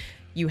healthy.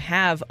 You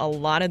have a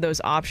lot of those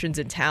options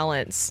and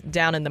talents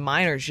down in the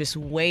minors just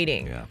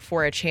waiting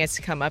for a chance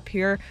to come up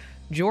here.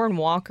 Jordan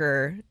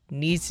Walker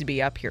needs to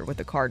be up here with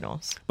the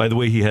Cardinals. By the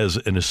way, he has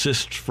an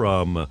assist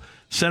from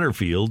center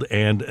field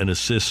and an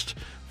assist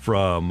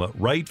from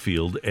right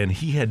field, and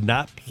he had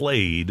not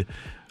played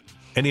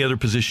any other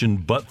position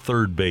but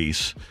third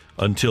base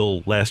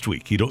until last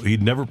week.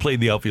 He'd never played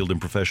the outfield in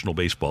professional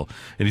baseball,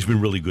 and he's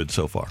been really good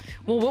so far.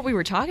 Well, what we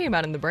were talking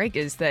about in the break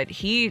is that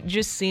he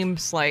just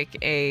seems like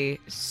a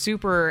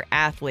super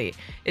athlete.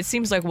 It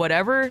seems like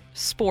whatever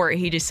sport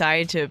he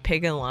decided to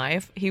pick in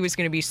life, he was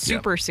going to be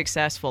super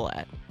successful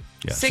at.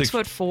 Yeah,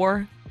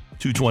 6'4",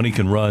 220,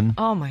 can run.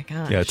 Oh my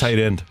gosh. Yeah, tight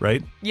end,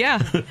 right?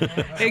 Yeah,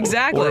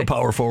 exactly. Or a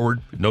power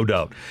forward, no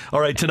doubt. All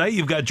right, tonight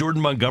you've got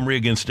Jordan Montgomery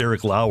against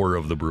Eric Lauer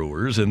of the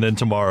Brewers. And then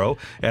tomorrow,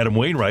 Adam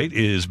Wainwright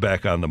is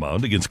back on the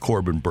mound against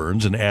Corbin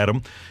Burns. And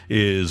Adam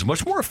is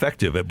much more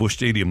effective at Busch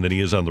Stadium than he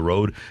is on the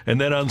road. And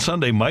then on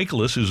Sunday,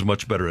 Michaelis, who's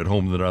much better at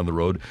home than on the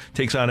road,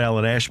 takes on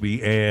Alan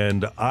Ashby.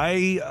 And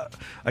I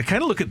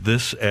kind of look at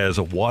this as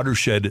a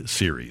watershed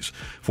series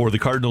for the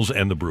Cardinals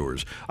and the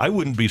Brewers. I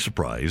wouldn't be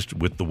surprised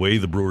with the way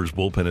the Brewers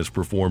bullpen has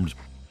performed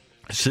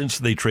since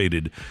they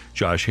traded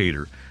Josh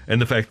Hader,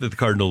 and the fact that the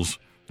Cardinals,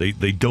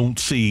 they don't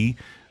see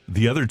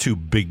the other 2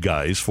 big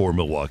guys for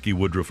Milwaukee,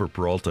 Woodruff or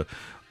Peralta.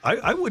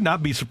 I would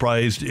not be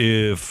surprised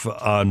if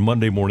on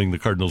Monday morning the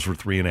Cardinals were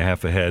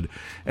 3.5 ahead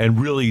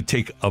and really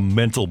take a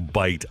mental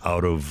bite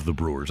out of the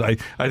Brewers. I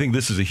think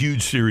this is a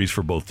huge series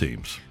for both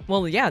teams.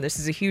 Well, yeah, this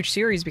is a huge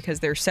series because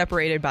they're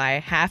separated by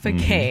half a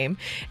game.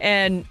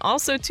 And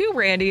also, too,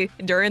 Randy,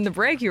 during the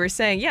break, you were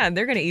saying,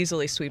 they're going to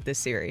easily sweep this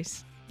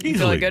series. You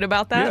feeling good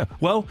about that? Yeah.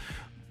 Well,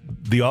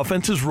 the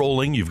offense is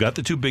rolling. You've got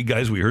the 2 big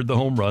guys. We heard the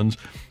home runs.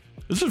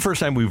 This is the first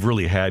time we've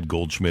really had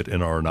Goldschmidt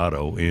and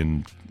Arenado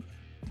in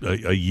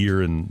a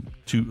year and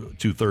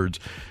two-thirds.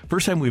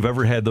 First time we've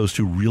ever had those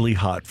 2 really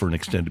hot for an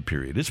extended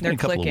period. It's been a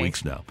couple of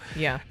weeks now.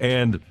 Yeah.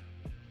 And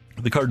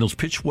the Cardinals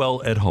pitch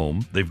well at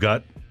home. They've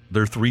got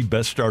their 3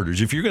 best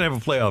starters. If you're going to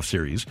have a playoff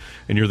series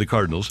and you're the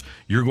Cardinals,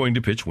 you're going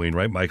to pitch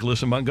Wainwright,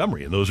 Michaelis, and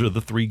Montgomery. And those are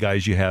the 3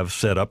 guys you have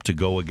set up to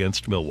go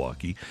against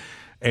Milwaukee.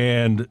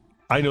 And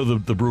I know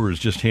the Brewers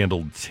just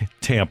handled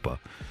Tampa.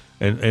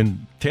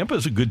 And Tampa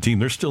is a good team.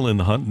 They're still in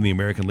the hunt in the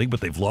American League,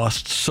 but they've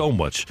lost so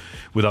much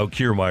without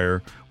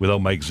Kiermaier, without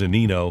Mike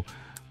Zunino.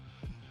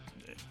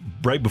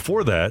 Right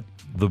before that,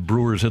 the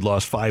Brewers had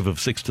lost 5 of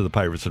 6 to the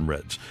Pirates and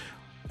Reds.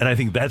 And I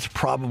think that's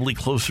probably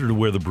closer to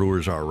where the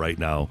Brewers are right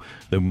now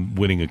than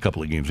winning a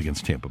couple of games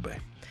against Tampa Bay.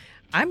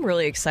 I'm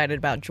really excited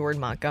about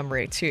Jordan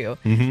Montgomery, too.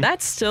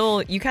 That's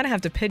still, you kind of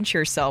have to pinch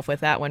yourself with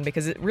that one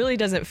because it really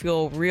doesn't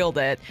feel real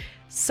that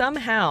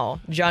somehow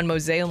John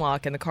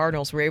Mozeliak and the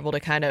Cardinals were able to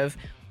kind of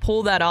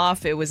pull that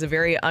off. It was a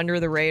very under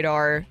the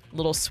radar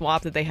little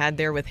swap that they had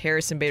there with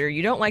Harrison Bader.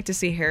 You don't like to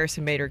see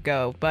Harrison Bader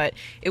go, but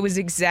it was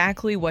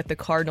exactly what the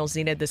Cardinals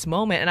needed this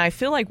moment. And I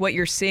feel like what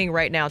you're seeing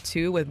right now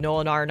too with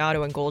Nolan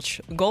Arenado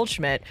and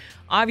Goldschmidt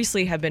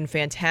obviously have been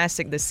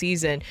fantastic this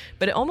season,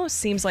 but it almost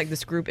seems like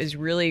this group is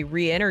really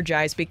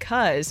re-energized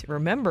because,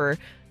 remember,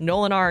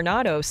 Nolan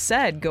Arenado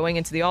said going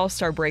into the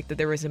All-Star break that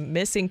there was a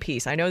missing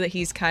piece. I know that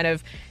he's kind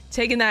of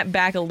taken that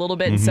back a little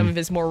bit in some of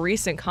his more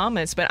recent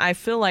comments, but I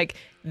feel like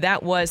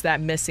that was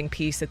that missing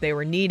piece that they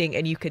were needing,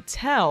 and you could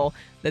tell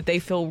that they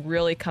feel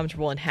really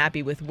comfortable and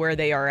happy with where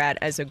they are at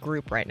as a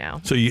group right now.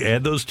 So you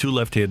add those two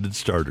left-handed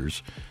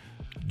starters,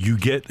 you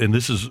get, and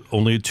this is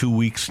only a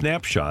 2-week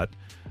snapshot,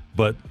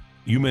 but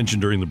you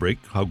mentioned during the break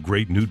how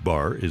great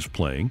Nootbaar is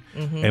playing,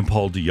 and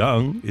Paul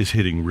DeJong is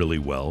hitting really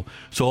well.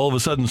 So all of a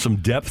sudden, some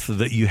depth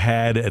that you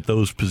had at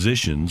those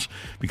positions,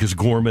 because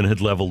Gorman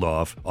had leveled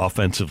off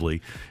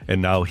offensively,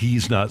 and now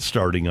he's not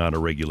starting on a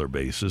regular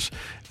basis,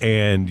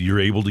 and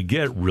you're able to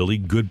get really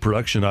good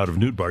production out of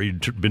Nootbaar.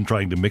 You've been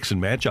trying to mix and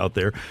match out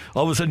there.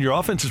 All of a sudden, your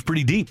offense is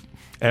pretty deep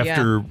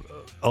after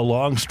a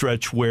long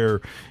stretch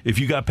where if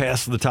you got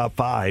past the top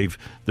 5,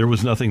 there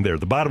was nothing there.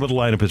 The bottom of the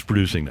lineup is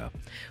producing now.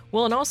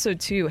 Well, and also,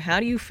 too,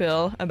 how do you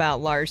feel about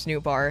Lars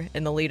Nootbaar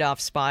in the leadoff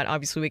spot?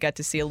 Obviously, we got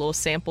to see a little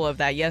sample of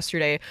that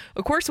yesterday.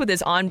 Of course, with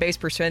his on-base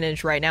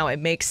percentage right now, it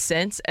makes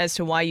sense as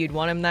to why you'd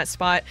want him in that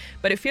spot,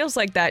 but it feels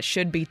like that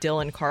should be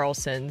Dylan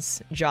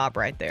Carlson's job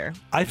right there.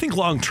 I think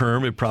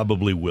long-term it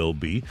probably will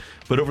be,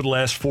 but over the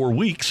last 4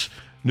 weeks,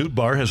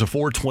 Nootbaar has a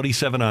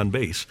 .427 on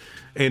base,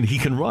 and he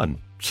can run.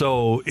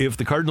 So if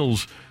the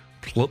Cardinals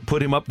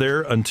put him up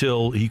there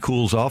until he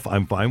cools off,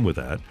 I'm fine with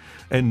that.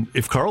 And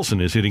if Carlson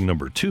is hitting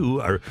number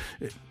 2,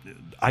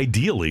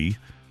 ideally,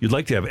 you'd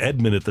like to have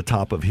Edman at the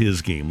top of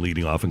his game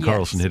leading off and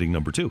Carlson hitting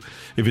number 2.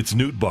 If it's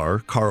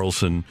Nootbaar,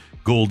 Carlson,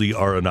 Goldie,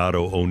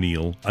 Arenado,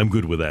 O'Neill, I'm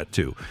good with that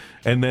too.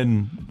 And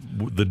then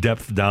the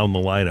depth down the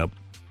lineup,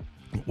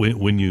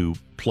 when you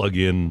plug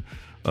in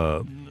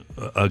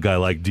a guy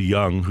like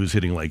DeJong, who's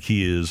hitting like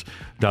he is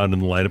down in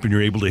the lineup, and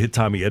you're able to hit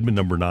Tommy Edman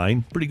number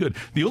 9, pretty good.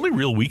 The only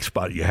real weak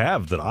spot you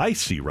have that I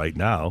see right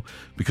now,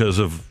 because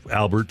of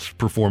Albert's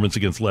performance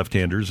against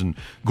left-handers, and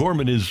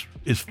Gorman is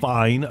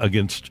fine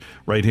against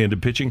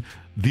right-handed pitching,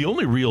 the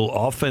only real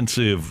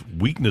offensive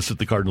weakness that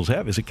the Cardinals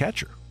have is a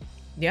catcher.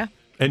 Yeah.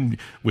 And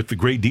with the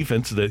great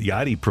defense that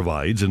Yadi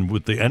provides and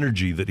with the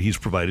energy that he's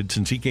provided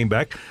since he came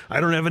back, I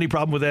don't have any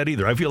problem with that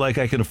either. I feel like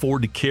I can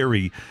afford to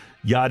carry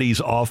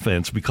Yadi's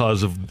offense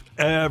because of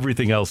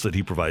everything else that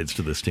he provides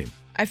to this team.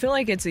 I feel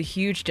like it's a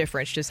huge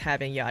difference just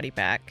having Yadi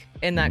back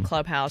in that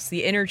clubhouse.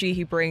 The energy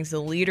he brings, the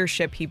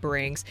leadership he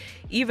brings.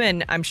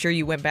 Even, I'm sure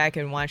you went back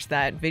and watched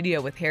that video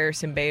with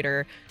Harrison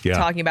Bader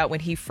talking about when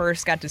he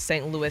first got to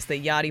St. Louis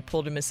that Yadi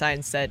pulled him aside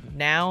and said,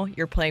 now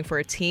you're playing for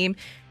a team.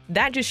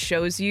 That just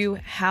shows you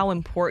how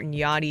important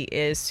Yadi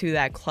is to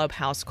that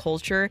clubhouse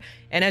culture.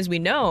 And as we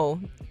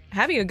know,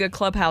 having a good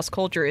clubhouse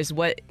culture is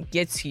what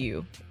gets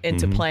you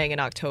into playing in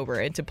October,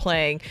 into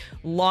playing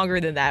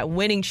longer than that,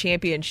 winning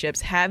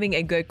championships, having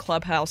a good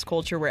clubhouse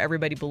culture where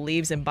everybody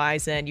believes and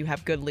buys in, you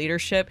have good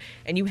leadership,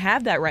 and you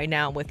have that right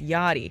now with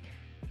Yadi,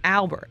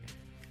 Albert,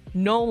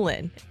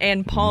 Nolan,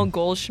 and Paul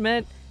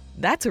Goldschmidt.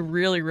 That's a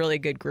really, really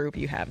good group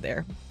you have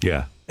there.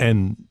 Yeah,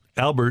 and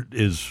Albert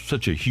is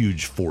such a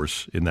huge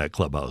force in that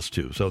clubhouse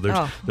too. So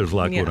there's a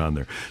lot going on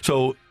there.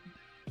 So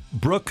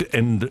Brooke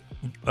and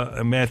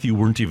Matthew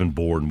weren't even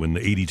born when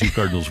the 82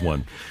 Cardinals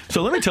won.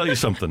 So let me tell you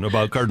something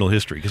about Cardinal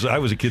history, because I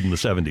was a kid in the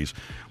 70s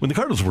when the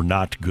Cardinals were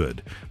not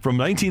good. From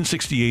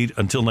 1968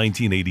 until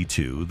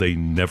 1982, they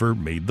never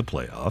made the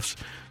playoffs.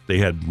 They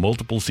had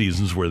multiple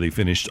seasons where they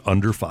finished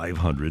under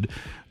 500.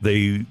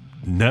 They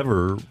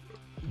never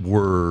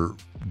were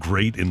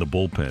great in the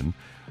bullpen.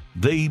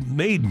 They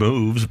made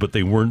moves, but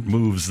they weren't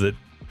moves that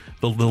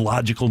the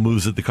logical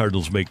moves that the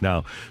Cardinals make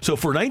now. So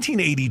for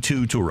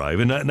 1982 to arrive,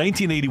 and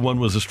 1981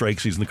 was a strike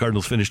season, the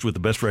Cardinals finished with the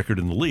best record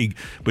in the league,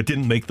 but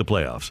didn't make the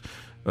playoffs.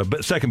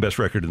 Second best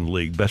record in the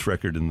league, best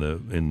record in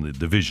the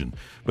division.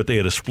 But they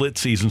had a split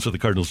season, so the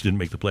Cardinals didn't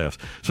make the playoffs.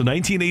 So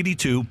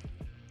 1982,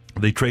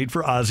 they trade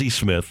for Ozzie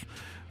Smith.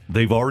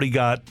 They've already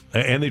got,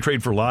 and they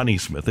trade for Lonnie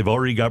Smith. They've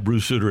already got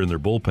Bruce Sutter in their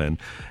bullpen.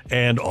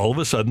 And all of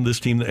a sudden, this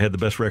team that had the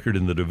best record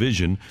in the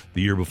division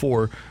the year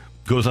before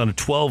goes on a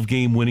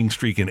 12-game winning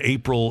streak in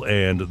April,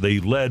 and they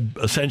led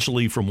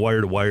essentially from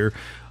wire to wire.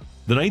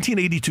 The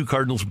 1982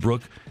 Cardinals,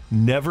 Brooke,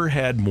 never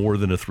had more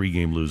than a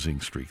 3-game losing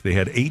streak. They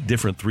had 8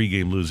 different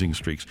 3-game losing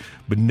streaks,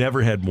 but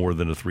never had more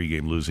than a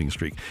 3-game losing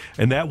streak.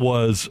 And that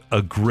was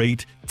a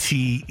great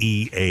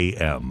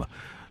TEAM.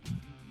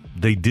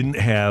 They didn't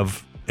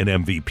have an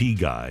MVP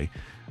guy.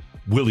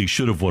 Willie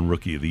should have won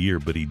Rookie of the Year,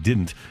 but he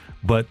didn't.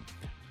 But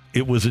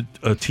it was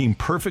a team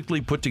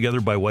perfectly put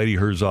together by Whitey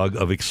Herzog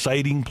of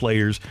exciting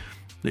players.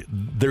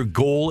 Their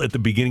goal at the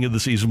beginning of the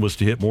season was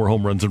to hit more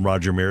home runs than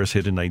Roger Maris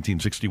hit in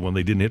 1961.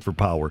 They didn't hit for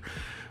power.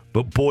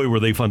 But boy, were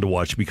they fun to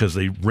watch because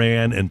they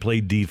ran and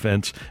played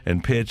defense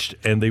and pitched,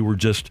 and they were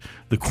just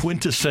the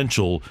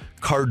quintessential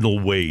Cardinal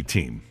way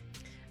team.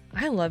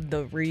 I love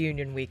the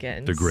reunion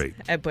weekends. They're great.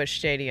 At Busch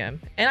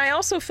Stadium. And I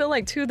also feel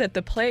like, too, that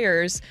the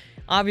players,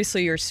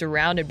 obviously you're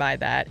surrounded by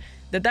that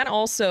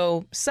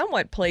also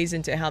somewhat plays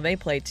into how they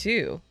play,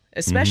 too.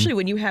 Especially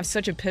when you have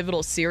such a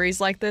pivotal series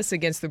like this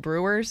against the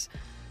Brewers.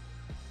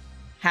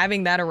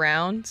 Having that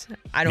around,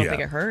 I don't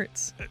think it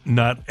hurts.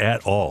 Not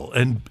at all.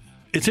 And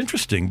it's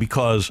interesting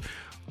because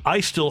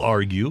I still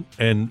argue,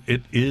 and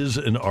it is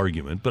an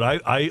argument, but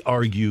I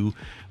argue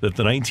that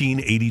the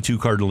 1982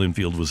 Cardinal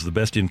infield was the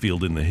best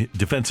infield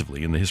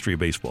defensively in the history of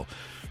baseball.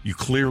 You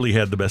clearly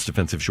had the best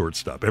defensive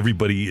shortstop.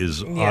 Everybody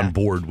is on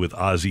board with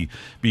Ozzie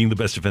being the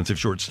best defensive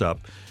shortstop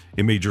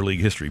in Major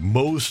League history.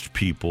 Most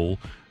people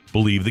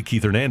believe that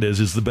Keith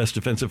Hernandez is the best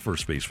defensive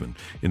first baseman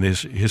in the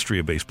history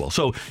of baseball.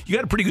 So you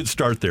got a pretty good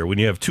start there when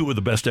you have two of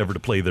the best ever to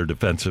play their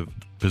defensive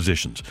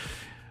positions.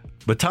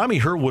 But Tommy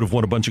Herr would have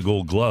won a bunch of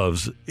Gold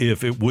Gloves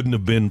if it wouldn't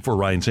have been for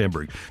Ryne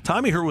Sandberg.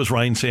 Tommy Herr was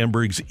Ryne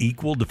Sandberg's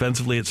equal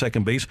defensively at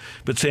second base,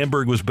 but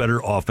Sandberg was better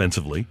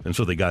offensively, and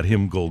so they got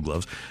him Gold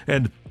Gloves.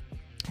 And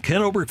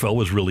Ken Oberkfell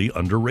was really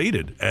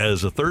underrated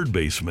as a third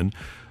baseman,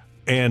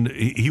 and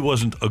he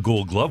wasn't a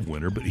Gold Glove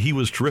winner, but he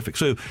was terrific.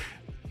 So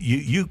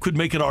you could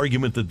make an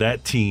argument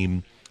that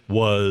team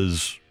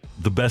was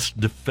the best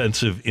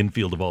defensive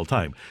infield of all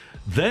time.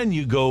 Then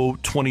you go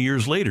 20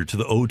 years later to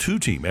the 02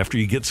 team after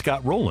you get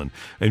Scott Rowland.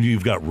 And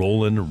you've got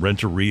Rowland,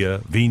 Renteria,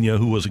 Vigna,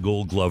 who was a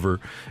Gold Glover,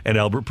 and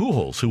Albert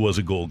Pujols, who was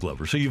a Gold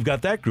Glover. So you've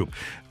got that group.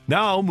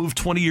 Now move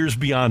 20 years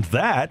beyond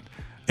that,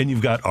 and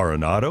you've got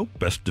Arenado,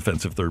 best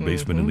defensive third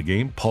baseman in the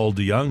game, Paul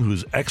DeJong,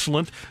 who's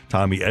excellent,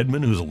 Tommy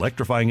Edman, who's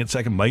electrifying at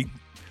second,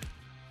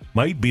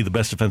 might be the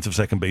best defensive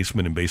second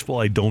baseman in baseball.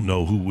 I don't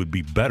know who would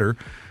be better.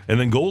 And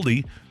then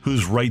Goldie,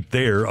 who's right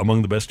there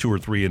among the best two or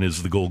three and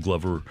is the Gold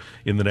Glover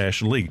in the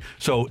National League.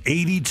 So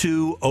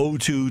 82,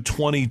 02,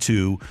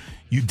 22,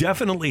 you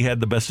definitely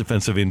had the best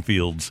defensive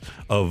infields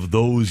of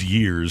those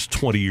years,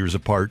 20 years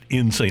apart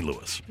in St.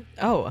 Louis.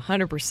 Oh,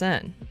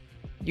 100%.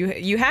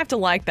 You have to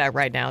like that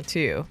right now,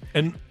 too.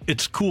 And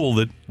it's cool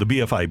that the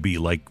BFIB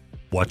like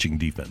watching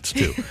defense,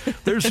 too.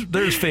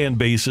 There's fan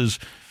bases.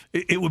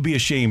 It would be a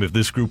shame if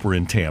this group were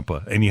in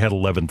Tampa and you had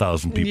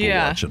 11,000 people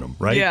watching them,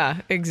 right? Yeah,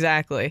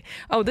 exactly.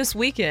 Oh, this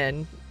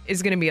weekend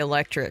is going to be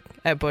electric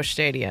at Busch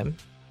Stadium.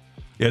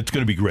 Yeah, it's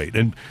going to be great.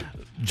 And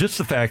just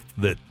the fact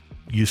that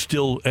you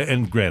still,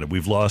 and granted,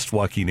 we've lost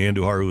Joaquin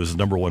Andujar, who was the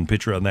number one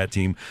pitcher on that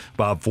team,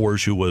 Bob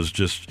Forge, who was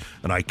just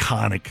an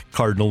iconic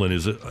Cardinal and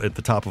is at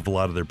the top of a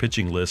lot of their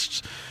pitching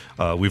lists.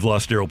 We've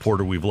lost Darryl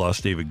Porter, we've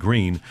lost David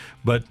Green,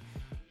 but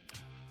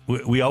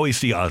we always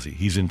see Ozzie.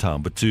 He's in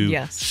town. But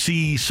to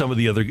see some of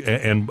the other,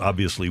 and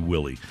obviously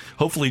Willie.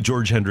 Hopefully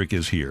George Hendrick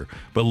is here.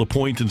 But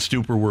LaPointe and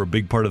Stuper were a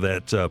big part of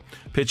that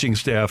pitching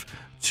staff.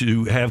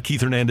 To have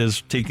Keith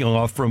Hernandez taking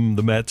off from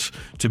the Mets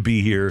to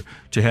be here,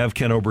 to have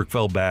Ken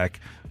Oberkfell back.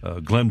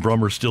 Glenn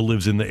Brummer still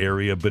lives in the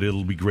area, but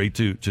it'll be great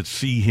to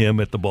see him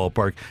at the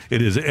ballpark.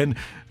 It is. And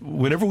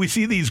whenever we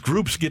see these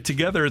groups get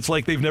together, it's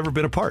like they've never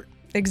been apart.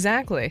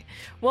 Exactly.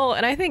 Well,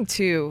 and I think,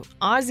 too,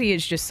 Ozzie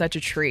is just such a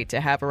treat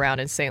to have around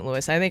in St.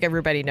 Louis. I think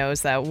everybody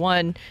knows that.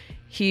 One,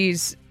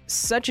 he's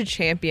such a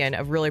champion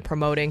of really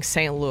promoting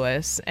St.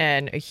 Louis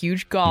and a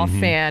huge golf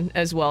fan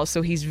as well.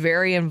 So he's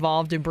very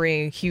involved in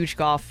bringing huge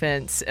golf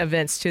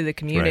events to the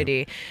community.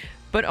 Right.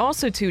 But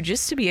also, too,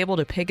 just to be able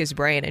to pick his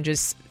brain and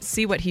just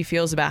see what he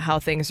feels about how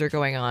things are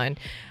going on.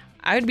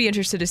 I would be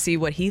interested to see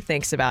what he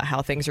thinks about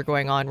how things are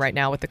going on right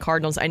now with the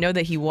Cardinals. I know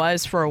that he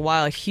was, for a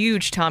while, a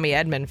huge Tommy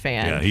Edman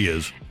fan. Yeah, he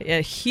is.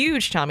 A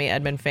huge Tommy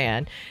Edman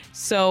fan.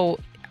 So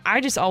I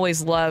just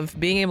always love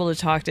being able to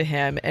talk to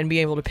him and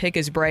being able to pick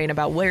his brain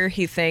about where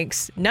he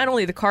thinks not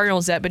only the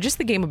Cardinals at, but just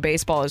the game of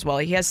baseball as well.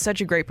 He has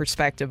such a great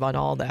perspective on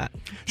all that.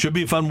 Should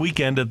be a fun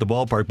weekend at the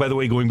ballpark. By the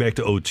way, going back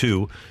to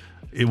 02,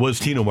 it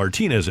was Tino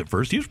Martinez at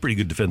first. He was pretty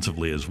good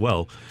defensively as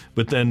well.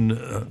 But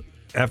then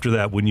after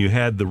that, when you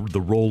had the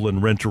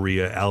Rowland,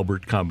 Renteria,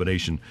 Albert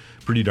combination,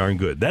 pretty darn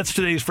good. That's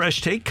today's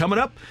Fresh Take. Coming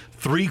up,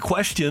 3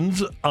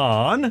 questions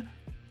on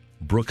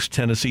Brooks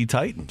Tennessee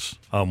Titans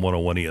on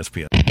 101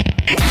 ESPN.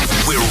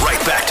 We're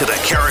right back to the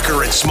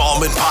Carricker and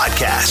Smallman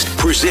podcast,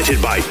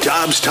 presented by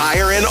Dobbs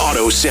Tire and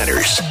Auto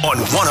Centers on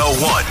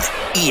 101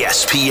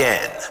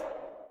 ESPN.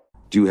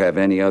 Do you have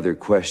any other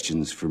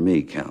questions for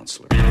me,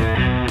 counselor?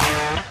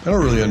 I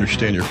don't really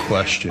understand your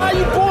question. Are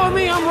you fooling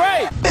me? I'm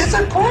right. It's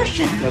a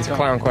question. That's a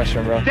clown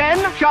question, bro.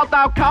 Then shalt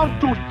thou count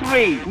to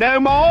 3. No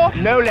more,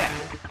 no less.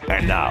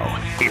 And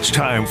now, it's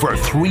time for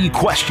 3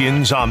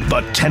 questions on the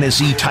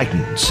Tennessee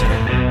Titans. All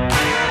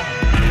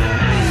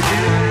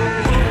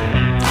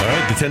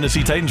right, the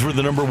Tennessee Titans were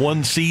the number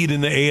 1 seed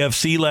in the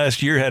AFC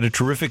last year, had a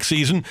terrific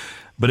season,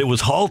 but it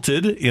was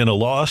halted in a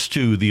loss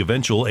to the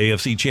eventual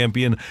AFC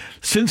champion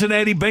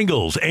Cincinnati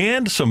Bengals,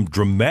 and some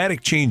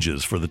dramatic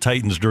changes for the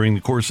Titans during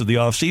the course of the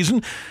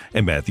offseason.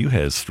 And Matthew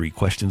has 3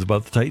 questions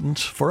about the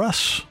Titans for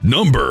us.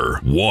 Number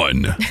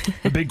 1.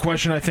 The big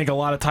question I think a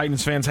lot of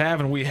Titans fans have,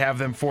 and we have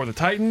them for the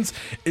Titans,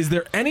 is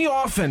there any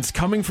offense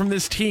coming from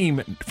this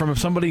team from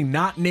somebody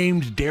not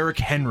named Derrick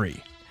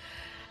Henry?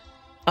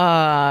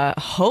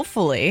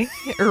 Hopefully,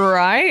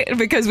 right?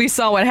 Because we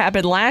saw what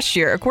happened last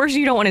year. Of course,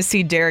 you don't want to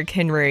see Derrick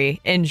Henry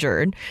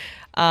injured,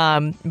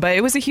 but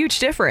it was a huge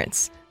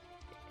difference.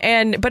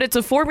 But it's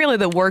a formula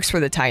that works for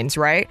the Titans,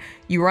 right?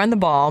 You run the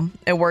ball,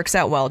 it works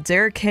out well.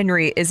 Derrick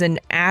Henry is an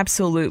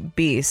absolute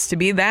beast. To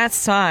be that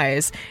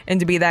size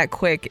and to be that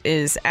quick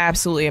is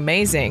absolutely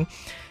amazing.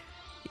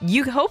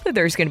 You hope that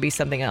there's going to be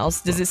something else.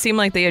 Does it seem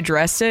like they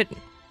addressed it?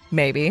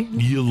 Maybe.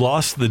 You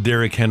lost the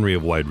Derrick Henry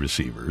of wide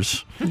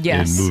receivers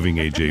Yes. in moving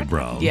A.J.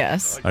 Brown.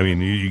 Yes. I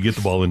mean, you get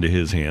the ball into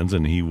his hands,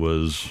 and he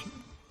was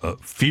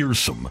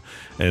fearsome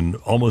and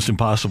almost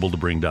impossible to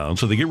bring down.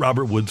 So they get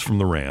Robert Woods from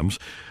the Rams.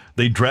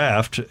 They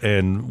draft,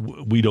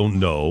 and we don't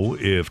know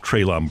if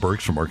Treylon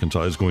Burks from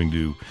Arkansas is going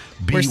to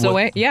be We're still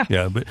waiting. Yeah.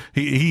 Yeah, but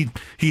he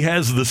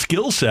has the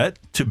skill set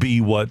to be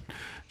what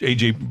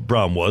A.J.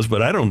 Brown was,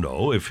 but I don't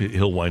know if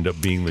he'll wind up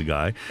being the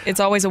guy.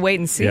 It's always a wait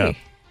and see. Yeah.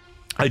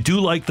 I do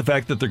like the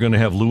fact that they're going to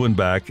have Lewin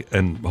back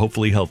and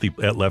hopefully healthy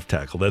at left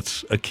tackle.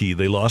 That's a key.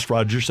 They lost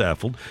Roger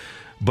Saffold,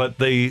 but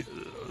they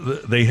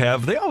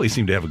always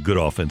seem to have a good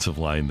offensive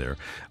line there.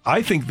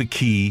 I think the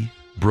key,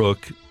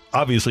 Brooke,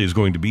 obviously is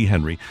going to be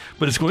Henry,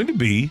 but it's going to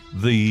be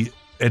the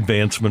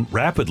advancement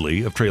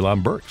rapidly of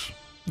Treylon Burks.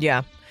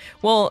 Yeah.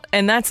 Well,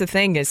 and that's the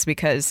thing is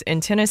because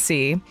in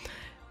Tennessee,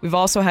 we've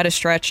also had a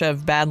stretch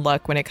of bad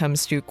luck when it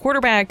comes to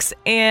quarterbacks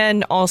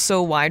and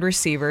also wide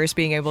receivers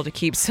being able to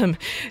keep some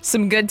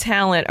good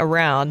talent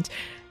around.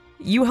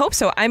 You hope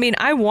so. I mean,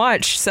 I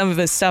watched some of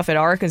his stuff at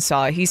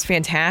Arkansas. He's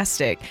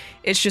fantastic.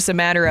 It's just a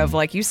matter of,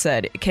 like you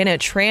said, can it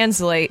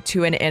translate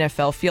to an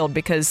NFL field?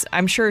 Because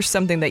I'm sure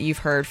something that you've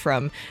heard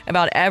from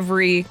about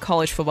every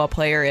college football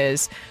player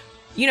is,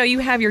 you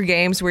have your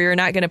games where you're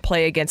not going to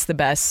play against the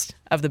best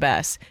of the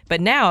best.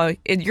 But now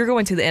you're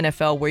going to the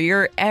NFL where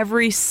you're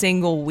every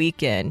single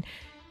weekend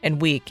and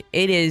week,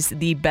 it is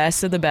the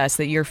best of the best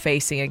that you're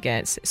facing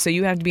against. So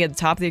you have to be at the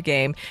top of your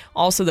game.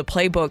 Also, the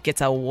playbook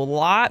gets a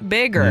lot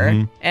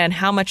bigger. And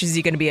how much is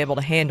he going to be able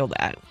to handle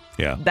that?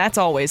 Yeah. That's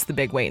always the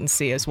big wait and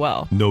see as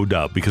well. No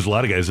doubt, because a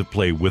lot of guys that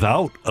play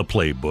without a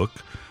playbook,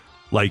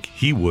 like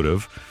he would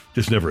have,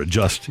 just never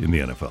adjust in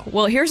the NFL.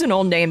 Well, here's an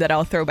old name that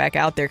I'll throw back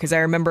out there because I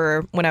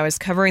remember when I was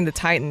covering the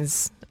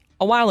Titans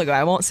a while ago.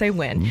 I won't say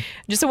when.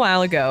 Just a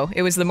while ago.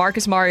 It was the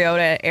Marcus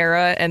Mariota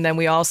era, and then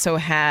we also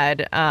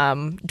had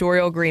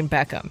Dorial Green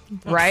Beckham,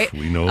 right?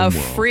 We know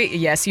him well.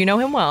 Yes, you know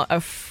him well. A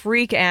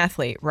freak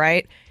athlete,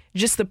 right?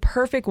 Just the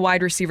perfect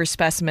wide receiver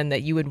specimen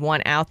that you would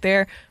want out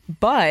there.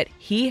 But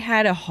he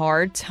had a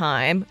hard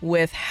time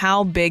with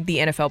how big the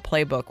NFL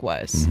playbook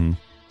was.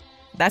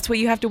 That's what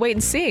you have to wait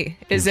and see,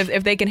 is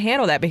if they can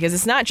handle that, because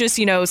it's not just,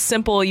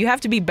 simple. You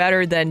have to be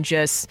better than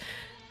just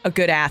a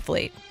good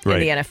athlete in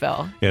the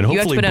NFL. And you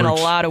have to put in a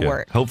lot of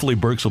work. Hopefully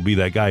Burks will be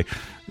that guy.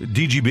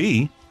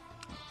 DGB,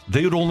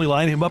 they would only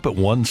line him up at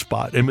one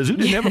spot. And Mizzou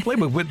didn't have a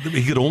playbook, but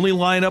he could only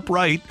line up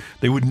right.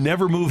 They would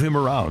never move him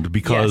around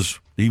because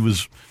he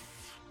was,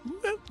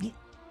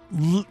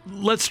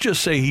 let's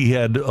just say he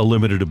had a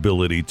limited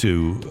ability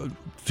to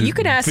you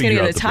could ask any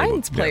figure of out the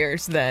Titans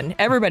players then.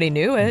 Everybody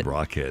knew it.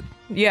 Brockhead.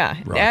 Yeah.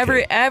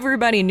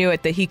 Everybody knew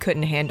it that he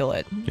couldn't handle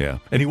it. Yeah.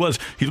 And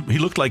he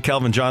looked like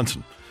Calvin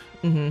Johnson.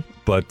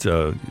 But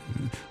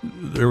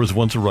there was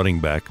once a running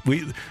back.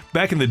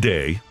 Back in the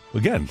day,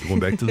 again, going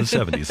back to the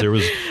 70s, there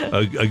was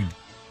a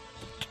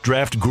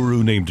draft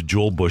guru named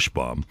Joel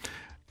Bushbaum.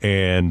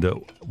 And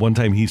one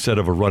time he said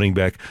of a running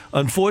back,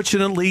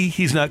 unfortunately,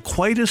 he's not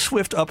quite as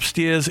swift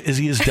upstairs as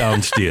he is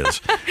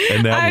downstairs.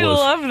 And I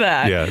love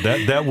that. Yeah,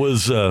 that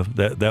was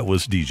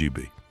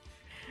DGB.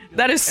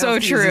 That is so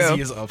true.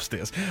 He is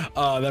upstairs.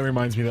 That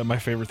reminds me that my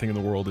favorite thing in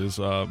the world is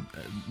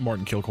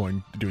Martin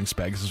Kilcoyne doing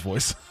Spags'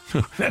 voice.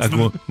 Not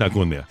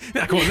going there.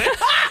 Not going there.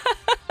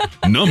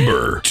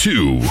 Number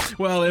 2.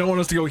 Well, they don't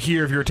want us to go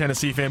here if you're a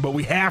Tennessee fan, but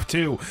we have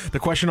to. The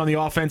question on the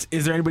offense,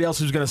 is there anybody else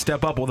who's going to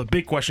step up? Well, the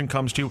big question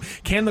comes to,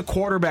 can the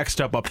quarterback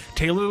step up?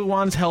 Taylor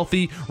Lewan's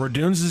healthy.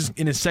 Raduns is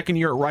in his second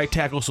year at right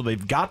tackle, so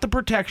they've got the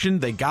protection.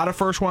 They got a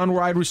first-round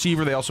wide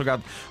receiver. They also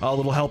got a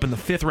little help in the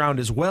 5th round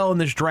as well in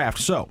this draft.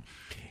 So,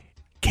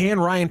 can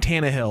Ryan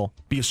Tannehill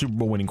be a Super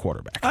Bowl winning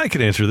quarterback? I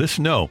can answer this.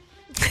 No.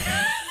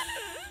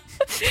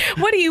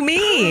 What do you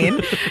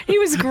mean? He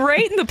was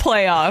great in the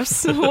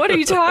playoffs. What are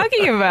you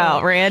talking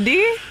about,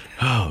 Randy?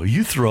 Oh,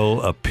 you throw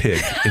a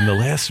pick in the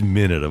last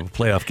minute of a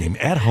playoff game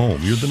at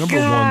home. You're the number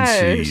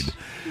 1 seed.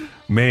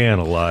 Man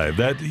alive.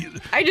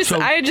 I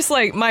just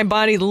like my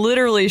body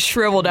literally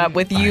shriveled up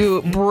with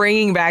you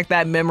bringing back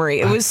that memory.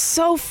 It was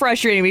so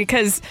frustrating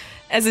because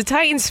as a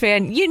Titans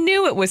fan, you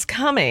knew it was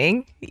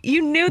coming.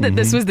 You knew that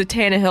this was the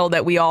Tannehill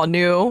that we all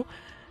knew,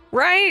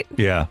 right?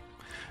 Yeah.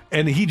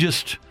 And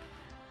he's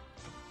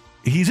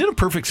in a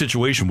perfect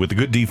situation with a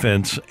good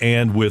defense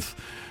and with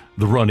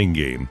the running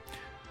game.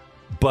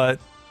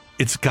 But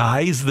it's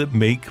guys that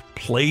make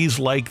plays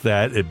like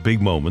that at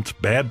big moments,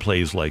 bad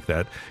plays like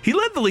that. He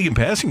led the league in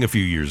passing a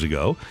few years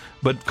ago,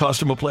 but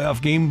cost him a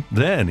playoff game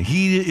then.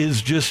 He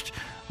is just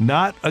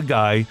not a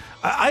guy.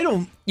 I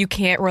don't. You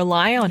can't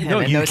rely on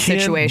him in those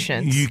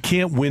situations. You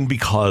can't win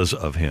because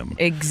of him.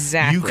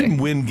 Exactly. You can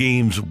win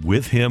games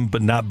with him,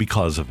 but not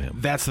because of him.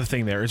 That's the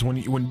thing there is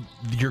when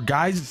your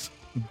guy's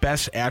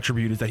best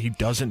attribute is that he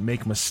doesn't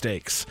make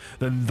mistakes,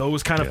 then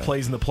those kind of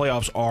plays in the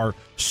playoffs are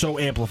so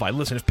amplified.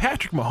 Listen, if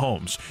Patrick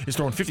Mahomes is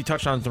throwing 50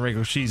 touchdowns in the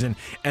regular season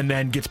and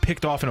then gets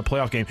picked off in a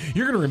playoff game,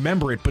 you're going to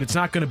remember it, but it's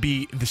not going to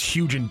be this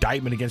huge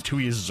indictment against who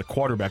he is as a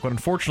quarterback. But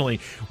unfortunately,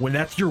 when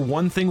that's your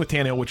one thing with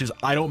Tannehill, which is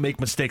I don't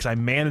make mistakes, I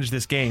manage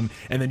this game,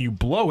 and then you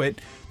blow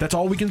it, that's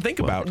all we can think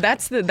about.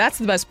 That's the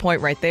best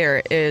point right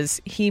there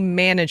is he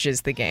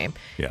manages the game.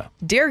 Yeah.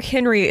 Derrick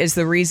Henry is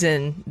the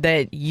reason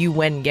that you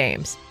win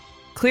games.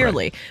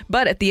 Clearly. Right.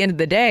 But at the end of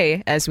the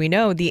day, as we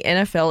know, the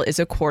NFL is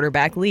a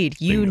quarterback league.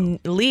 You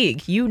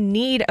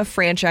need a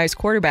franchise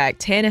quarterback.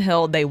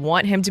 Tannehill, they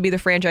want him to be the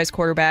franchise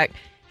quarterback.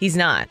 He's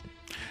not.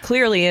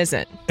 Clearly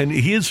isn't. And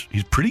he's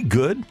pretty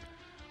good.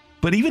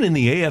 But even in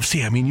the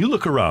AFC, I mean, you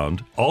look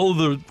around, all of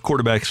the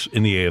quarterbacks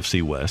in the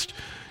AFC West,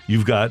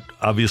 you've got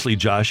obviously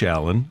Josh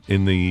Allen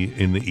in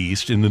the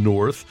East. In the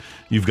North,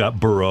 you've got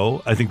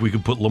Burrow. I think we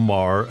could put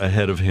Lamar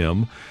ahead of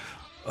him.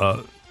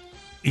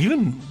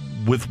 Even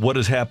with what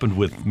has happened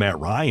with Matt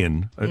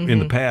Ryan in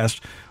the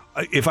past,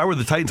 if I were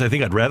the Titans, I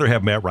think I'd rather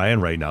have Matt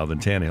Ryan right now than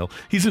Tannehill.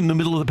 He's in the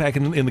middle of the pack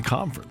in the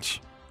conference.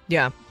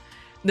 Yeah.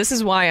 This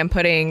is why I'm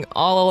putting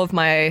all of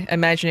my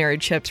imaginary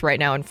chips right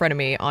now in front of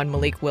me on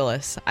Malik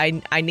Willis.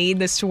 I need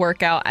this to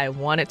work out. I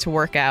want it to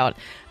work out.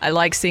 I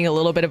like seeing a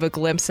little bit of a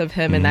glimpse of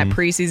him in that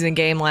preseason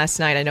game last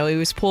night. I know he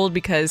was pulled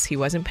because he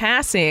wasn't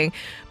passing,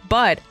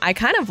 but I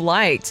kind of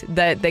liked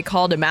that they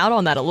called him out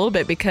on that a little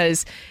bit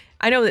because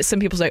I know that some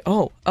people say,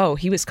 oh,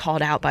 he was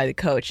called out by the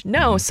coach.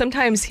 No,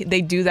 sometimes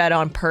they do that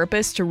on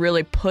purpose to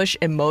really push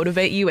and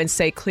motivate you and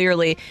say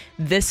clearly,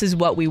 this is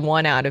what we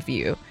want out of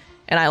you.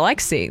 And I like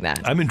seeing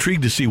that. I'm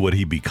intrigued to see what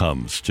he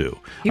becomes, too.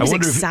 He was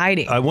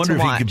exciting. I wonder to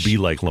if watch. he could be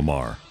like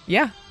Lamar.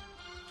 Yeah.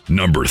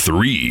 Number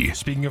 3.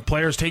 Speaking of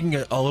players taking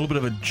a little bit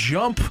of a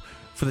jump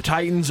for the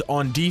Titans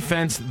on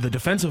defense, the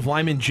defensive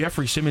lineman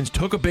Jeffrey Simmons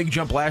took a big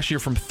jump last year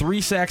from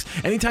 3 sacks.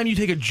 Anytime you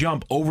take a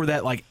jump over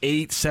that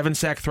 7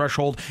 sack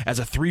threshold as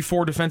a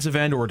 3-4 defensive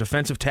end or a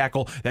defensive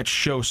tackle, that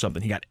shows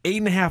something. He got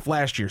 8.5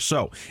 last year.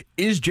 So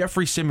is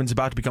Jeffrey Simmons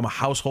about to become a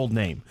household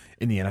name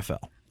in the NFL?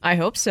 I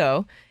hope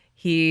so.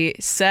 He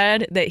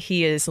said that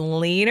he is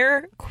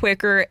leaner,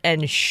 quicker,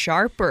 and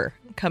sharper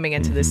coming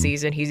into the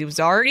season. He was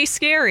already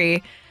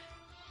scary.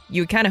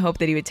 You would kind of hope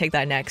that he would take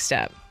that next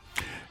step.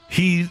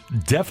 He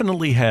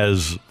definitely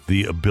has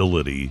the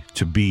ability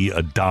to be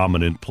a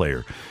dominant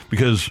player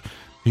because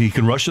he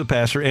can rush the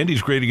passer and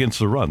he's great against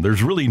the run.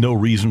 There's really no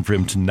reason for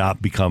him to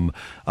not become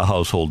a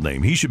household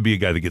name. He should be a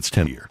guy that gets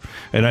 10 a year.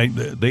 And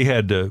they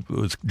had it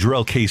was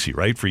Jarrell Casey,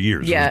 right, for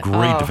years. Yeah, it was a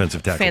great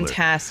defensive tackle.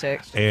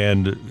 Fantastic. There.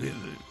 And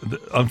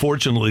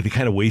unfortunately, they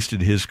kind of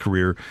wasted his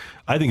career.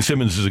 I think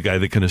Simmons is a guy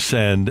that can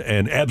ascend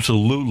and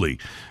absolutely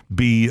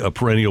be a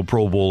perennial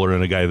Pro Bowler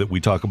and a guy that we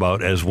talk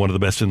about as one of the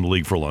best in the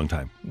league for a long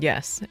time.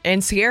 Yes,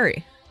 and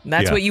scary.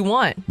 That's what you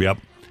want. Yep.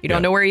 You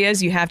don't know where he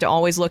is. You have to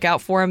always look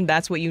out for him.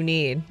 That's what you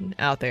need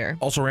out there.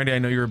 Also, Randy, I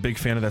know you're a big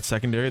fan of that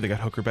secondary. They got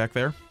Hooker back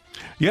there.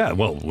 Yeah,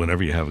 well,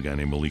 whenever you have a guy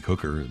named Malik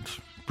Hooker, it's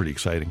pretty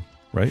exciting.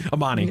 Right?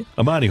 Amani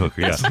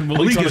Hooker, yeah.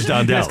 Malik is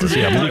on Dallas.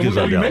 Yeah, Malik is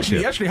on Dallas. You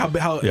mentioned yesterday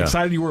how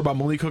excited you were about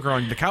Malik Hooker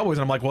on the Cowboys,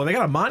 and I'm like, well, they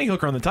got Amani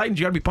Hooker on the Titans.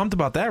 You got to be pumped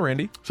about that,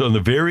 Randy. So in the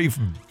very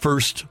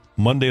first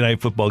Monday Night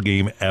Football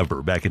game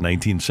ever, back in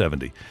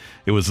 1970,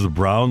 it was the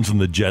Browns and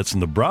the Jets,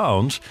 and the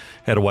Browns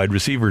had a wide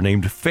receiver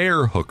named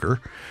Fair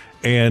Hooker,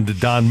 and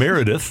Don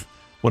Meredith,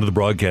 one of the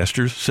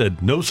broadcasters,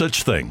 said, no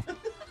such thing.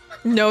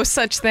 No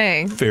such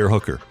thing. Fair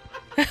Hooker.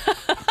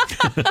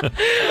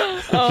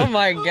 Oh,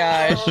 my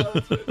gosh.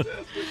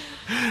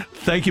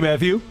 Thank you,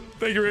 Matthew.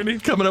 Thank you, Randy.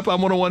 Coming up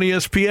on 101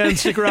 ESPN.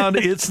 Stick around.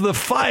 It's The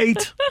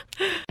Fight.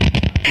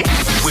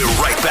 We're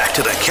right back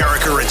to the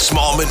Carricker and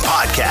Smallman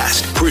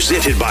podcast,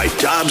 presented by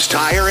Dobbs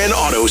Tire and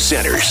Auto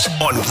Centers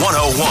on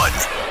 101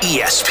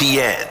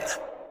 ESPN.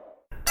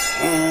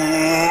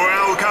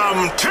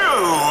 Welcome to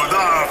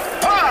The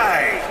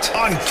Fight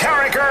on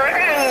Carricker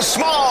and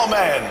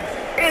Smallman.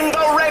 In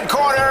the red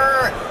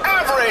corner,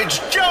 Average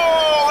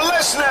Joe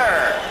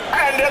Listener.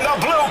 And in the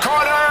blue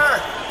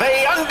corner,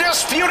 the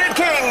undisputed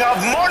king of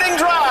morning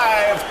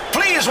drive.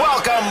 Please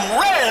welcome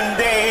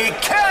Randy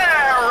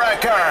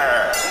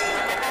Carricker.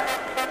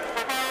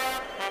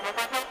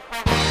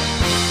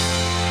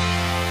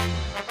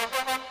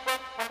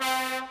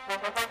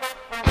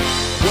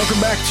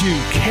 Welcome back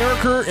to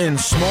Carricker and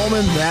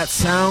Smallman. That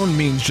sound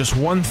means just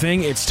one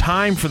thing. It's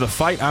time for The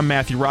Fight. I'm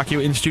Matthew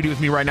Rocchio. In studio with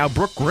me right now,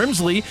 Brooke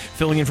Grimsley,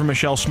 filling in for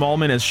Michelle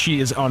Smallman as she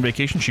is on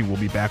vacation. She will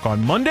be back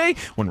on Monday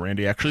when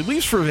Randy actually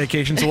leaves for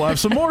vacation, so we'll have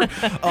some more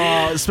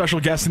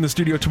special guests in the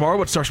studio tomorrow.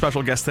 What's our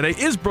special guest today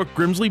is Brooke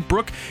Grimsley.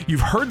 Brooke,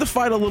 you've heard The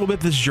Fight a little bit.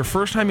 This is your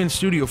first time in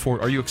studio for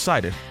it. Are you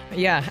excited?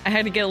 Yeah, I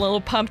had to get a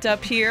little pumped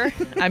up here.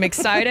 I'm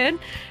excited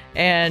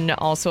and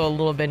also a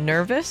little bit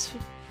nervous.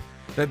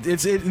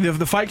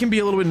 The fight can be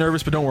a little bit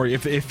nervous, but don't worry.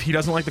 If he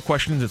doesn't like the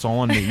questions, it's all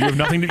on me. You have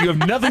nothing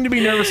to be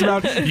nervous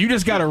about. You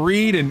just got to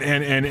read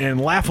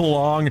and laugh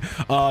along.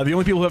 The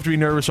only people who have to be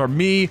nervous are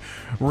me,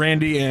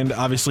 Randy, and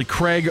obviously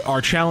Craig,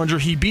 our challenger.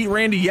 He beat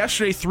Randy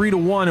yesterday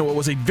 3-1 in what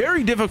was a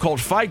very difficult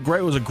fight.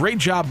 It was a great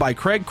job by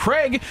Craig.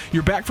 Craig,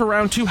 you're back for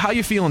round 2. How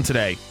you feeling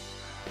today?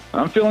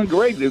 I'm feeling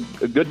great.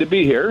 Good to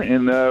be here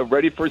and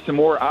ready for some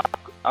more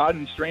odd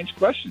and strange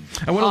questions.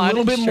 I went a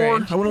little bit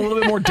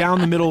more down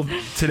the middle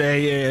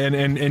today,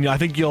 and I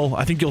think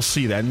you'll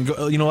see that. And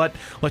you know what?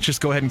 Let's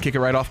just go ahead and kick it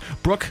right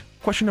off. Brooke,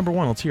 question number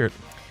 1. Let's hear it.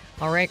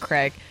 All right,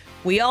 Craig.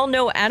 We all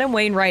know Adam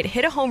Wainwright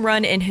hit a home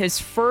run in his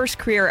first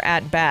career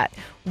at bat.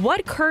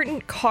 What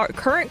current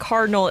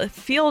Cardinal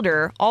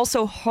fielder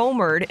also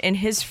homered in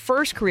his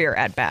first career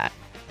at bat?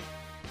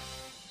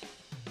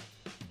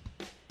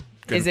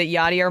 Good. Is it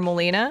Yadier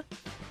Molina,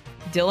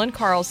 Dylan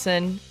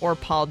Carlson, or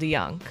Paul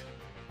DeJong?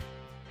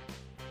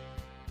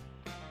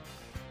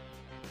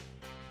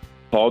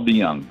 Paul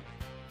DeJong.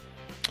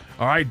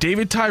 All right,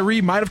 David Tyree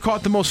might have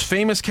caught the most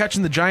famous catch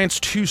in the Giants'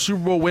 2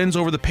 Super Bowl wins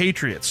over the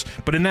Patriots.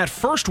 But in that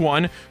first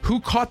one, who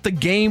caught the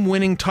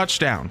game-winning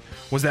touchdown?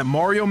 Was that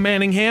Mario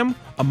Manningham,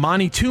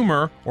 Amani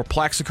Toomer, or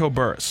Plaxico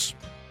Burress?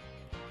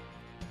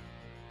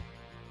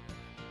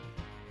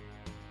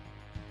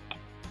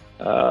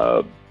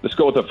 Let's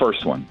go with the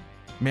first one.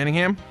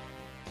 Manningham?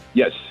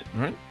 Yes.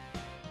 All right.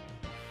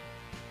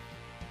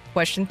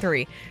 Question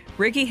 3.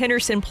 Ricky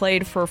Henderson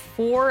played for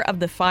 4 of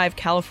the 5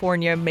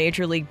 California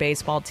Major League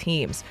Baseball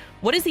teams.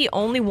 What is the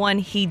only one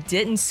he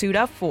didn't suit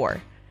up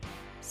for?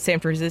 San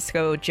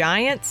Francisco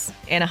Giants,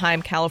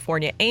 Anaheim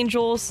California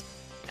Angels,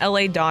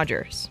 LA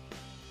Dodgers.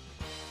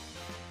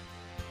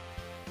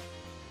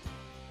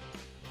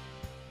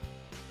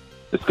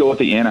 Let's go with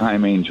the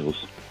Anaheim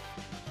Angels.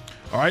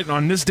 All right,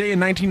 on this day in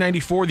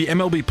 1994, the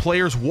MLB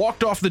players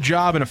walked off the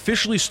job and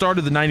officially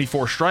started the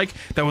 94 strike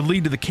that would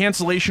lead to the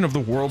cancellation of the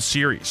World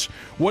Series.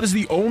 What is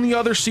the only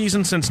other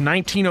season since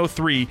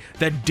 1903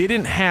 that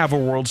didn't have a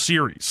World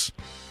Series?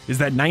 Is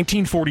that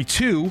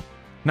 1942,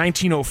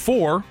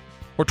 1904,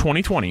 or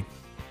 2020?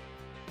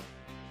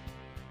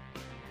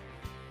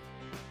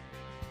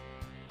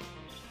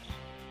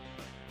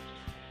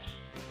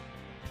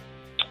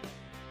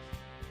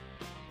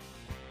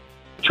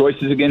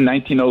 Choices again,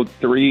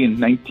 1903 and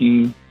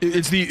 19...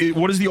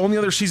 What is the only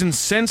other season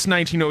since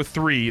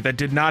 1903 that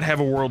did not have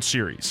a World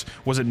Series?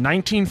 Was it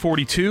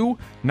 1942,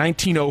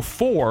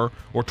 1904,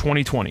 or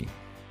 2020?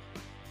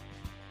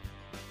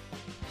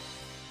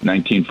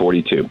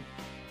 1942.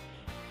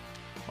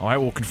 All right,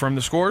 we'll confirm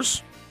the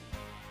scores.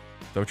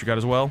 Is that what you got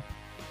as well?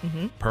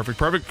 Mm-hmm. Perfect.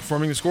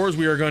 Confirming the scores,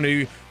 we are going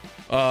to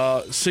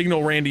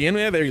signal Randy in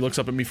there. He looks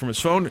up at me from his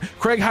phone.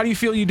 Craig, how do you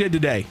feel you did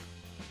today?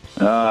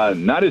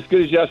 Not as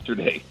good as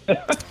yesterday.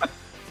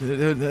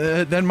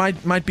 That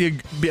might be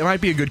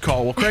a good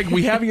call. Well, Craig,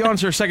 we have you on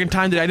for a second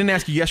time today. I didn't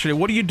ask you yesterday.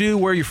 What do you do?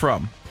 Where are you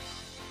from?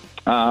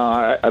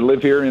 I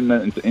live here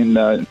in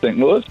St.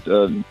 Louis,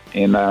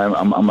 and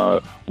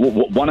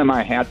one of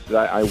my hats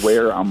that I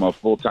wear. I'm a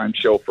full-time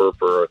chauffeur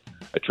for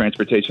a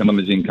transportation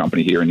limousine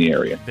company here in the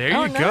area. There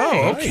you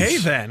go. Nice. Okay,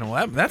 then.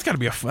 Well, that's gotta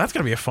be a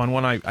fun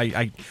one.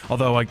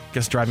 Although I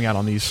guess driving out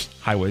on these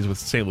highways with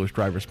St. Louis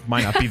drivers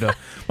might not be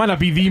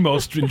the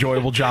most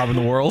enjoyable job in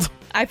the world.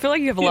 I feel like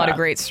you have a lot of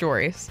great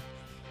stories.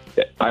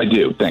 I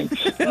do. Thanks.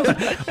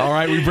 All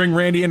right, we bring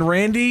Randy in.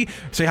 Randy,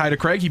 say hi to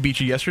Craig. He beat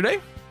you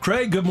yesterday.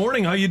 Craig, good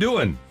morning. How you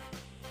doing?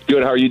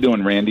 Good. How are you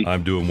doing, Randy?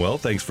 I'm doing well.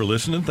 Thanks for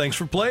listening. Thanks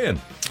for playing.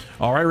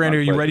 All right, Randy,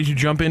 are you ready to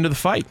jump into the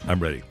fight?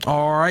 I'm ready.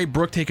 All right,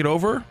 Brooke, take it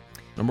over.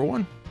 Number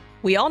 1.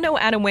 We all know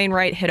Adam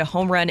Wainwright hit a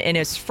home run in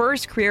his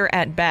first career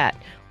at bat.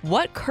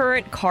 What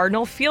current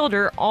Cardinal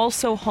fielder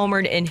also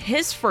homered in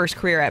his first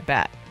career at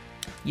bat?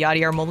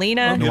 Yadier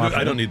Molina.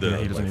 I don't need the.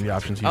 He doesn't need the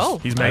options.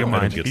 He's he's mega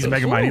mind. He's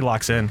mega mind. He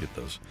locks in. Get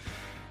those.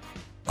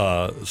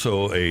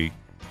 So a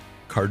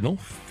Cardinal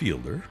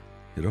fielder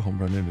hit a home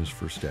run in his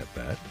first at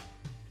bat.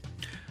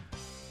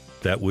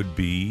 That would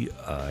be,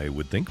 I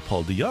would think,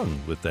 Paul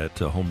DeJong with that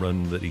home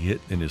run that he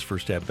hit in his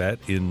first at bat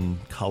in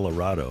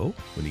Colorado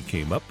when he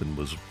came up and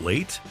was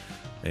late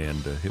and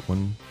hit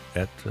one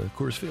at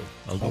Coors Field.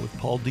 I'll go with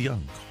Paul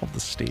DeJong. Called the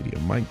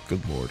stadium. My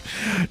good Lord.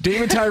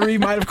 David Tyree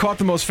might have caught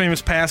the most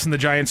famous pass in the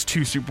Giants'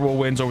 2 Super Bowl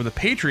wins over the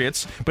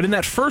Patriots, but in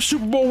that first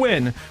Super Bowl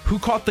win, who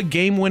caught the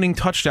game-winning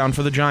touchdown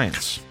for the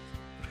Giants?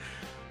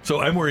 So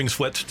I'm wearing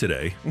sweats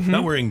today.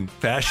 Not wearing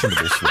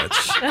fashionable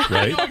sweats, right?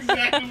 I know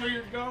exactly where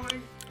you're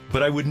going.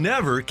 But I would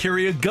never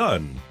carry a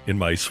gun in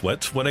my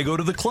sweats when I go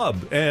to the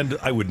club, and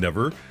I would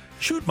never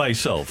shoot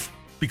myself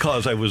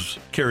because I was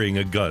carrying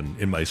a gun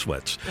in my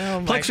sweats.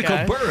 Oh my Plaxico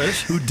gosh.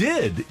 Burress, who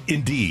did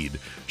indeed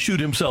shoot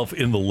himself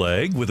in the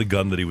leg with a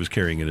gun that he was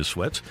carrying in his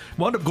sweats,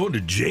 wound up going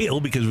to jail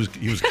because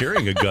he was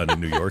carrying a gun in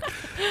New York.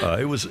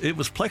 It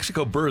was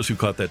Plaxico Burress who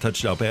caught that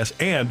touchdown pass,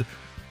 and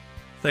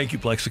thank you,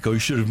 Plaxico. You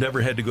should have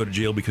never had to go to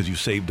jail because you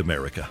saved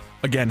America.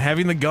 Again,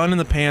 having the gun in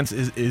the pants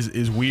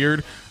is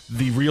weird.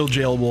 The real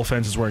jailable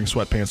offense is wearing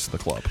sweatpants to the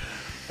club.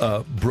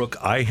 Brooke,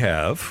 I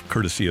have,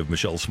 courtesy of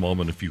Michelle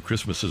Smallman a few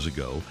Christmases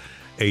ago,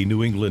 a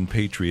New England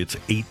Patriots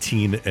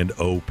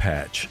 18-0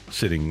 patch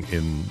sitting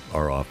in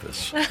our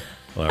office,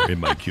 in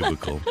my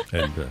cubicle.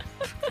 And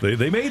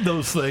they made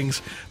those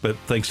things, but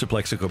thanks to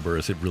Plexico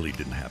Burress, it really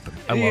didn't happen.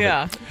 I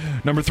love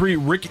it. Number 3,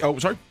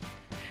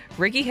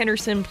 Ricky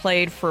Henderson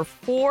played for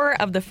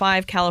 4 of the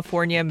 5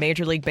 California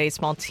Major League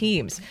Baseball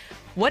teams.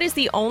 What is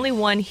the only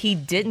one he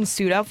didn't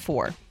suit up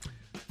for?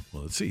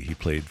 Well, let's see. He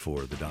played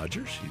for the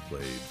Dodgers. He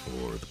played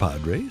for the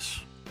Padres.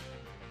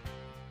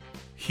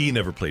 He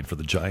never played for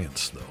the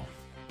Giants, though.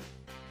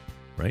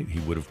 Right? He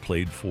would have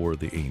played for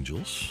the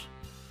Angels.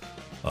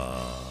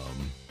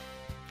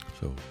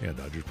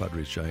 Dodgers,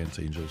 Padres, Giants,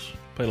 Angels.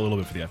 Played a little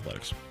bit for the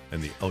Athletics.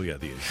 And the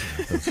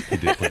A's. He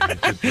did play for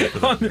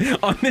them.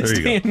 On this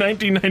day in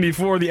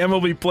 1994, the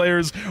MLB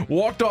players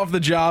walked off the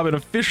job and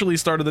officially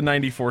started the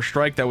 94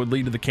 strike that would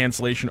lead to the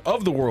cancellation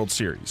of the World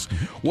Series.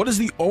 What is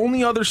the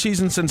only other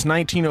season since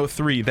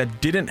 1903 that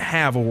didn't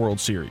have a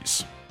World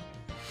Series?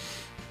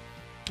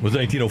 It was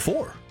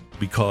 1904,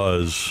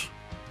 because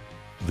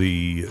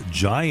the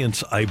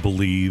Giants, I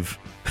believe,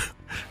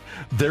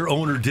 their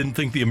owner didn't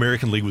think the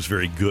American League was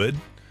very good.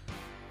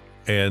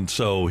 And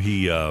so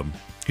he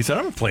said,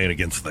 I'm not playing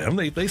against them.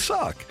 They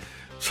suck.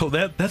 So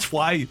that's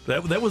why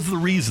that was the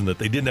reason that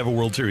they didn't have a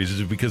World Series,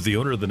 is because the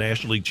owner of the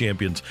National League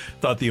champions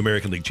thought the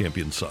American League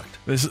champions sucked.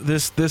 This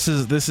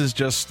is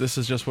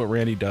just what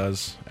Randy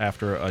does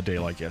after a day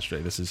like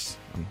yesterday. This is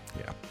Go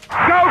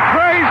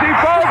crazy,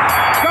 folks!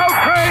 Go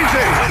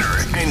crazy!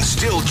 Winner and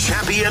still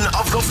champion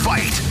of the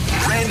fight,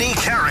 Randy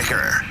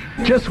Carricker.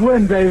 Just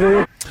win,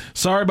 baby.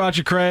 Sorry about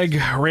you,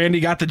 Craig. Randy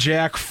got the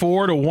jack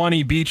 4-1.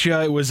 He beat you.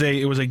 It was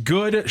a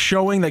good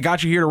showing that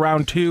got you here to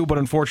round 2, but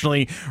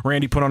unfortunately,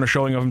 Randy put on a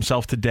showing of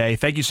himself today.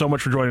 Thank you so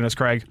much for joining us,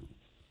 Craig.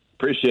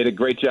 Appreciate it.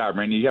 Great job,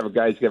 Randy. You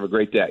guys have a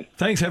great day.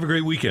 Thanks. Have a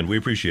great weekend. We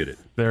appreciate it.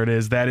 There it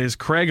is. That is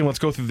Craig, and let's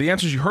go through the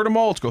answers. You heard them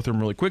all. Let's go through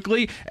them really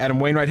quickly. Adam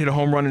Wainwright hit a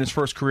home run in his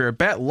first career at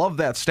bat. Love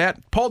that stat.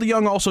 Paul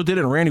DeYoung also did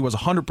it, and Randy was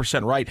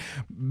 100% right.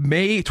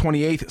 May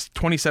 28th,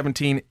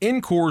 2017,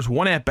 in Coors,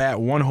 1 at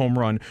bat, 1 home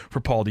run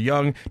for Paul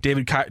DeYoung.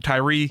 David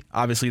Tyree,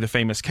 obviously the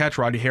famous catch.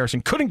 Rodney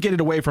Harrison couldn't get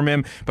it away from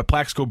him, but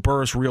Plaxico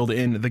Burress reeled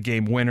in the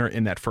game winner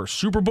in that first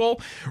Super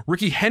Bowl.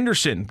 Ricky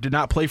Henderson did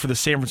not play for the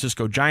San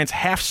Francisco Giants,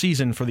 half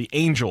season for the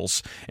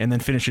Angels, and then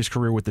finished his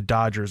career with the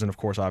Dodgers, and of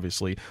course,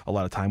 obviously, a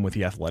lot of time with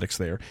the Athletics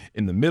there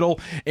in the middle.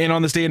 And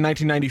on this day in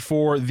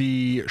 1994,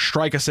 the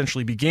strike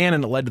essentially began,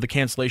 and it led to the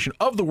cancellation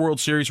of the World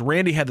Series.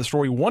 Randy had the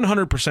story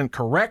 100%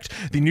 correct.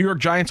 The New York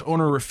Giants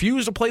owner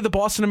refused to play the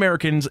Boston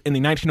Americans in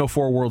the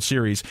 1904 World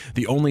Series,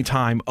 the only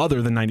time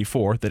other than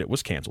 94 that it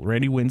was canceled.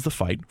 Randy wins the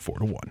fight 4-1.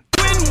 Win,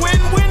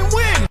 win, win,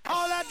 win!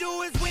 All I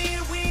do is win,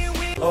 win,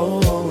 win.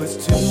 Oh,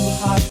 it's too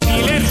hot.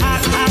 Feeling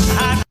hot, hot,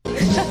 hot.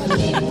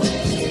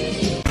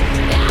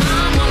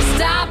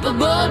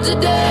 Unstoppable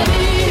today.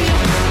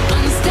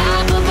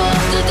 Unstoppable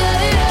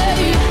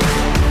today.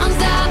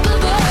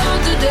 Unstoppable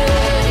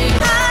today.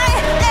 I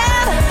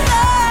am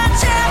the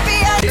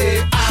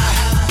champion. I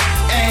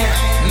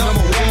am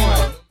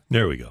 #1.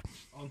 There we go.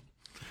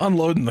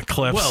 Unloading the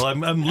clips. Well,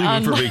 I'm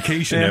leaving for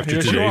vacation after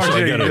yes, today, so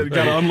I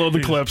gotta unload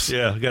the clips.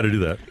 Yeah, got to do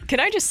that. Can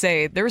I just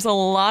say, there was a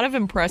lot of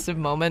impressive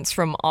moments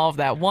from all of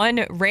that.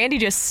 One, Randy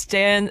just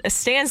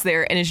stands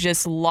there and is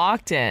just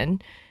locked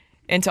in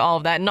into all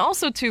of that. And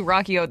also, too,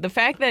 Rocky, the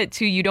fact that,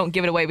 too, you don't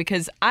give it away,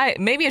 because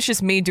maybe it's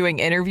just me doing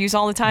interviews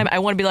all the time. I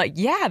want to be like,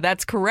 yeah,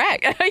 that's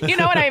correct. You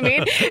know what I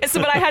mean?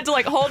 But I had to,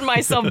 hold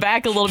myself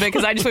back a little bit,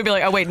 because I just would be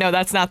like, oh, wait, no,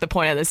 that's not the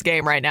point of this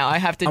game right now. I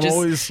have to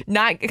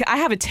I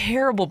have a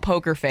terrible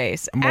poker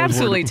face.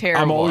 Absolutely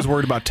terrible. I'm always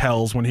worried about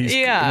tells when he's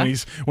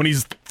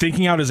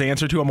thinking out his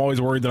answer to. I'm always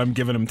worried that I'm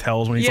giving him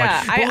tells when he's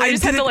like, I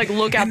just have to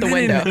look out the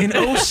window. In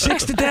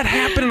 06, did that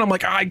happen? And I'm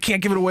like, I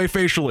can't give it away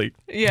facially.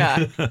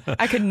 Yeah.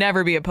 I could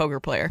never be a poker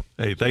player.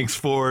 Hey, thanks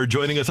for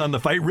joining us on The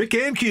Fight. Rick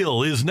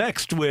Ankiel is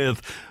next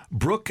with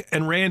Brooke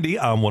and Randy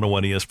on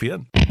 101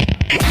 ESPN.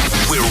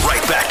 We're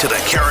right back to the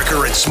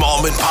Carricker and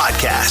Smallman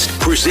podcast,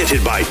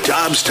 presented by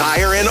Dobbs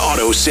Tire and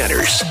Auto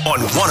Centers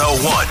on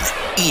 101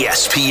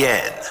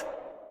 ESPN.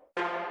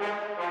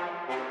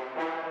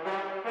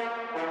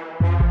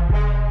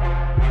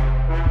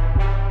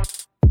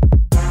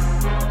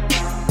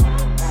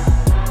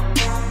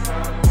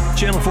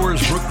 Channel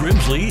 4's Brooke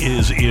Grimsley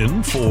is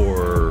in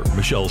for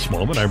Michelle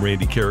Smallman. I'm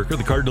Randy Carricker.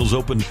 The Cardinals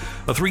open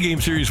a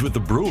 3-game series with the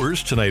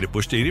Brewers tonight at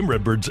Busch Stadium.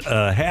 Redbirds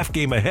a half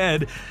game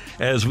ahead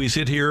as we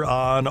sit here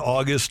on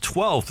August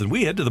 12th. And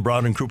we head to the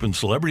Brown and Crouppen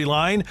Celebrity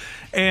Line.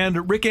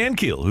 And Rick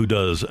Ankiel, who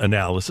does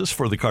analysis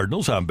for the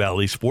Cardinals on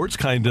Bally Sports,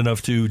 kind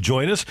enough to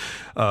join us.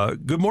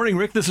 Good morning,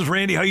 Rick. This is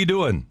Randy. How you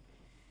doing?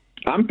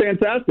 I'm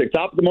fantastic.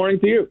 Top of the morning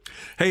to you.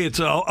 Hey, it's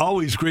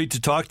always great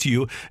to talk to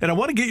you. And I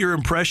want to get your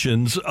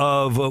impressions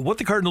of what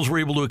the Cardinals were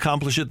able to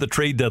accomplish at the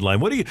trade deadline.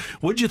 What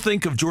did you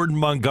think of Jordan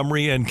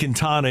Montgomery and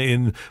Quintana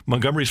in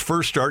Montgomery's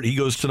first start? He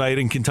goes tonight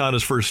in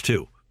Quintana's first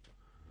 2.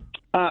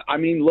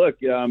 Look,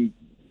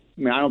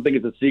 I don't think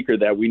it's a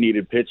secret that we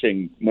needed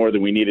pitching more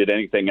than we needed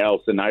anything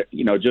else. And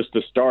just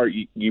to start,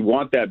 you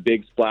want that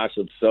big splash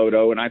of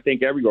Soto, and I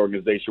think every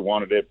organization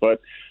wanted it.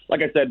 But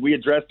like I said, we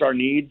addressed our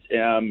needs,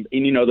 and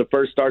the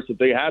first starts that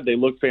they had, they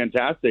looked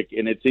fantastic.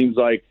 And it seems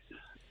like,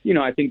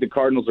 I think the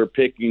Cardinals are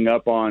picking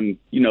up on,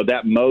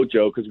 that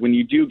mojo, because when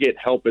you do get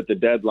help at the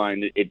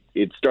deadline,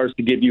 it starts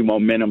to give you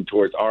momentum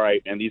towards, all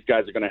right, and these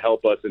guys are going to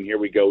help us, and here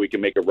we go, we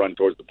can make a run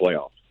towards the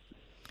playoffs.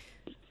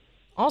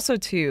 Also,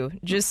 too,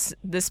 just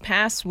this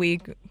past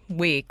week,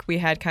 we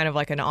had kind of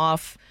like an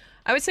off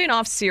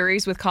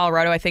series with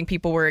Colorado. I think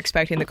people were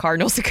expecting the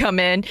Cardinals to come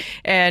in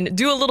and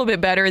do a little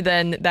bit better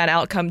than that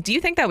outcome. Do you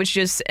think that was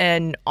just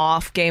an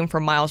off game for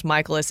Miles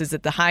Mikolas? Is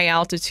it the high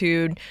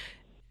altitude?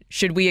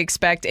 Should we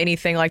expect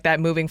anything like that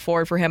moving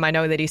forward for him? I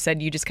know that he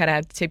said you just kind of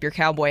have to tip your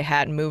cowboy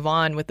hat and move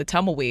on with the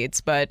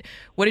tumbleweeds, but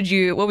what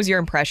was your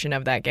impression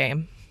of that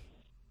game?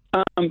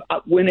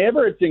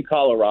 Whenever it's in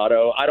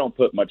Colorado, I don't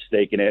put much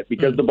stake in it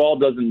because the ball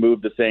doesn't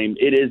move the same.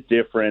 It is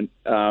different.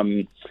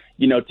 To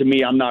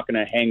me, I'm not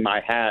going to hang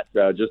my hat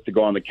just to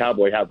go on the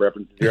cowboy hat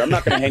references here. I'm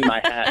not going to hang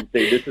my hat and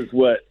say this is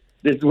what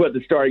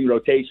the starting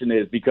rotation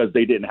is because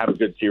they didn't have a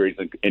good series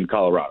in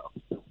Colorado.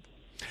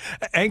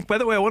 Hank, by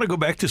the way, I want to go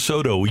back to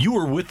Soto. You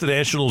were with the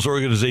Nationals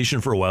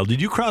organization for a while.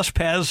 Did you cross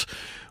paths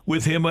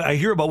with him? I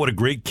hear about what a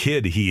great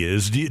kid he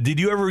is. Did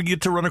you ever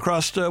get to run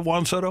across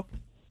Juan Soto?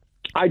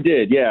 I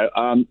did, yeah.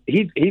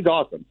 He's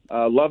awesome.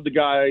 Love the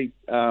guy.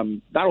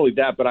 Not only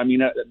that, but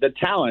the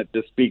talent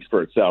just speaks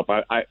for itself.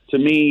 To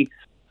me,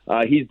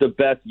 he's the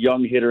best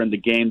young hitter in the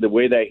game. The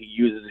way that he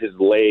uses his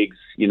legs,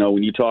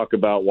 when you talk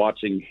about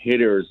watching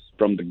hitters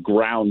from the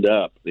ground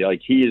up,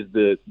 like he is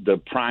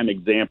the prime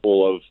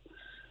example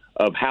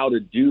of how to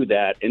do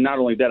that. And not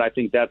only that, I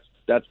think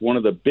that's one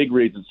of the big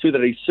reasons too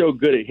that he's so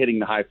good at hitting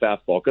the high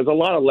fastball because a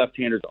lot of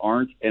left-handers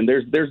aren't, and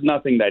there's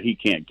nothing that he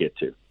can't get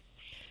to.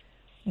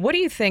 What do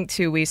you think,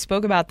 too? We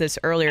spoke about this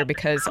earlier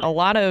because a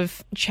lot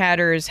of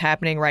chatter is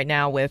happening right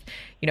now with,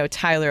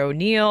 Tyler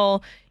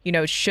O'Neill.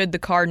 Should the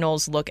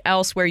Cardinals look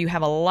elsewhere? You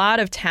have a lot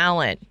of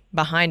talent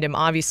behind him,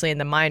 obviously, in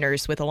the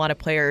minors with a lot of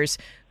players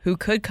who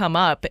could come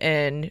up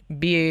and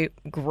be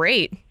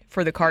great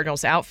for the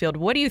Cardinals outfield.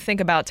 What do you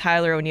think about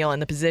Tyler O'Neill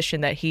and the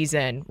position that he's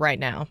in right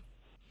now?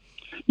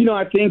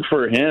 I think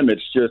for him,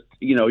 it's just,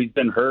 he's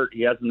been hurt.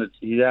 He hasn't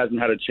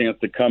had a chance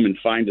to come and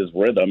find his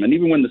rhythm. And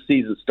even when the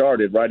season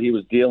started, right, he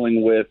was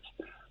dealing with,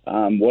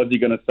 was he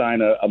going to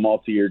sign a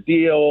multi-year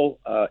deal?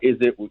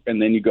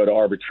 And then you go to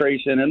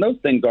arbitration, and those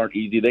things aren't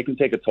easy. They can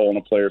take a toll on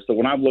a player. So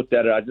when I've looked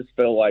at it, I just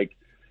feel like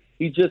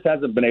he just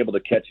hasn't been able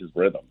to catch his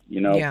rhythm.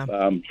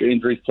 The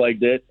injuries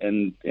plagued it,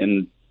 and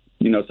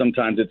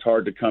sometimes it's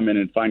hard to come in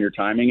and find your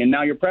timing. And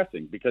now you're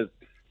pressing because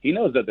he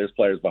knows that there's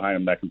players behind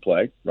him that can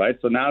play, right?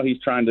 So now he's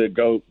trying to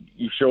go.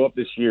 You show up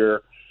this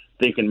year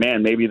thinking,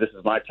 man, maybe this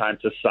is my time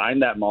to sign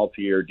that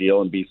multi-year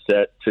deal and be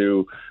set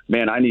to,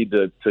 man, I need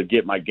to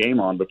get my game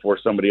on before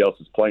somebody else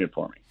is playing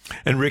for me.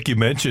 And Rick, you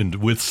mentioned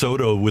with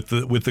Soto with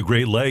the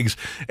great legs,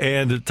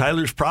 and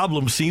Tyler's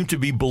problems seem to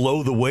be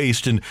below the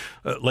waist. And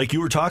like you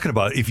were talking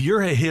about, if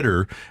you're a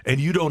hitter and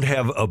you don't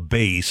have a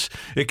base,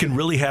 it can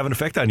really have an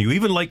effect on you.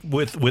 Even like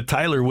with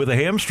Tyler with a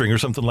hamstring or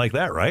something like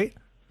that, right?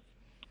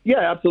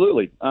 Yeah,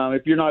 absolutely.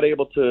 If you're not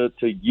able to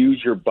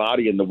use your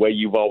body in the way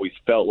you've always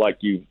felt like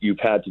you've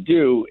had to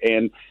do,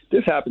 and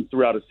this happens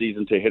throughout a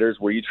season to hitters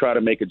where you try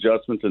to make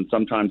adjustments, and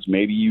sometimes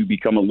maybe you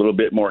become a little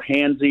bit more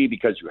handsy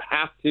because you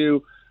have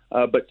to.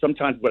 But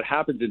sometimes what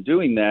happens in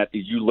doing that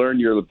is you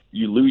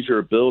lose your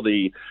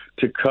ability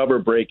to cover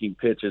breaking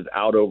pitches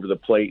out over the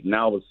plate.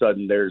 Now all of a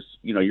sudden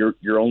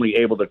you're only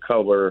able to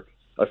cover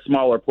a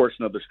smaller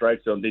portion of the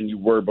strike zone than you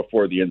were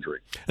before the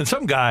injury. And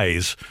some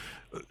guys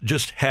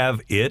just have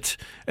it.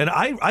 And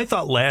I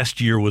thought last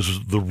year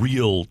was the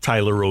real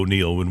Tyler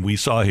O'Neill when we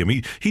saw him.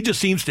 He just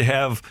seems to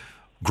have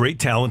great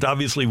talent.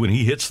 Obviously, when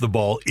he hits the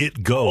ball,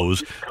 it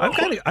goes. I'm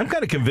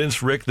kind of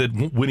convinced, Rick,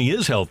 that when he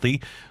is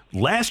healthy,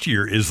 last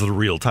year is the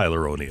real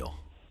Tyler O'Neill.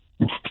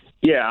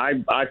 Yeah,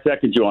 I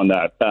second you on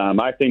that.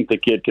 I think the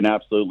kid can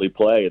absolutely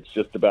play. It's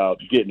just about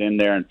getting in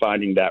there and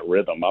finding that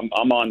rhythm.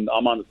 I'm on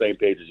the same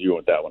page as you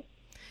with that one.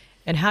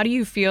 And how do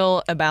you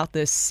feel about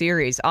this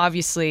series?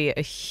 Obviously,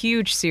 a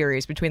huge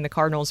series between the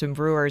Cardinals and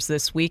Brewers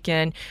this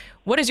weekend.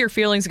 What is your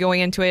feelings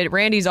going into it?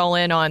 Randy's all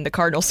in on the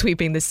Cardinals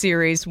sweeping the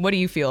series. What do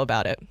you feel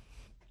about it?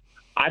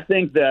 I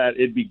think that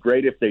it'd be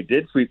great if they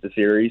did sweep the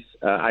series.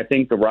 I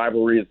think the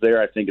rivalry is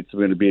there. I think it's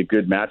going to be a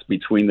good match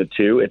between the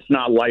two. It's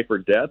not life or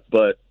death,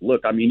 but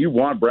look, I mean, you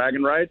want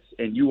bragging rights,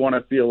 and you want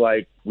to feel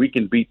like we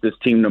can beat this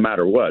team no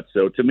matter what.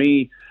 So to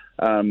me,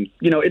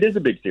 it is a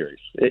big series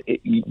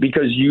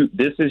because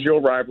this is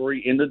your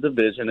rivalry in the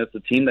division. It's a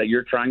team that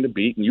you're trying to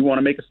beat, and you want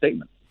to make a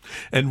statement.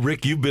 And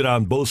Rick, you've been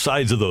on both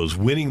sides of those,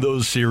 winning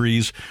those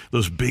series,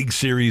 those big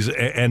series,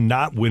 and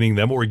not winning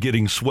them or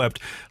getting swept.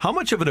 How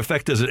much of an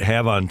effect does it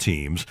have on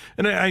teams?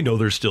 And I know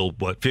there's still,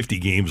 50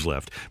 games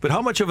left, but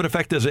how much of an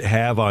effect does it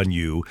have on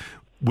you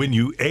when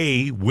you,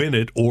 A, win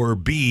it, or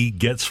B,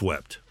 get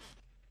swept?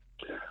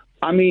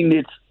 I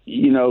mean,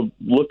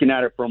 looking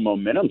at it from a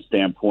momentum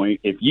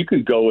standpoint, if you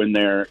could go in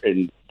there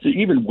and to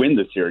even win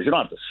the series, you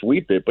don't have to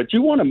sweep it, but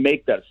you want to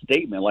make that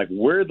statement like,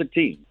 we're the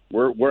team.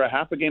 We're a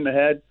half a game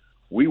ahead.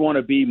 We want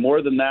to be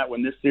more than that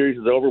when this series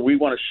is over. We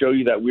want to show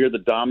you that we're the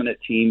dominant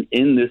team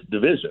in this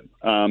division.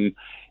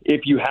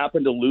 If you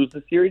happen to lose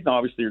the series, now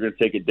obviously you're going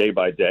to take it day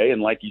by day.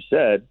 And like you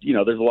said,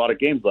 there's a lot of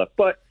games left.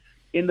 But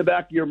in the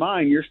back of your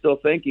mind, you're still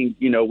thinking,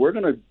 we're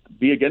going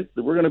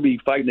to be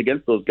fighting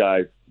against those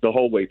guys the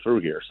whole way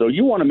through here. So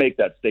you want to make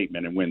that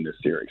statement and win this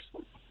series.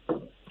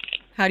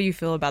 How do you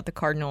feel about the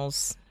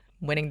Cardinals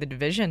winning the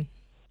division?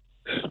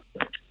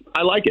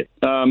 I like it.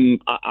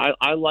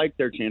 I like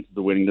their chances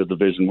of winning the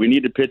division. We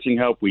needed pitching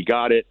help. We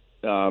got it.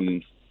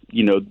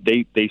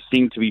 They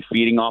seem to be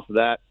feeding off of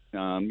that.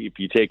 If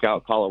you take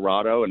out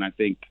Colorado, and I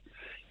think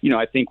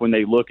when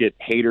they look at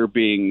Hader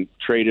being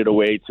traded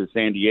away to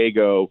San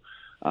Diego,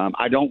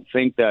 I don't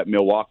think that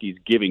Milwaukee's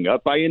giving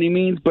up by any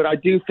means, but I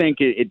do think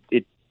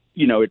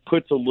it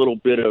puts a little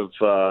bit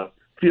of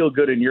feel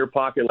good in your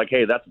pocket. Like,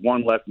 hey, that's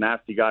one less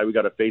nasty guy we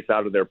got to face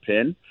out of their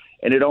pen.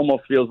 And it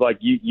almost feels like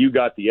you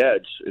got the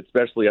edge,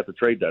 especially at the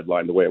trade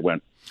deadline, the way it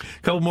went.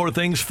 A couple more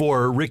things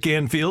for Rick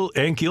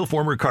Ankiel,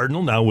 former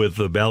Cardinal, now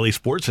with Bally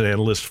Sports, an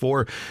analyst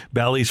for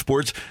Bally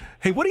Sports.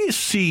 Hey, what do you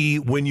see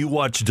when you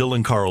watch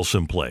Dylan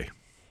Carlson play?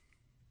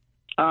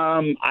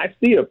 I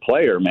see a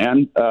player,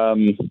 man.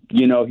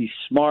 He's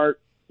smart.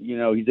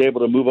 He's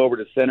able to move over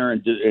to center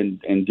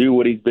and do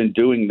what he's been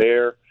doing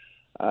there.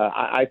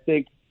 I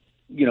think.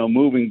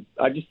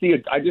 I just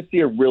see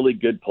a really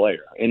good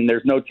player, and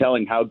there's no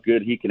telling how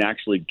good he can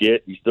actually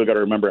get. You still got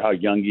to remember how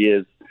young he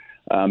is,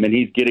 and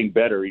he's getting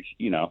better. It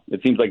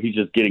seems like he's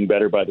just getting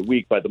better by the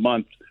week, by the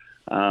month.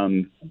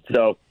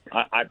 So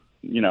I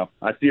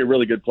see a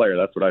really good player.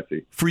 That's what I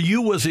see. For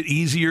you, was it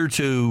easier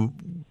to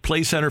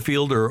play center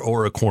field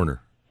or a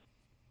corner?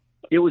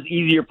 It was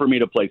easier for me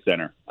to play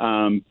center,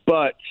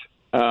 but.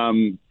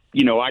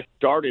 I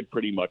started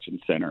pretty much in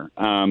center.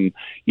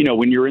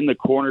 When you're in the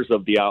corners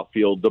of the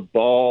outfield, the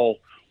ball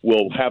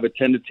will have a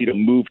tendency to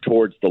move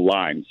towards the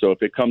line. So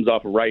if it comes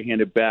off a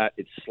right-handed bat,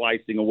 it's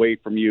slicing away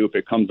from you. If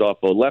it comes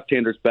off a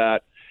left-hander's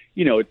bat,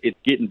 it's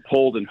getting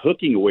pulled and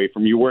hooking away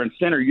from you. Where in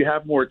center, you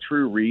have more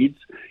true reads,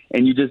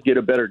 and you just get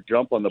a better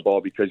jump on the ball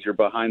because you're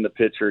behind the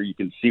pitcher. You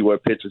can see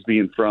what pitch is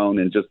being thrown,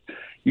 and just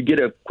you get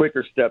a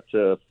quicker step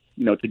to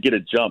get a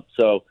jump.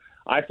 So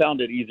I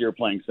found it easier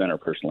playing center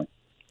personally.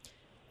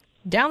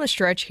 Down the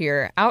stretch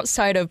here,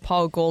 outside of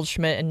Paul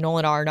Goldschmidt and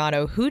Nolan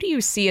Arenado, who do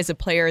you see as a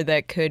player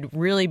that could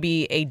really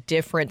be a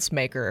difference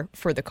maker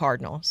for the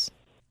Cardinals?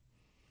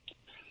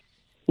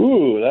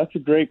 Ooh, that's a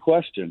great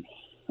question.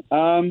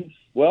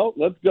 Well,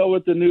 let's go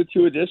with the new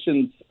two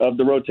additions of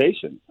the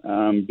rotation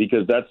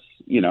because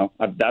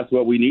that's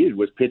what we needed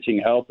was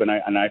pitching help, and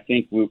I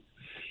think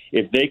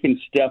if they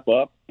can step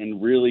up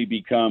and really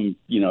become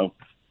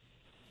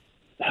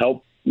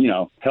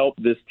help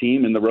this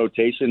team in the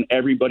rotation,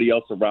 everybody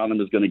else around them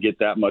is going to get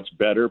that much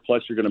better.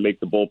 Plus, you're going to make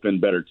the bullpen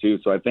better, too.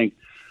 So I think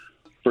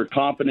for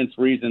confidence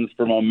reasons,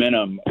 for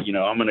momentum,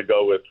 I'm going to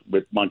go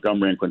with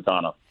Montgomery and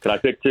Quintana. Can I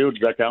pick two?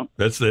 Does that count?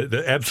 That's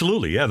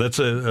absolutely. Yeah, that's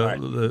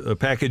a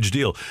package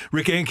deal.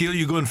 Rick Ankiel,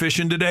 you going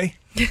fishing today?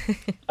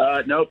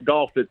 Nope,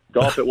 golf at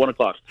 1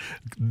 o'clock.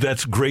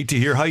 That's great to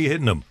hear. How you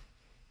hitting them?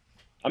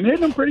 I'm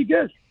hitting them pretty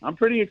good. I'm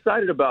pretty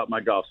excited about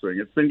my golf swing.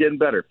 It's been getting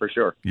better, for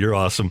sure. You're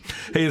awesome.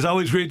 Hey, it's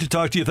always great to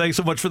talk to you. Thanks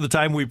so much for the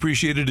time. We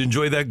appreciate it.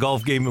 Enjoy that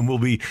golf game, and we'll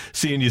be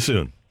seeing you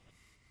soon.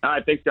 All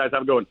right, thanks, guys.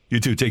 Have a good one. You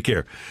too. Take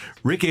care.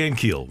 Rick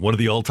Ankiel, one of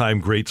the all-time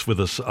greats with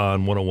us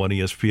on 101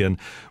 ESPN.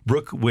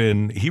 Brooke,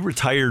 when he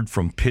retired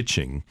from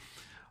pitching,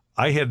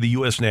 I had the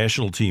U.S.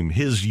 national team,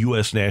 his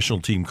U.S.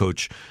 national team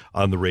coach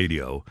on the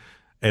radio,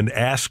 and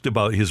asked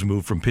about his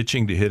move from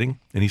pitching to hitting.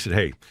 And he said,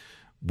 hey,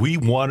 we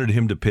wanted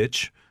him to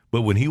pitch,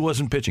 but when he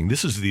wasn't pitching,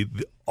 this is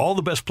all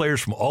the best players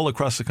from all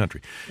across the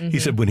country. Mm-hmm. He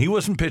said when he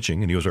wasn't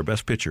pitching, and he was our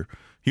best pitcher,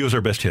 he was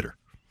our best hitter.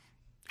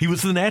 He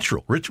was the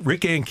natural. Rick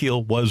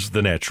Ankiel was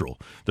the natural.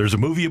 There's a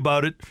movie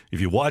about it. If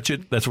you watch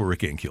it, that's what Rick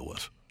Ankiel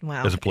was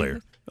as a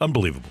player.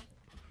 Unbelievable.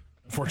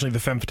 Unfortunately,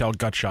 the femme fatale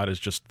gut shot is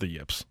just the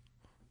yips.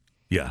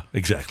 Yeah,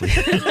 exactly.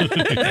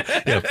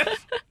 Yeah.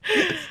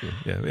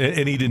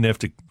 And he didn't have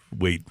to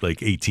wait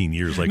like 18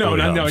 years like no,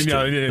 that's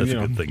a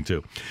good thing,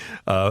 too.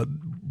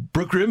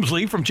 Brooke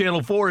Grimsley from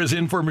Channel 4 is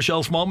in for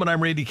Michelle Smallman.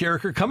 I'm Randy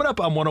Carricker. Coming up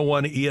on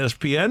 101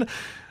 ESPN,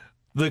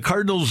 the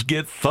Cardinals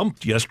get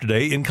thumped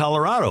yesterday in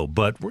Colorado,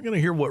 but we're going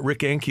to hear what Rick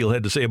Ankiel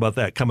had to say about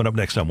that coming up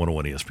next on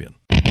 101 ESPN.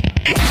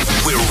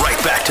 We're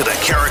right back to the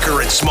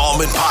Carricker and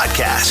Smallman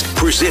podcast,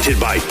 presented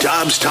by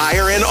Dobbs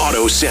Tire and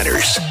Auto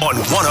Centers on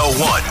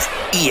 101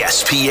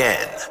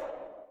 ESPN.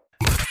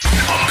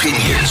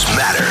 Opinions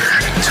matter.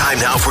 Time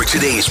now for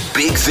today's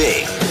big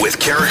thing with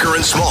Carricker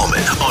and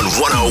Smallman on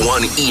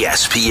 101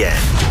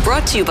 ESPN.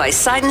 Brought to you by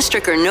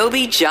Seidenstricker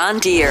Nobi John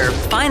Deere.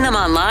 Find them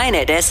online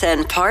at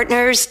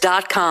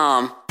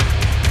snpartners.com.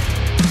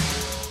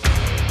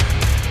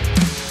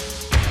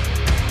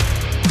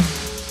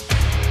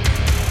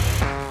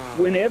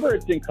 Whenever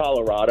it's in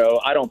Colorado,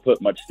 I don't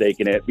put much stake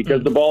in it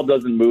because the ball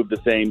doesn't move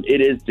the same. It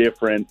is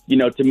different.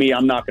 To me,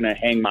 I'm not going to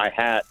hang my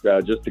hat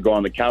just to go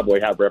on the cowboy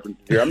hat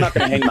references here. I'm not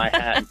going to hang my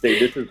hat and say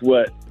this is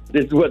what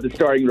the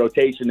starting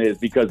rotation is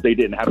because they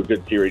didn't have a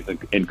good series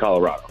in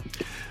Colorado.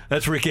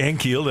 That's Rick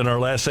Ankiel in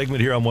our last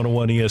segment here on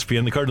 101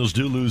 ESPN. The Cardinals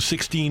do lose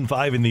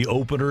 16-5 in the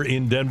opener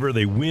in Denver.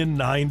 They win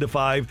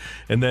 9-5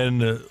 and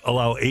then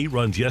allow 8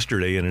 runs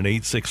yesterday in an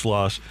 8-6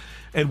 loss.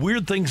 And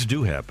weird things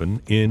do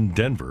happen in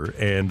Denver.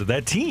 And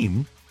that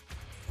team,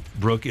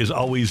 Brooke, is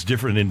always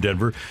different in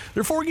Denver.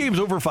 They're 4 games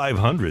over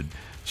 500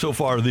 so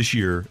far this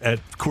year at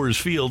Coors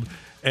Field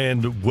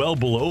and well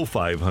below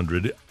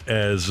 500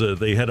 as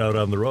they head out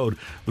on the road.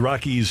 The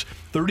Rockies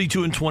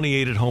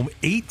 32-28 at home,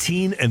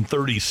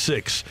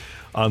 18-36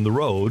 on the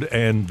road,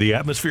 and the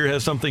atmosphere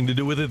has something to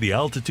do with it. The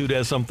altitude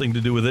has something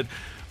to do with it.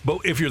 But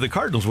if you're the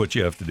Cardinals, what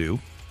you have to do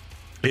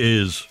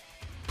is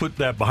put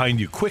that behind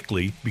you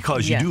quickly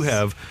because you do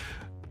have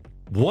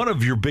one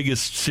of your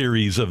biggest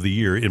series of the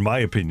year, in my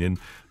opinion,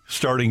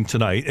 starting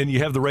tonight, and you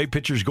have the right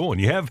pitchers going.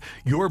 You have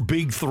your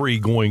big 3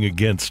 going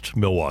against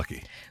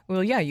Milwaukee.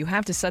 Well, yeah, you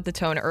have to set the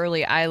tone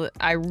early.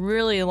 I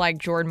really like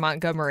Jordan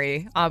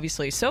Montgomery,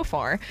 obviously, so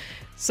far.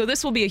 So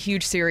this will be a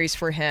huge series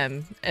for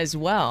him as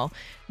well.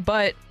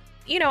 But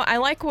I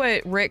like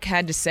what Rick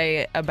had to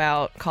say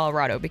about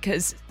Colorado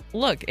because,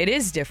 look, it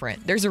is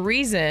different. There's a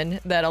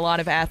reason that a lot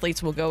of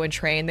athletes will go and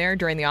train there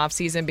during the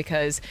offseason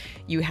because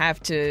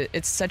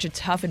it's such a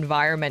tough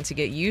environment to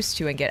get used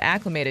to and get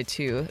acclimated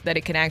to that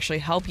it can actually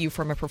help you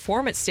from a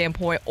performance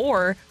standpoint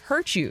or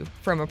hurt you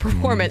from a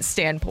performance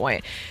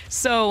standpoint.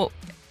 So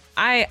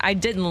I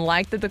didn't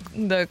like that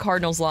the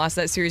Cardinals lost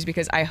that series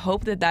because I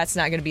hope that that's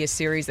not going to be a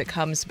series that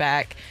comes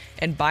back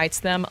and bites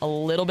them a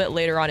little bit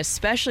later on,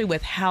 especially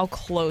with how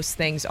close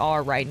things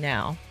are right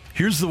now.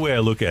 Here's the way I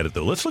look at it,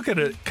 though. Let's look at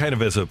it kind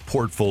of as a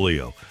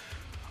portfolio.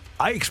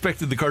 I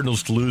expected the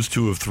Cardinals to lose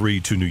 2 of 3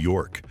 to New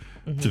York,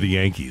 to the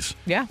Yankees.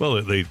 Yeah.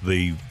 Well,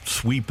 they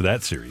sweep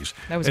that series.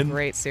 That was a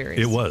great series.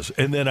 It was.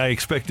 And then I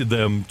expected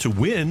them to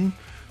win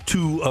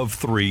 2 of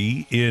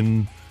 3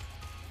 in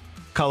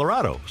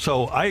Colorado.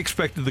 So I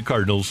expected the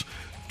Cardinals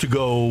to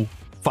go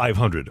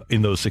 500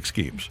 in those 6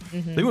 games.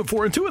 They went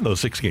 4-2 in those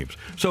 6 games.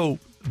 So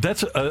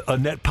that's a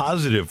net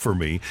positive for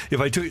me.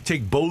 If I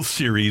take both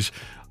series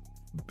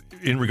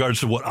in regards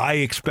to what I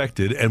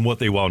expected and what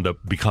they wound up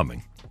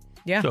becoming.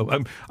 Yeah. So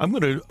I'm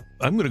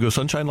gonna go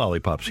sunshine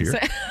lollipops here.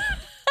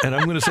 And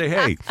I'm going to say,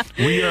 hey,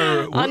 we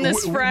are on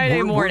this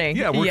Friday morning.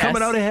 We're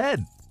coming out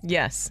ahead.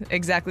 Yes,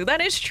 exactly.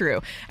 That is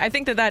true. I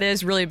think that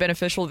is really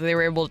beneficial that they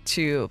were able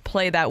to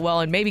play that well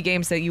in maybe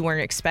games that you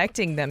weren't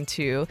expecting them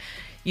to.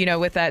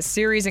 With that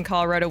series in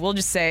Colorado, we'll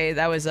just say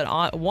that was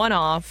a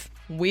one-off,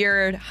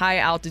 weird,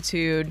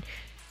 high-altitude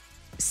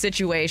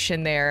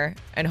situation there,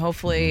 and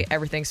hopefully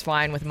everything's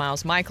fine with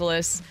Miles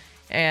Michaelis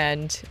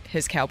and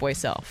his Cowboy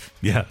self.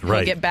 Yeah, right.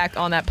 He'll get back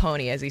on that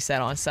pony, as he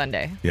said on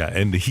Sunday. Yeah,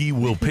 and he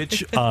will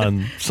pitch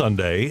on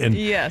Sunday. And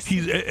yes.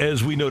 He's,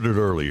 as we noted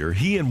earlier,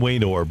 he and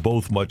Waino are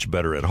both much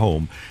better at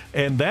home.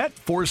 And that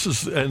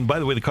forces, and by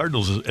the way, the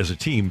Cardinals as a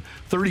team,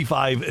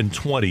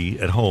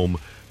 35-20 at home,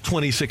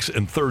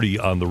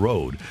 26-30 on the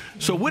road.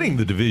 So winning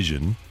the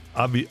division,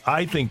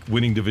 I think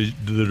winning the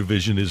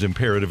division is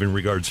imperative in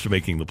regards to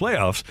making the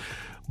playoffs.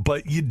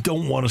 But you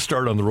don't want to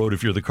start on the road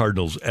if you're the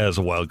Cardinals as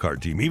a wild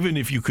card team. Even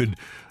if you could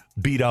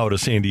beat out a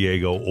San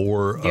Diego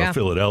or a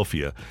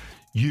Philadelphia,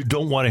 you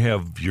don't want to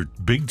have your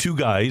big 2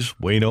 guys,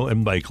 Waino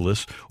and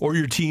Michaelis, or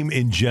your team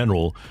in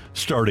general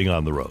starting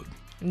on the road.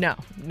 No,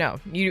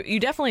 you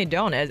definitely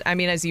don't.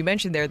 As you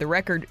mentioned there, the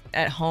record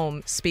at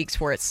home speaks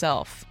for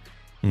itself.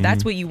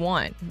 That's what you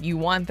want. You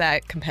want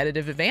that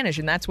competitive advantage,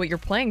 and that's what you're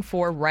playing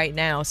for right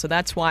now. So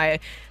that's why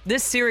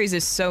this series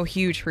is so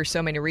huge for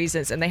so many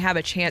reasons, and they have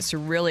a chance to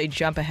really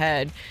jump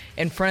ahead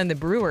in front of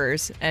the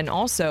Brewers. And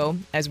also,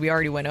 as we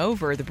already went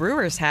over, the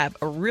Brewers have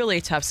a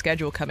really tough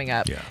schedule coming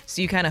up. Yeah.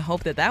 So you kind of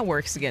hope that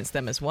works against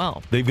them as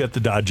well. They've got the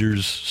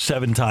Dodgers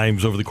 7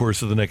 times over the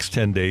course of the next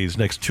 10 days,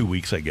 next 2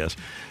 weeks, I guess.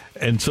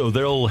 And so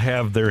they'll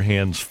have their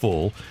hands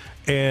full.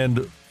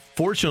 And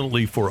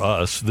fortunately for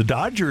us, the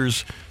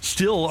Dodgers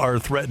still are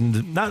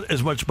threatened, not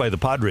as much by the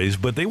Padres,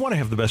 but they want to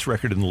have the best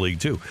record in the league,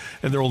 too.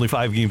 And they're only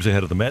 5 games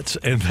ahead of the Mets,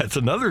 and that's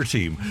another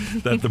team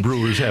that the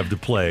Brewers have to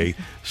play.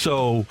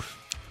 So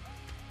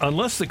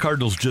unless the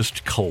Cardinals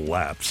just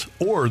collapse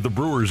or the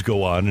Brewers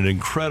go on an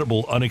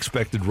incredible,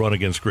 unexpected run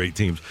against great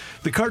teams,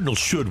 the Cardinals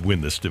should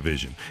win this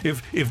division.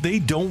 If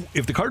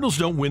the Cardinals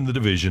don't win the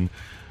division,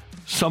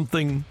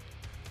 something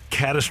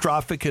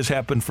catastrophic has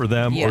happened for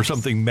them, or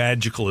something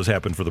magical has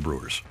happened for the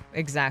Brewers.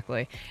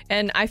 Exactly.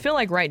 And I feel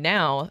like right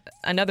now,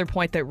 another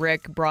point that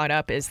Rick brought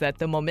up is that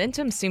the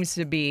momentum seems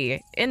to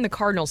be in the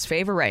Cardinals'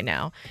 favor right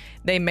now.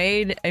 They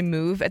made a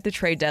move at the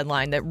trade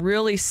deadline that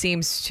really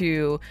seems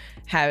to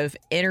have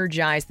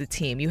energized the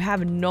team. You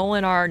have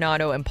Nolan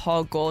Arenado and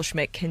Paul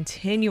Goldschmidt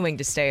continuing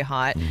to stay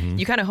hot.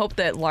 You kind of hope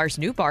that Lars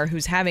Nootbaar,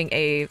 who's having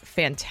a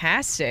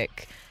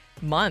fantastic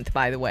month,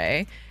 by the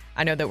way,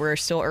 I know that we're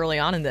still early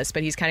on in this,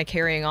 but he's kind of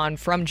carrying on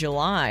from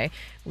July.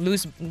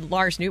 Lose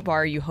Lars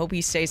Nootbaar, you hope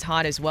he stays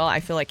hot as well. I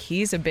feel like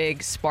he's a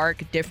big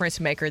spark difference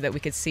maker that we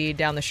could see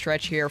down the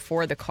stretch here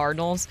for the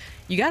Cardinals.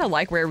 You got to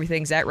like where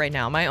everything's at right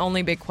now. My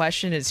only big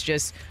question is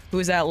just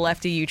who's that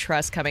lefty you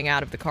trust coming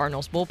out of the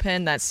Cardinals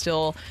bullpen. That's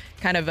still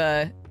kind of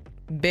a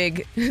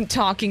big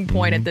talking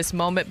point at this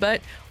moment.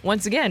 But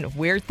once again,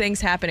 weird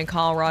things happen in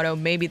Colorado.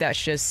 Maybe that's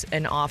just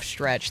an off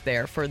stretch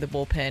there for the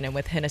bullpen and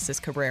with Genesis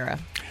Cabrera.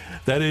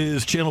 That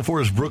is Channel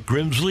 4's Brooke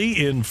Grimsley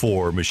in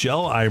for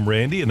Michelle. I'm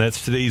Randy, and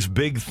that's today's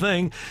big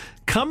thing.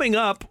 Coming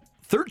up,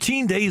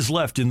 13 days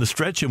left in the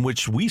stretch in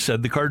which we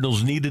said the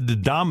Cardinals needed to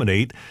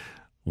dominate.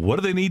 What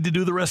do they need to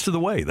do the rest of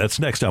the way? That's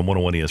next on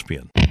 101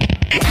 ESPN.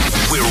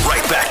 We're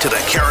right back to the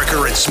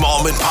Carricker and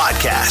Smallman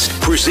podcast,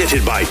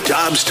 presented by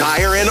Dobbs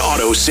Tire and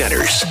Auto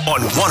Centers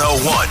on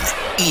 101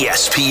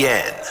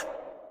 ESPN.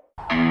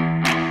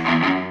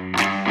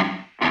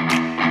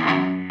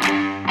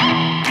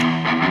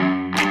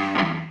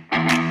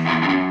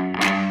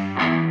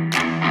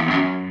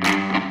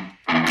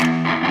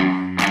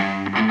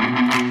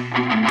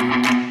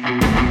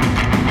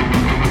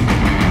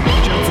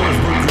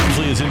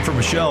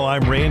 Michelle,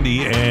 I'm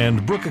Randy,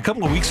 and Brooke, a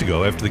couple of weeks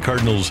ago after the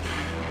Cardinals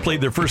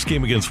played their first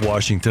game against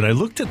Washington, I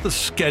looked at the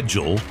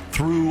schedule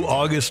through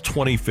August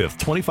 25th,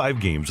 25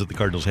 games that the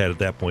Cardinals had at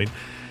that point,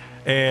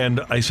 and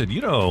I said,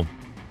 you know,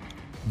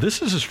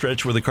 this is a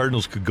stretch where the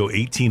Cardinals could go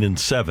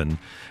 18-7,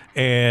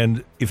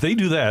 and if they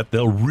do that,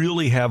 they'll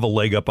really have a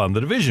leg up on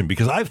the division,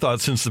 because I've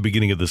thought since the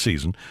beginning of the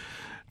season,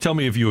 tell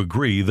me if you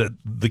agree, that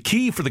the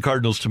key for the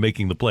Cardinals to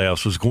making the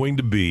playoffs was going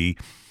to be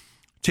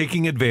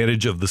taking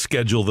advantage of the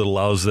schedule that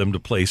allows them to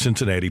play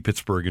Cincinnati,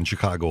 Pittsburgh, and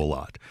Chicago a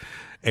lot.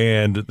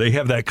 And they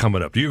have that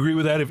coming up. Do you agree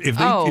with that?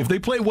 If they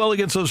play well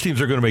against those teams,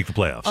 they're going to make the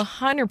playoffs.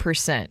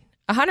 100%.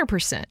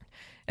 100%.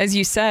 As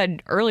you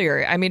said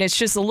earlier, I mean, it's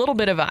just a little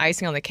bit of an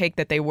icing on the cake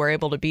that they were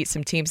able to beat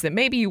some teams that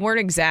maybe you weren't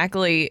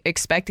exactly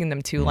expecting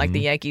them to, like the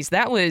Yankees.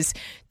 That was,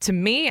 to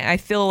me, I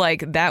feel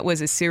like that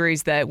was a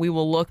series that we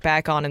will look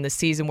back on in the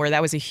season where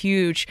that was a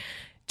huge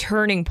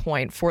turning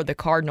point for the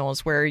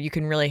Cardinals where you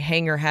can really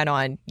hang your hat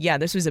on,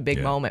 this was a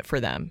big moment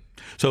for them.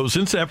 So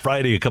since that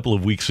Friday a couple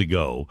of weeks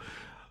ago,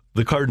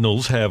 the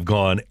Cardinals have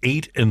gone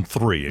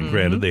 8-3, and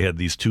granted they had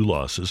these 2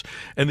 losses,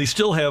 and they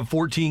still have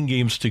 14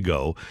 games to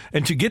go.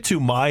 And to get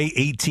to my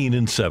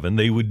 18-7,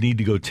 they would need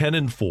to go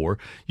 10-4.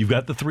 You've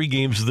got the 3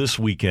 games this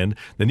weekend.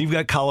 Then you've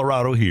got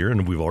Colorado here,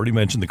 and we've already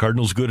mentioned the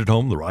Cardinals good at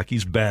home, the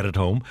Rockies bad at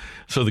home,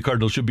 so the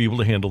Cardinals should be able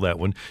to handle that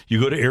one. You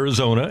go to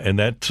Arizona, and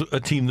that's a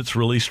team that's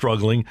really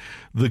struggling.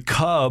 The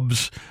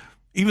Cubs,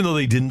 even though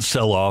they didn't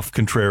sell off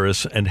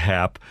Contreras and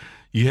Happ,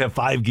 you have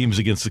 5 games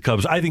against the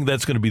Cubs. I think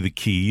that's going to be the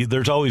key.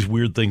 There's always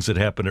weird things that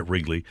happen at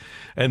Wrigley.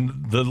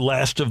 And the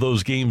last of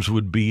those games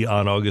would be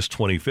on August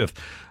 25th.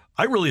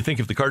 I really think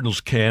if the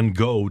Cardinals can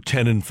go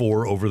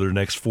 10-4 over their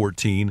next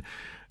 14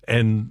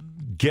 and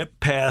get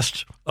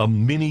past a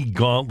mini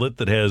gauntlet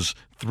that has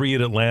 3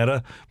 in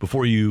Atlanta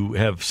before you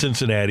have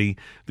Cincinnati,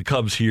 the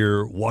Cubs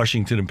here,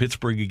 Washington, and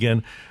Pittsburgh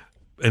again,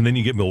 and then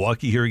you get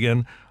Milwaukee here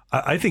again,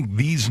 I think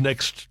these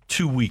next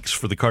 2 weeks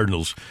for the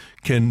Cardinals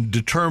can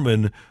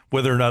determine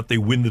whether or not they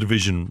win the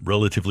division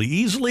relatively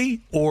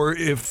easily or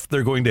if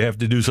they're going to have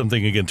to do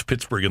something against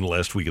Pittsburgh in the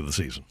last week of the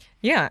season.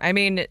 Yeah, I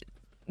mean,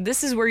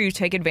 this is where you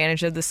take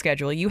advantage of the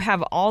schedule. You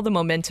have all the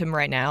momentum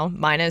right now,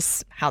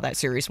 minus how that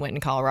series went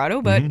in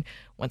Colorado. But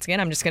once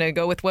again, I'm just going to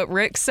go with what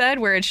Rick said,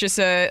 where it's just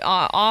a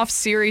off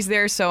series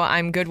there, so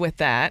I'm good with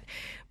that.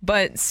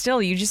 But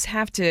still, you just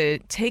have to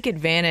take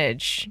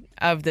advantage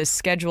of the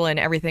schedule and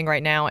everything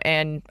right now.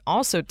 And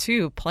also,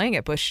 too, playing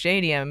at Busch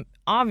Stadium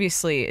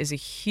obviously is a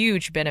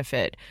huge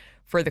benefit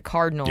for the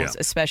Cardinals,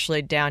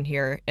 especially down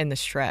here in the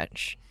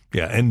stretch.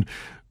 Yeah, and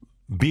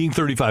being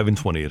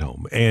 35-20 at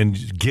home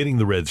and getting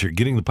the Reds here,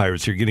 getting the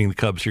Pirates here, getting the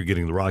Cubs here,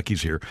 getting the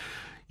Rockies here.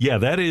 Yeah,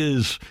 that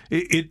is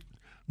it.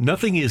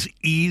 Nothing is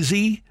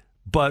easy.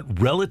 But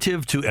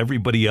relative to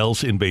everybody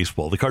else in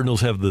baseball, the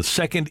Cardinals have the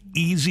second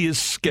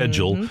easiest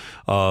schedule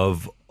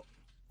of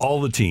all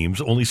the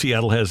teams. Only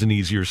Seattle has an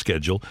easier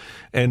schedule.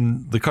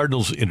 And the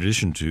Cardinals, in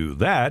addition to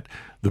that,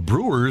 the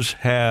Brewers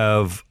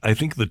have, I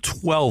think, the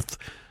 12th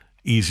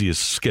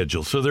easiest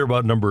schedule. So they're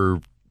about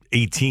number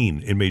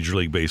 18 in Major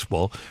League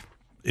Baseball,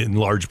 in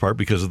large part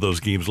because of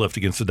those games left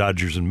against the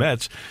Dodgers and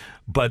Mets.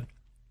 But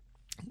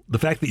the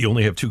fact that you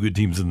only have 2 good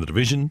teams in the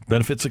division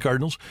benefits the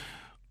Cardinals.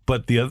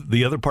 But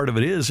the other part of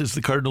it is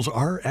the Cardinals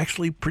are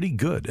actually pretty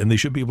good, and they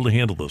should be able to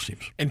handle those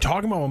teams. And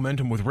talking about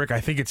momentum with Rick, I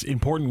think it's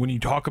important when you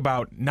talk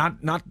about not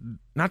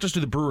just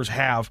do the Brewers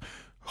have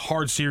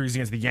hard series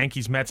against the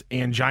Yankees, Mets,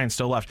 and Giants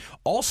still left.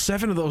 All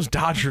 7 of those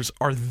Dodgers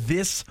are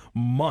this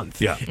month.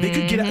 Yeah, they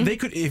could get. They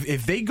could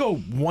if they go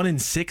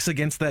 1-6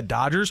 against that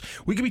Dodgers,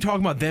 we could be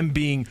talking about them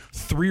being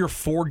 3 or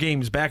 4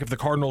 games back if the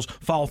Cardinals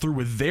follow through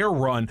with their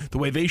run the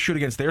way they should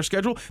against their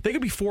schedule. They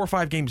could be 4 or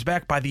 5 games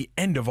back by the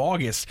end of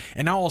August,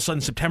 and now all of a sudden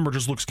September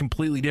just looks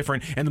completely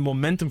different, and the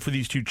momentum for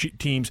these 2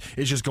 teams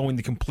is just going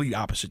the complete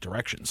opposite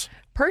directions.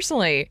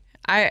 Personally,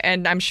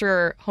 And I'm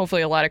sure,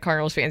 hopefully, a lot of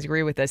Cardinals fans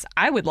agree with this.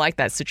 I would like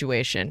that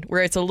situation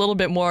where it's a little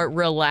bit more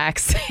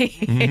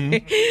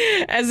relaxing,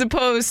 as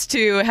opposed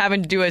to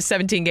having to do a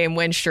 17-game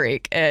win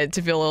streak to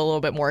feel a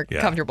little bit more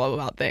comfortable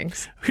about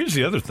things. Here's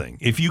the other thing: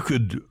 if you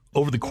could,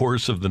 over the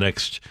course of the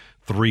next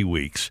 3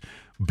 weeks,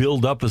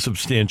 build up a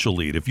substantial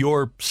lead. If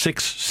you're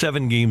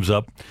 6-7 games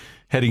up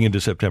heading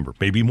into September,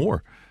 maybe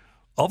more,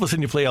 all of a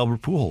sudden you play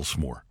Albert Pujols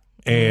more.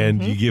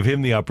 And you give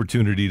him the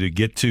opportunity to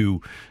get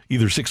to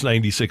either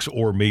 696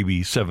 or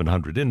maybe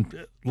 700.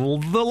 And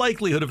the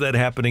likelihood of that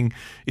happening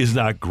is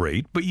not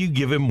great, but you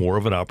give him more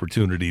of an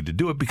opportunity to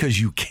do it because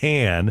you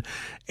can.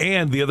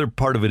 And the other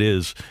part of it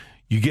is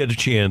you get a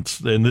chance,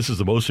 and this is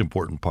the most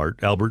important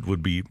part. Albert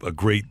would be a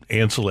great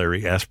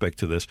ancillary aspect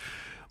to this.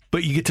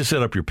 But you get to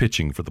set up your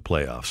pitching for the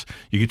playoffs.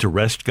 You get to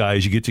rest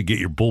guys. You get to get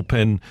your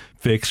bullpen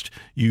fixed.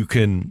 You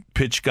can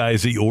pitch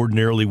guys that you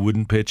ordinarily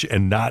wouldn't pitch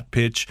and not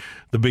pitch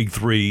the big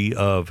three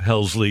of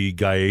Helsley,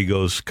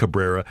 Gallegos,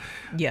 Cabrera.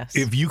 Yes.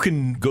 If you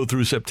can go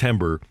through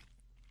September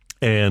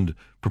and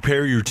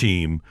prepare your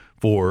team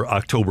for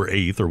October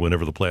 8th or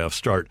whenever the playoffs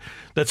start,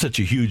 that's such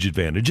a huge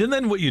advantage. And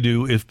then what you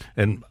do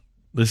and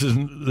this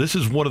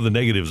is one of the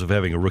negatives of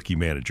having a rookie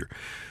manager.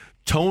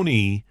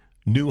 Tony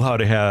knew how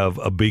to have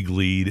a big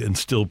lead and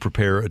still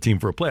prepare a team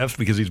for a playoffs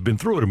because he's been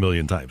through it a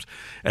million times.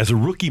 As a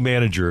rookie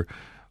manager,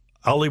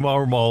 Ali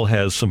Marmol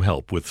has some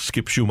help with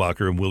Skip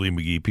Schumacher and Willie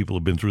McGee. People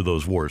have been through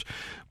those wars.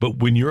 But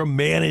when you're a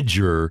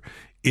manager,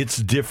 it's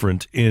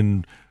different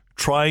in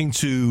trying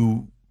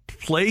to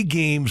play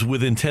games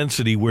with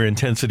intensity where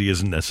intensity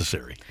isn't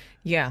necessary.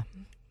 Yeah,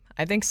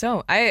 I think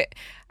so. I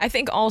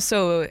think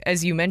also,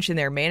 as you mentioned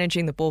there,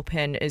 managing the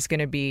bullpen is going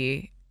to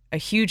be a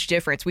huge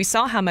difference. We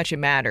saw how much it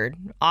mattered,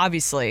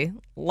 obviously,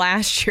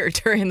 last year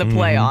during the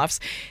playoffs.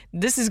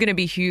 This is going to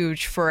be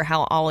huge for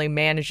how Ollie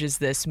manages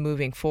this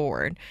moving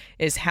forward,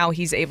 is how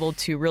he's able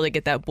to really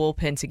get that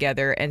bullpen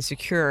together and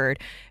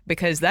secured,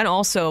 because that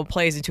also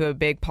plays into a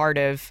big part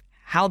of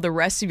how the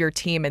rest of your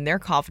team and their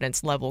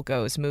confidence level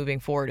goes moving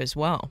forward as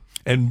well.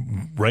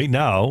 And right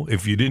now,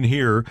 if you didn't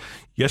hear,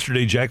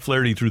 yesterday Jack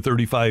Flaherty threw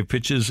 35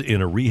 pitches in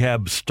a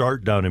rehab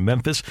start down in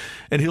Memphis,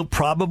 and he'll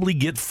probably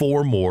get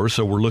 4 more.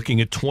 So we're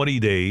looking at 20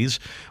 days,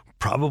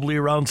 probably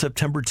around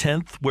September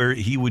 10th, where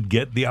he would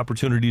get the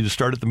opportunity to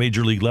start at the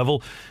major league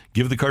level,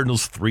 give the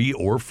Cardinals 3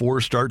 or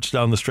 4 starts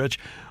down the stretch.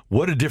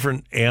 What a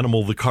different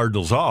animal the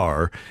Cardinals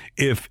are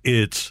if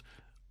it's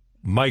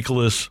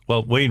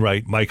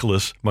Wainwright,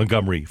 Michaelis,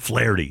 Montgomery,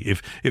 Flaherty.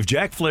 If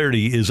Jack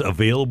Flaherty is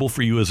available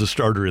for you as a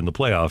starter in the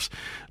playoffs,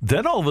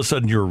 then all of a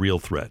sudden you're a real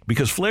threat,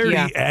 because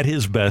Flaherty at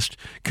his best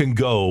can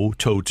go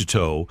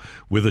toe-to-toe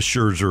with a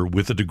Scherzer,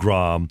 with a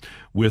DeGrom,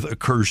 with a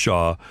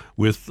Kershaw,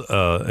 with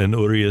an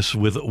Urias,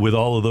 with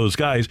all of those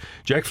guys.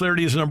 Jack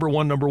Flaherty is number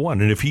one.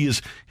 And if he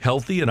is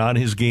healthy and on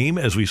his game,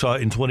 as we saw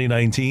in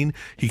 2019,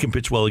 he can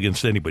pitch well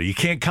against anybody. You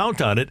can't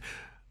count on it.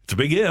 It's a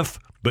big if,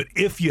 but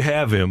if you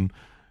have him,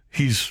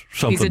 he's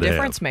something He's a to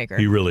difference have. maker.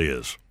 He really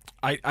is.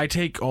 I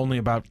take only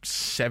about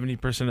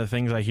 70% of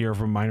things I hear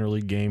from minor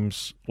league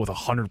games with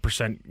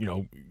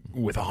 100%,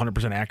 with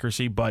 100%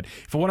 accuracy. But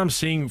for what I'm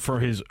seeing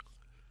for his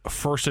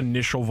first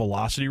initial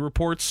velocity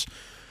reports,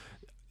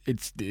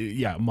 it's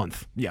a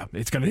month. Yeah,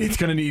 it's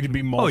gonna need to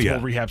be multiple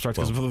rehab starts,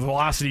 because the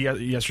velocity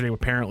yesterday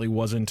apparently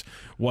wasn't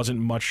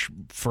much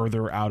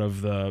further out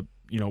of the.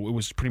 It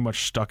was pretty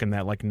much stuck in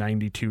that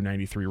 92,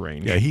 93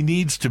 range. Yeah, he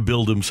needs to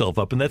build himself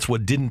up, and that's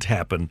what didn't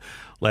happen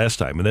last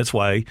time. And that's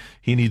why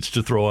he needs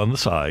to throw on the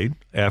side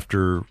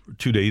after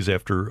 2 days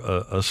after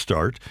a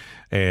start,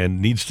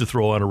 and needs to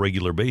throw on a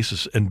regular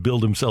basis and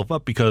build himself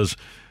up, because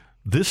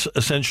this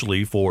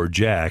essentially for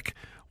Jack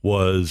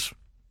was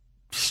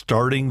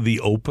starting the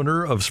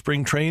opener of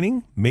spring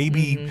training,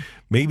 maybe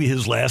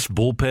his last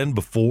bullpen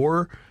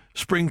before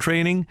spring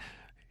training.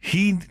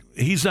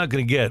 He's not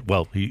going to get,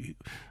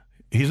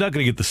 he's not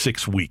going to get the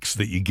 6 weeks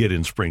that you get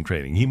in spring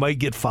training. He might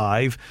get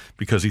 5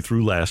 because he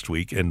threw last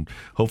week, and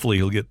hopefully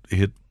he'll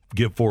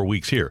get 4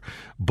 weeks here.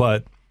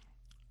 But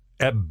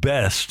at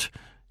best,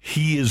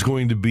 he is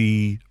going to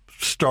be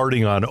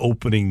starting on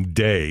opening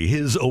day.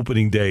 His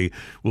opening day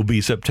will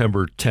be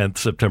September 10th,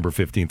 September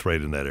 15th,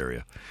 right in that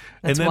area.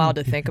 That's wild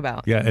to think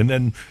about. Yeah, and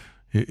then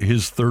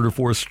his 3rd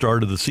or 4th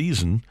start of the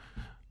season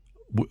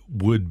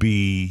would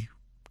be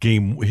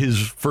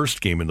his first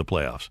game in the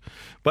playoffs.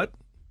 But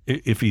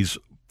if he's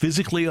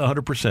physically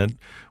 100%,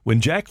 when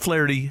Jack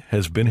Flaherty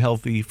has been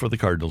healthy for the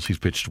Cardinals, he's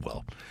pitched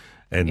well.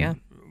 And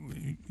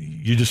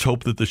you just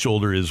hope that the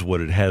shoulder is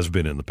what it has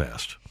been in the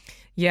past.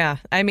 Yeah,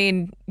 I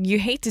mean, you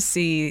hate to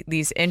see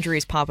these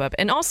injuries pop up.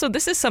 And also,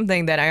 this is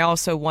something that I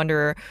also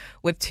wonder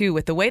with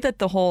the way that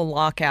the whole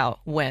lockout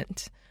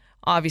went.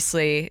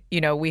 Obviously,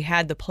 we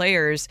had the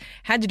players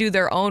had to do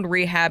their own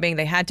rehabbing.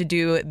 They had to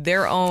do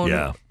their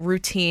own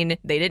routine.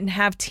 They didn't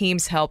have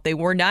teams' help. They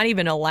were not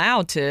even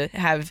allowed to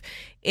have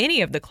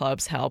any of the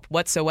club's help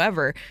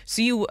whatsoever.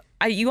 So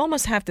you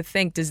almost have to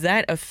think, did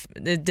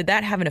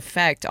that have an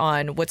effect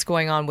on what's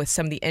going on with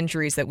some of the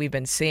injuries that we've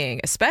been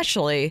seeing,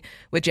 especially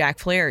with Jack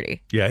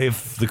Flaherty? Yeah,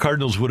 if the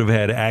Cardinals would have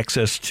had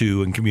access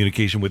to and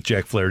communication with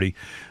Jack Flaherty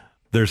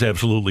there's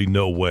absolutely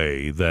no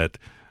way that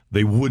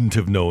they wouldn't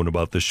have known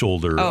about the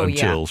shoulder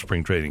until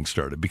spring training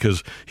started,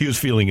 because he was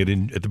feeling it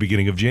at the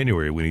beginning of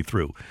January when he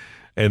threw.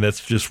 And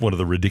that's just one of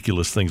the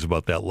ridiculous things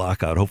about that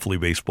lockout. Hopefully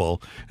baseball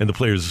and the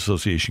Players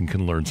Association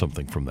can learn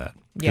something from that,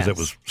 because that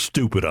was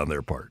stupid on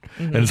their part.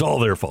 And it's all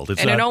their fault. It's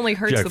and not it only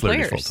hurts Jack the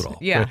Flaherty's players. fault at all.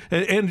 Yeah.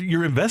 And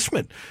your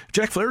investment.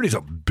 Jack Flaherty's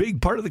a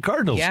big part of the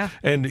Cardinals. Yeah.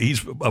 And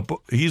he's a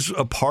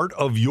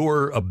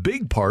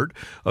big part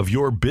of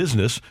your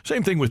business.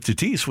 Same thing with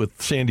Tatis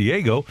with San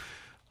Diego.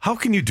 How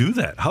can you do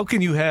that? How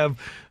can you have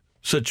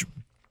such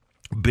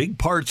big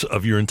parts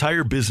of your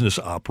entire business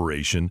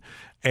operation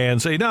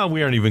and say, no,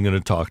 we aren't even going to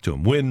talk to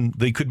them, when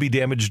they could be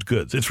damaged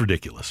goods? It's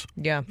ridiculous.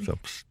 Yeah. So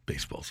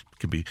baseballs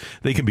can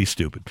be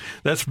stupid.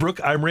 That's Brooke.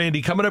 I'm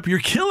Randy. Coming up, you're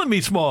killing me,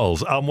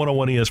 Smalls, on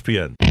 101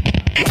 ESPN.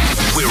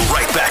 We're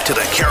right back to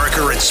the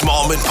Carricker and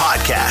Smallman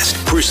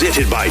podcast,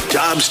 presented by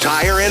Dobbs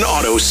Tire and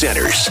Auto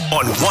Centers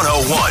on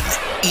 101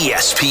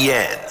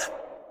 ESPN.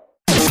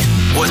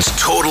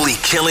 What's totally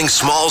killing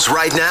Smalls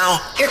right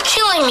now? You're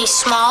killing me,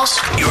 Smalls.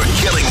 You're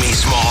killing me,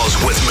 Smalls,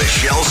 with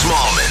Michelle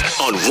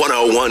Smallman on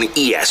 101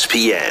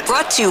 ESPN.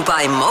 Brought to you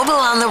by Mobile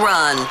on the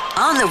Run.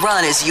 On the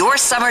Run is your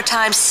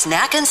summertime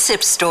snack and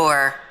sip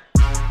store.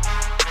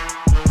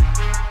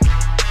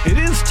 It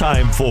is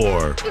time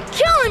for... You're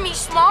killing me,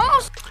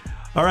 Smalls.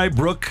 All right,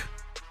 Brooke.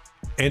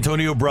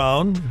 Antonio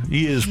Brown,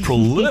 he is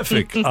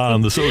prolific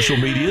on the social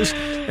medias,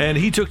 and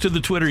he took to the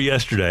Twitter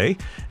yesterday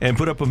and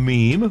put up a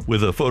meme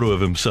with a photo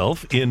of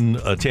himself in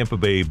a Tampa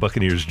Bay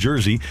Buccaneers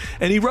jersey,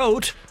 and he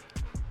wrote,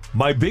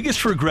 "My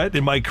biggest regret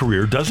in my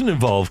career doesn't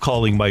involve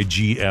calling my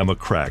GM a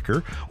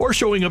cracker, or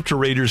showing up to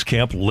Raiders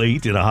camp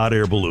late in a hot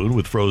air balloon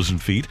with frozen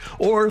feet,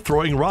 or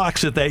throwing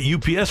rocks at that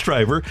UPS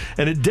driver,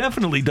 and it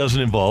definitely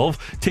doesn't involve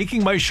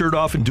taking my shirt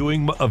off and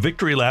doing a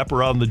victory lap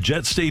around the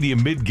Jet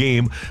Stadium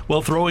mid-game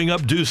while throwing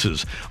up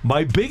deuces.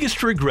 My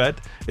biggest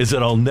regret is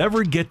that I'll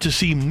never get to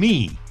see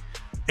me,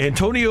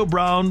 Antonio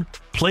Brown,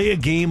 play a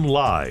game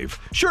live.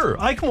 Sure,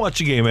 I can watch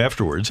a game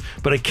afterwards,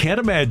 but I can't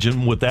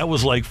imagine what that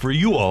was like for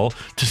you all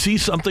to see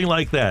something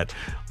like that,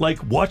 like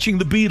watching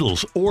the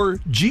Beatles or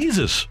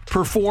Jesus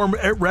perform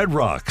at Red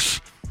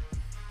Rocks.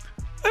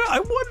 I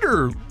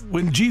wonder,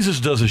 when Jesus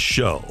does a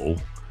show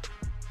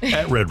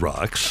at Red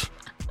Rocks,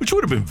 which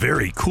would have been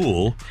very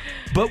cool,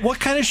 but what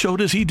kind of show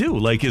does he do?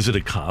 Like, is it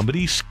a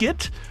comedy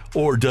skit?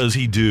 Or does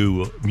he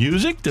do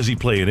music? Does he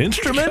play an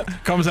instrument?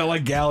 Comes out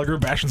like Gallagher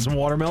bashing some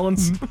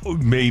watermelons?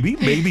 Maybe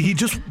he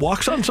just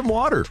walks on some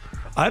water.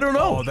 I don't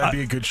know. Oh, that'd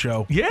be a good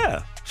show.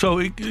 Yeah. So,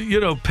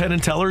 Penn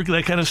and Teller,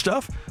 that kind of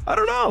stuff. I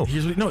don't know.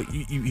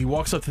 He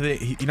walks up to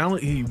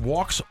he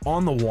walks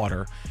on the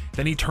water,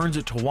 then he turns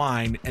it to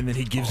wine, and then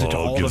he gives it to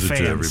all the fans.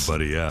 To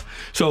everybody, yeah.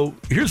 So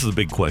here's the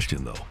big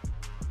question, though.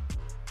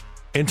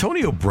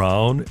 Antonio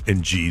Brown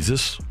and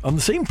Jesus on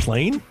the same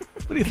plane?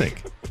 What do you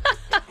think?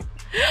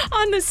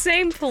 On the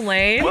same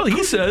plane? Well,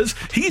 he says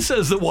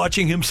that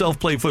watching himself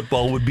play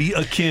football would be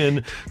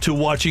akin to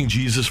watching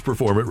Jesus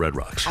perform at Red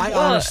Rocks. I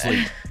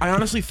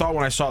honestly thought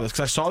when I saw this,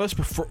 because I saw this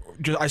before,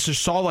 I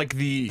just saw like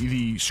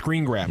the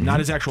screen grab, not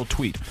his actual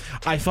tweet.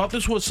 I thought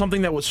this was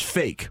something that was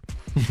fake.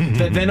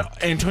 That then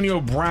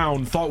Antonio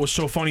Brown thought was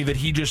so funny that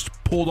he just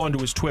pulled onto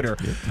his Twitter.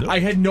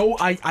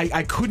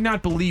 I could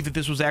not believe that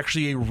this was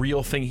actually a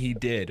real thing he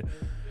did.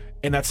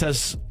 And that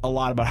says a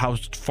lot about how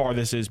far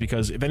this is,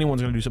 because if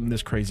anyone's going to do something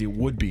this crazy, it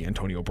would be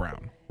Antonio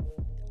Brown.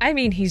 I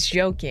mean, he's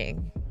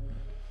joking,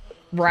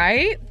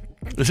 right?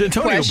 It's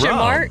Antonio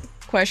Brown.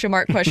 Question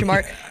mark.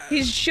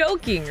 He's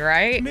joking,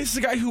 right? I mean, this is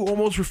a guy who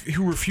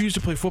who refused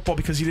to play football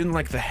because he didn't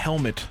like the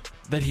helmet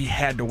that he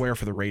had to wear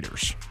for the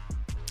Raiders.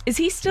 Is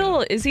he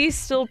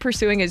still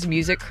pursuing his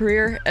music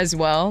career as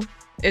well?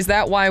 Is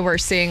that why we're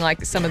seeing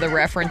like some of the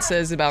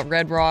references about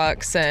Red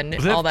Rocks and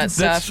all that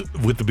stuff?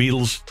 With the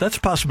Beatles, that's a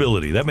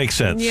possibility. That makes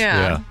sense.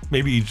 Yeah.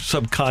 Maybe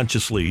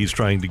subconsciously he's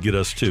trying to get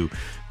us to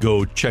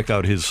go check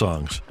out his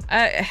songs.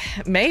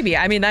 Maybe.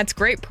 I mean, that's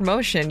great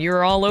promotion.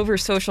 You're all over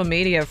social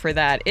media for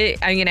that. It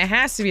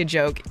has to be a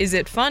joke. Is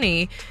it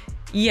funny?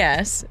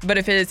 Yes, but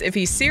if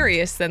he's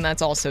serious, then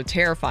that's also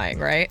terrifying,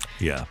 right?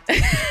 Yeah.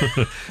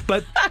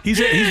 But he's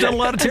done a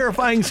lot of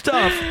terrifying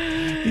stuff.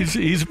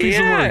 He's a piece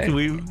of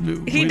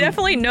work. He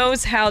definitely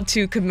knows how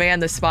to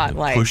command the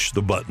spotlight. Push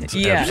the buttons.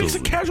 Yeah. He makes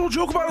a casual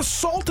joke about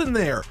assault in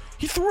there.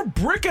 He threw a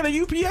brick at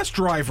a UPS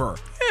driver.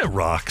 Yeah,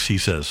 rocks, he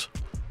says.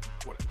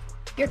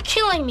 You're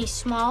killing me,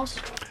 Smalls.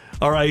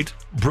 All right,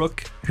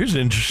 Brooke, here's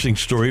an interesting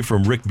story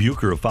from Rick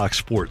Bucher of Fox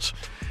Sports.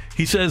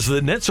 He says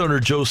the Nets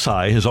owner Joe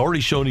Tsai has already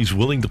shown he's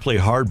willing to play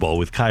hardball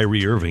with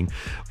Kyrie Irving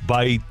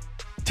by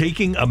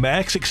taking a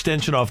max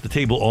extension off the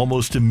table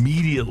almost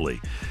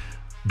immediately.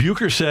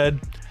 Bucher said,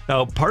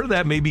 now part of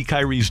that may be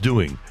Kyrie's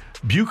doing.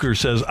 Bucher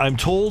says, I'm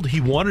told he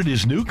wanted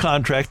his new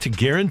contract to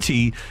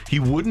guarantee he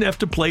wouldn't have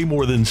to play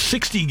more than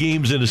 60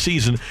 games in a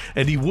season,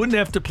 and he wouldn't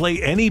have to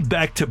play any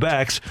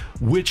back-to-backs,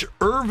 which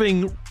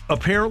Irving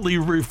apparently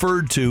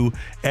referred to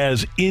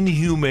as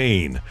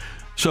inhumane.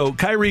 So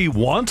Kyrie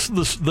wants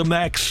the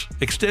max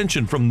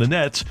extension from the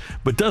Nets,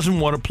 but doesn't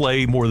want to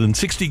play more than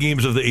 60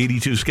 games of the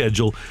 82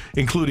 schedule,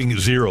 including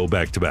 0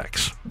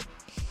 back-to-backs.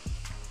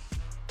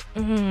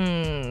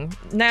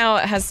 Now,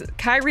 has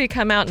Kyrie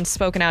come out and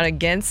spoken out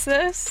against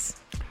this?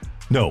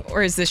 No.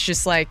 Or is this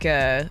just like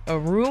a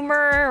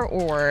rumor,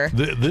 or?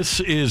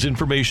 This is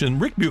information.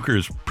 Rick Bucher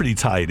is pretty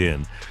tied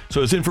in.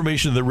 So it's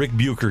information that Rick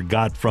Bucher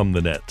got from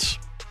the Nets.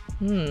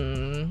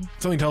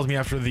 Something tells me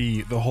after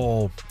the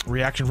whole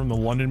reaction from the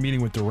London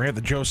meeting with Durant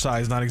that Joe Tsai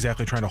is not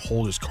exactly trying to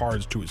hold his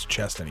cards to his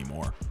chest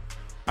anymore.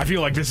 I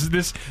feel like this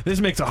makes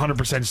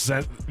 100%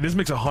 sense. This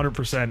makes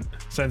 100%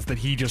 sense that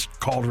he just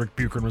called Rick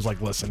Bucher and was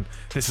like, "Listen,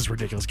 this is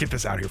ridiculous. Get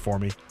this out here for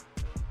me."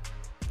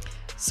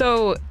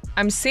 So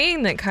I'm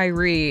seeing that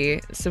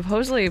Kyrie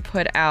supposedly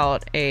put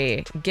out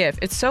a GIF.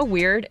 It's so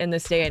weird in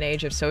this day and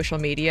age of social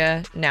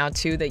media now,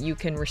 too, that you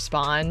can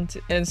respond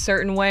in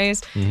certain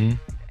ways.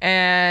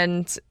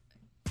 And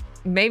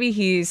maybe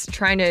he's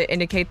trying to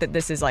indicate that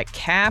this is like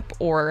cap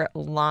or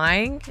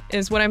lying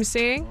is what I'm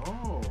seeing.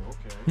 Oh,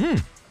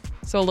 okay.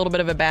 So a little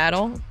bit of a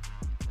battle.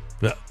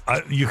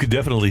 You could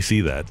definitely see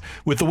that.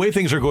 With the way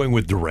things are going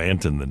with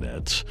Durant and the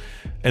Nets,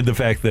 and the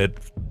fact that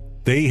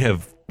they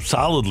have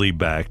solidly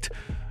backed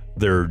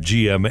their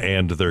GM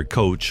and their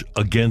coach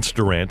against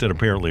Durant and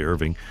apparently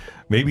Irving,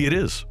 maybe it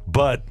is.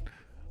 But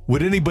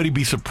would anybody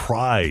be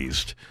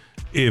surprised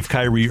if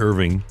Kyrie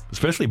Irving,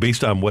 especially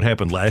based on what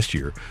happened last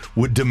year,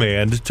 would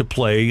demand to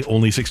play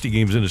only 60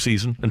 games in a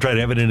season and try to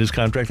have it in his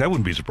contract? I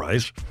wouldn't be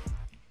surprised.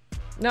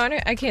 No,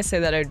 I can't say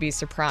that I would be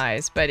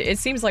surprised, but it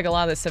seems like a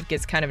lot of this stuff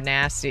gets kind of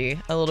nasty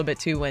a little bit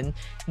too when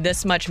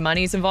this much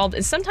money is involved.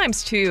 And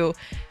sometimes too,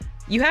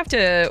 you have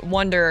to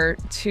wonder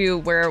too,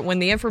 where when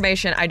the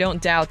information, I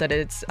don't doubt that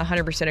it's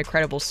 100% a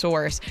credible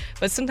source,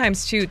 but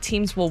sometimes too,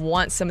 teams will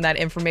want some of that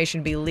information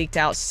to be leaked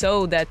out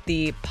so that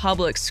the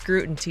public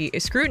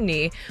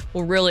scrutiny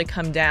will really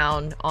come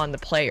down on the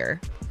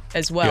player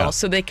as well,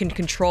 so they can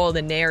control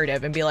the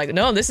narrative and be like,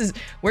 no,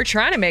 we're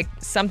trying to make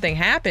something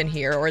happen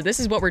here, or this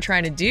is what we're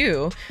trying to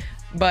do,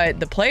 but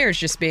the player's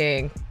just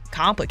being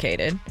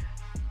complicated.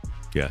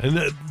 Yeah,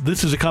 and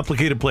this is a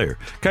complicated player.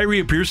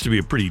 Kyrie appears to be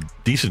a pretty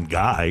decent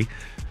guy,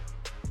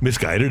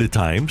 misguided at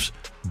times,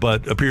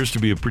 but appears to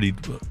be a pretty,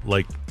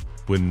 like,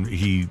 when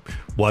he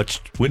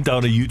went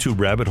down a YouTube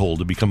rabbit hole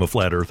to become a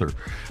flat earther.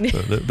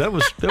 That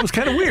was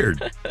kind of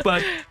weird.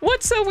 But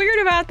what's so weird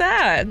about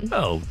that?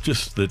 Oh,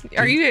 just that.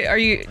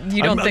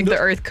 You don't think the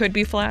Earth could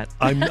be flat?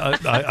 I'm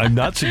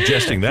not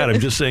suggesting that. I'm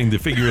just saying to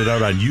figure it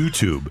out on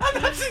YouTube.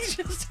 I'm not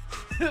suggesting.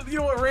 You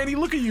know what, Randy?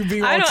 Look at you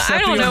being all I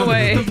don't know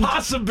the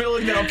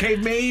possibility that, okay,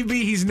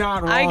 maybe he's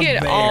not wrong. I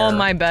get there. all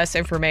my best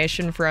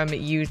information from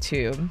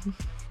YouTube.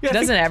 Yeah,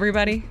 Doesn't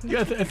everybody?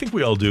 Yeah, I think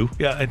we all do.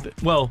 Yeah,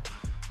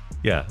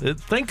 yeah,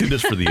 thank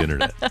goodness for the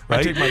internet, right?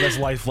 I take my best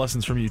life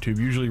lessons from YouTube,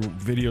 usually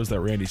videos that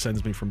Randy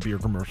sends me from beer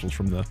commercials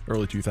from the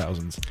early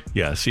 2000s.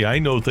 Yeah, see, I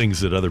know things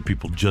that other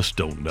people just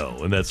don't know,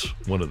 and that's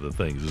one of the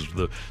things, is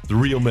the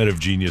Real Men of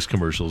Genius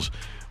commercials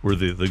were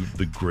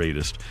the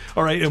greatest.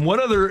 All right, and one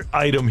other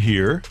item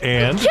here,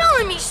 and... You're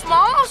killing me,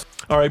 Smalls!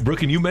 All right,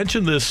 Brooke, and you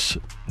mentioned this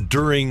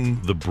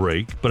during the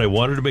break, but I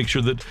wanted to make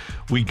sure that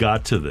we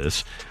got to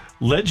this.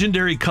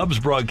 Legendary Cubs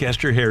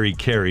broadcaster Harry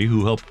Carey,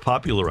 who helped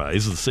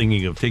popularize the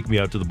singing of Take Me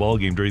Out to the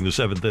Ballgame during the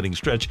 7th inning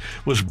stretch,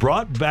 was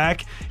brought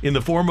back in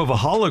the form of a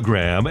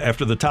hologram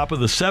after the top of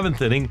the 7th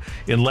inning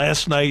in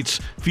last night's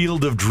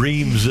Field of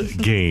Dreams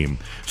game.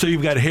 So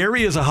you've got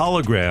Harry as a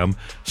hologram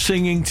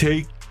singing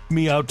Take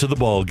Me Out to the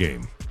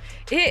Ballgame.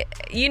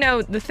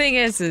 The thing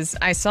is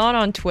I saw it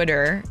on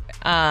Twitter.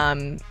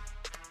 A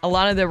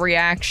lot of the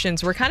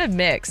reactions were kind of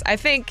mixed. I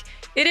think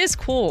it is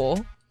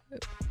cool.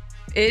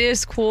 It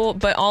is cool,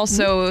 but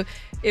also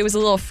it was a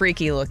little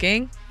freaky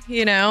looking,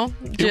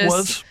 It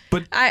was,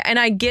 but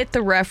I get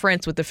the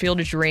reference with the Field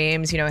of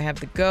Dreams, have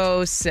the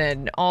ghosts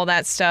and all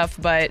that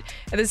stuff, but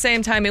at the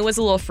same time, it was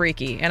a little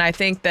freaky. And I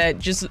think that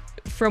just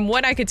from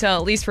what I could tell,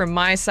 at least from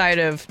my side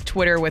of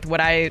Twitter with what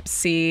I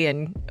see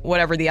and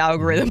whatever the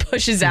algorithm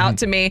pushes out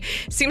to me,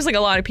 it seems like a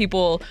lot of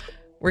people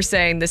were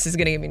saying this is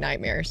going to give me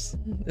nightmares.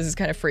 This is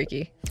kind of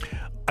freaky.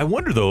 I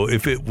wonder, though,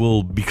 if it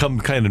will become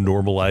kind of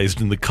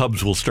normalized and the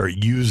Cubs will start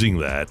using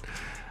that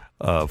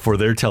for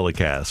their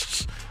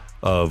telecasts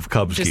of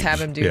Cubs games. Just have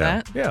him do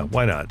that? Yeah,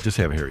 why not? Just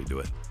have Harry do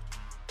it.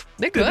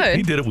 They could.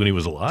 He did it when he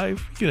was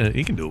alive.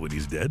 He can do it when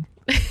he's dead.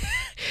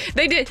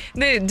 They did.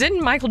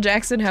 Didn't Michael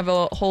Jackson have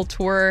a whole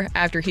tour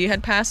after he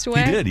had passed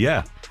away? He did,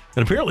 yeah.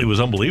 And apparently it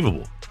was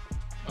unbelievable.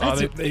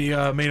 They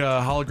made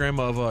a hologram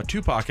of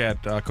Tupac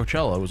at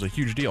Coachella. It was a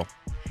huge deal.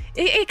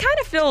 It kind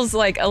of feels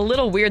like a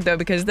little weird, though,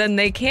 because then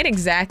they can't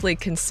exactly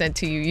consent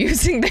to you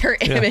using their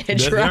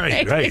image,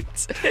 right?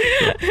 Right.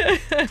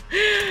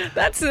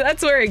 That's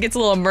where it gets a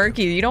little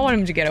murky. You don't want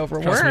them to get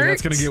overworked. Trust me,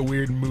 that's going to get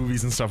weird in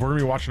movies and stuff. We're going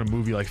to be watching a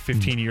movie like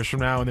 15 years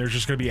from now, and there's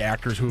just going to be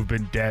actors who have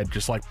been dead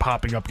just like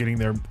popping up, getting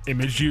their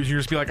image used. You're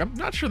just be like, I'm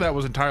not sure that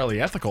was entirely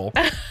ethical,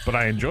 but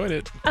I enjoyed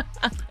it.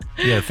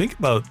 Yeah, think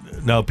about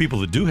now people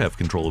that do have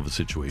control of a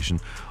situation.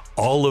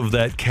 all of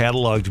that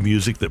cataloged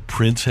music that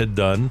Prince had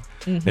done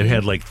and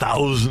had like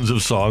thousands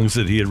of songs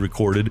that he had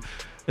recorded.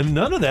 And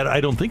none of that,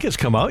 I don't think, has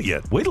come out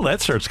yet. Wait till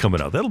that starts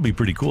coming out. That'll be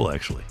pretty cool,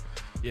 actually.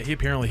 Yeah, he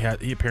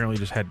apparently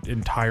just had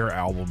entire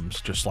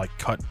albums just like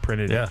cut,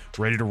 printed,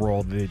 ready to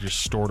roll. They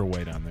just stored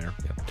away down there.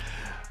 Yeah.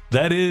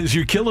 That is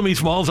You're Killing Me,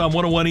 Smalls, on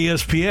 101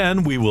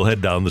 ESPN. We will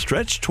head down the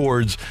stretch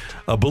towards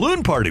a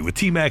balloon party with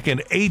T-Mac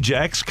and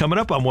Ajax coming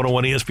up on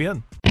 101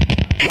 ESPN.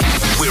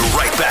 We're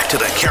right back to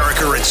the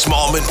Carricker and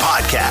Smallman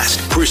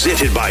podcast,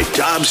 presented by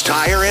Dobbs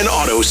Tire and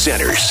Auto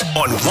Centers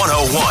on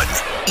 101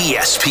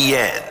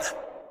 ESPN.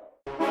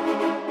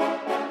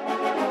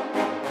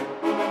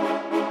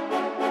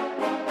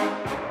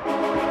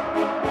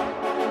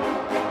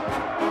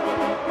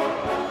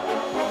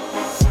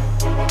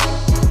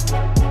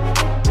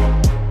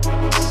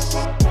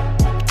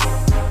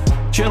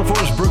 Channel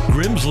 4's Brooke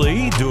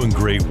Grimsley doing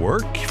great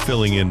work,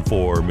 filling in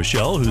for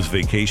Michelle, who's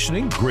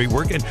vacationing. Great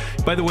work. And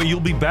by the way,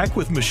 you'll be back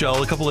with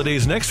Michelle a couple of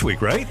days next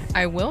week, right?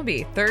 I will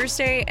be.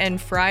 Thursday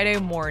and Friday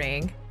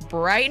morning,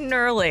 bright and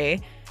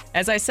early.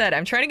 As I said,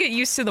 I'm trying to get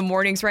used to the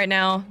mornings right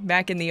now.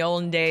 Back in the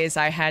olden days,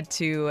 I had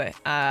to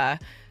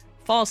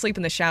fall asleep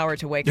in the shower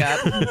to wake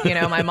up. You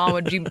know, my mom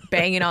would be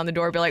banging on the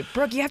door, be like,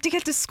 Brooke, you have to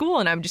get to school.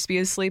 And I would just be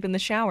asleep in the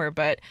shower.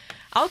 But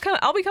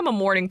I'll become a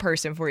morning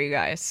person for you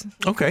guys.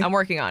 Okay. I'm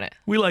working on it.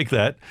 We like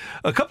that.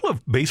 A couple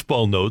of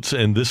baseball notes,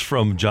 and this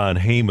from John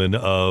Heyman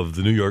of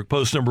the New York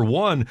Post. Number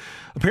one,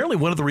 apparently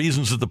one of the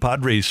reasons that the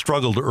Padres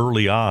struggled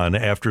early on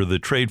after the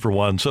trade for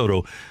Juan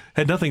Soto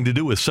had nothing to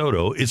do with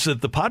Soto. It's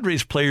that the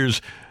Padres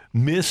players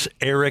miss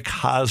Eric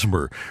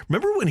Hosmer.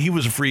 Remember when he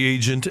was a free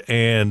agent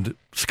and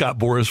Scott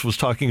Boras was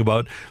talking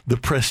about the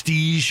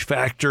prestige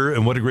factor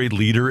and what a great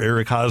leader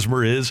Eric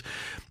Hosmer is?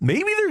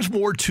 Maybe there's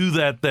more to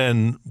that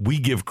than we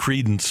give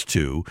credence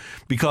to,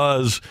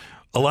 because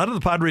a lot of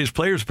the Padres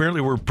players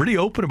apparently were pretty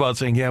open about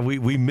saying, yeah,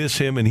 we miss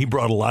him and he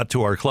brought a lot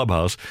to our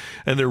clubhouse.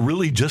 And they're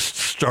really just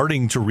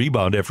starting to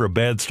rebound after a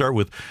bad start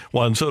with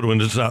Juan Soto. And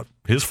it's not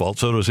his fault.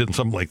 Soto's hitting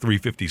something like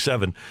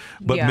 357.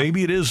 But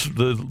maybe it is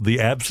the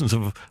absence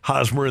of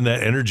Hosmer and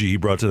that energy he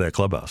brought to that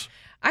clubhouse.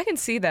 I can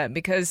see that,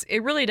 because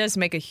it really does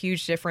make a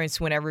huge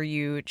difference whenever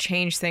you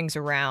change things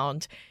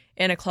around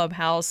in a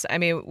clubhouse. I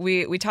mean,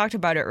 we talked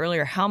about it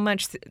earlier, how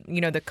much,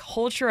 the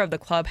culture of the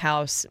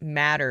clubhouse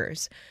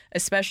matters,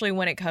 especially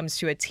when it comes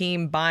to a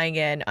team buying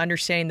in,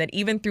 understanding that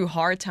even through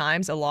hard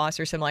times, a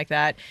loss or something like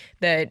that,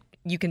 that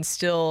you can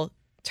still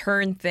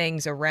turn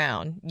things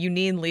around. You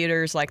need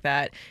leaders like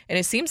that. And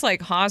it seems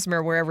like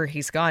Hosmer, wherever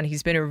he's gone,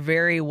 he's been a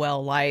very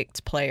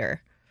well-liked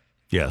player.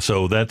 Yeah,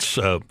 so that's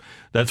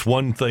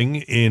one thing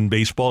in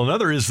baseball.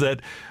 Another is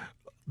that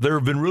there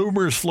have been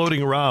rumors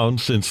floating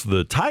around since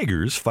the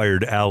Tigers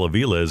fired Al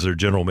Avila as their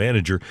general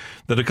manager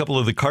that a couple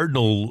of the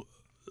Cardinal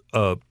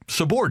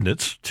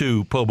subordinates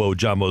to Pobo,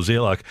 John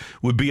Mozeliak,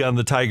 would be on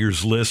the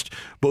Tigers list,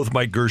 both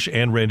Mike Gersh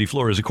and Randy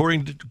Flores.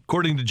 According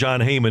to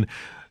John Heyman,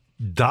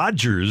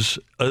 Dodgers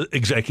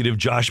executive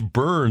Josh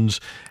Burns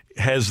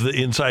has the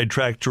inside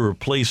track to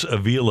replace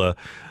Avila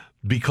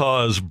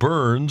because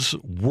Burns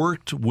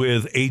worked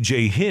with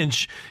A.J.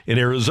 Hinch in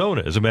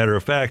Arizona. As a matter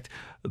of fact,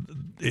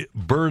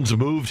 Burns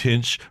moved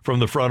Hinch from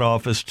the front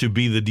office to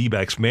be the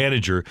D-backs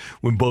manager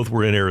when both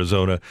were in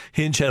Arizona.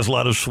 Hinch has a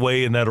lot of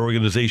sway in that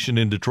organization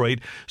in Detroit,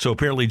 so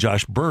apparently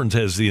Josh Burns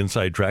has the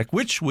inside track,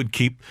 which would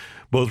keep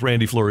both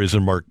Randy Flores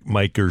and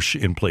Mike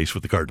Gersh in place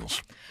with the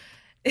Cardinals.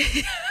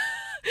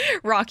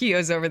 Rocky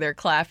O's over there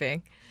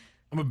clapping.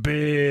 I'm a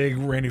big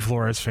Randy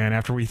Flores fan.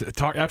 After we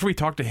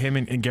talked to him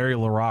and Gary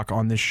LaRocque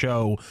on this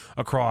show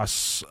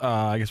across,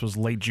 I guess it was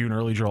late June,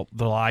 early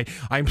July,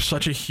 I'm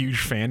such a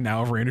huge fan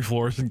now of Randy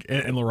Flores and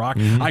LaRocque.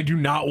 Mm-hmm. I do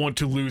not want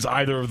to lose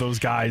either of those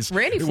guys.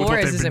 Randy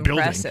Flores is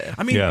impressive.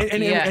 I mean,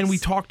 and we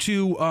talked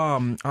to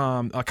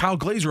Kyle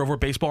Glazer over at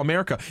Baseball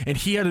America, and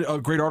he had a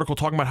great article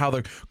talking about how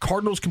the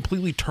Cardinals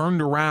completely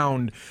turned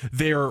around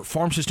their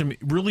farm system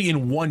really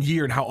in 1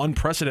 year and how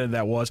unprecedented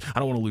that was. I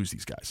don't want to lose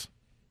these guys.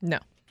 No.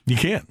 You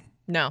can't.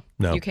 No,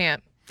 you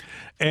can't.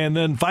 And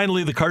then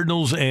finally, the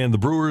Cardinals and the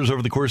Brewers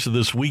over the course of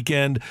this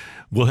weekend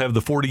will have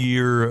the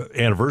 40-year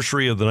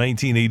anniversary of the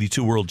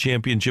 1982 World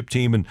Championship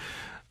team. And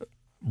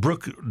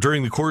Brooke,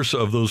 during the course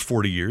of those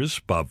 40 years,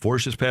 Bob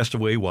Forsch has passed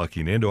away,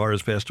 Joaquin Andujar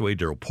has passed away,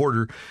 Darrell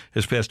Porter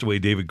has passed away,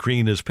 David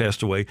Green has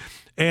passed away,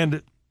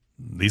 and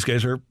these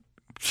guys are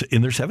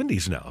in their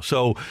 70s now.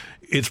 So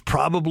it's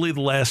probably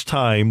the last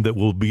time that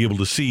we'll be able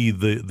to see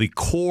the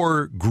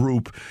core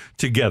group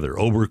together.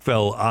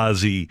 Oberkfell,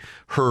 Ozzie,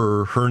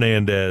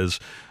 Hernandez,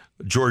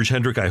 George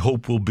Hendrick, I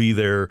hope will be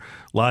there,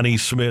 Lonnie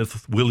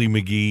Smith, Willie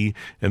McGee,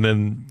 and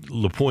then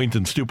LaPointe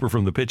and Stuper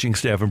from the pitching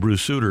staff and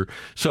Bruce Sutter.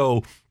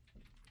 So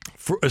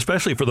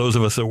especially for those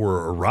of us that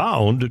were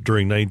around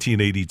during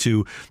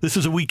 1982, this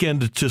is a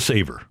weekend to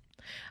savor.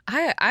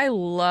 I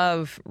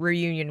love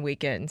reunion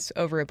weekends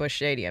over at Busch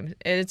Stadium.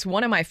 It's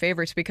one of my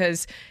favorites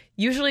because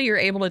usually you're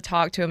able to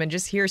talk to them and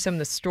just hear some of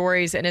the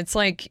stories. And it's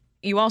like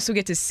you also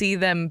get to see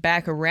them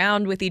back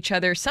around with each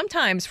other,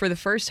 sometimes for the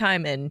first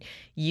time in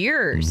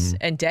years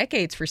and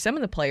decades for some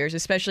of the players,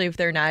 especially if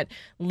they're not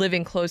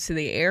living close to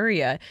the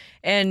area.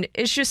 And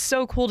it's just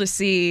so cool to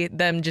see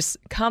them just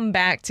come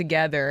back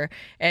together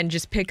and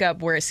just pick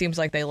up where it seems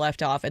like they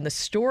left off. And the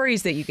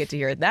stories that you get to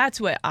hear,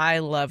 that's what I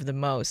love the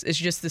most. It's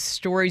just the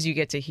stories you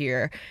get to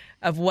hear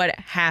of what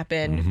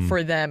happened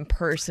for them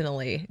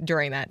personally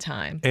during that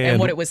time and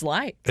what it was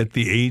like. At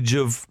the age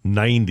of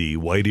 90,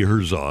 Whitey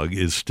Herzog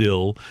is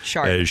still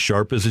as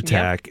sharp as a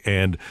tack,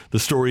 and the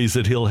stories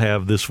that he'll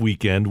have this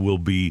weekend will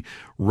be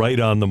right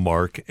on the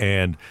mark,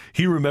 and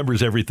he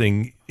remembers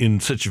everything in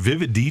such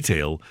vivid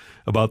detail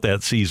about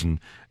that season,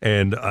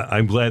 and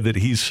I'm glad that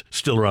he's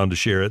still around to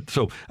share it.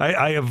 So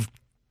I have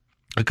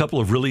a couple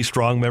of really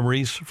strong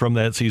memories from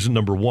that season.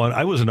 Number one,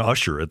 I was an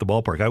usher at the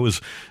ballpark. I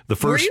was the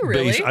first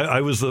base. Really?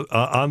 I was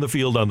on the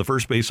field on the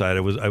first base side.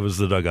 I was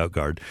the dugout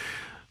guard,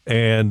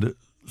 and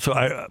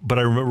so But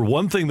I remember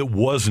one thing that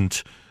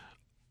wasn't.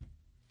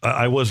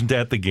 I wasn't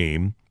at the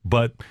game,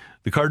 but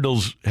the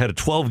Cardinals had a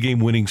 12-game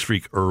winning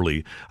streak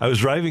early. I was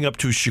driving up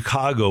to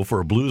Chicago for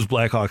a Blues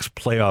Blackhawks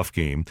playoff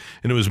game,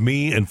 and it was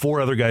me and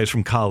 4 other guys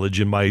from college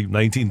in my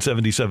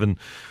 1977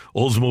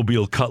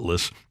 Oldsmobile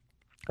Cutlass.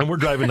 And we're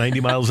driving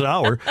 90 miles an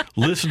hour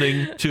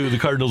listening to the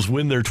Cardinals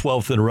win their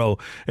 12th in a row.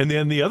 And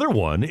then the other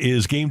one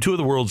is Game 2 of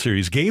the World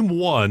Series. Game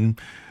 1,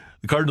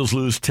 the Cardinals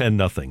lose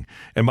 10-0.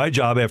 And my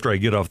job after I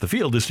get off the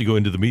field is to go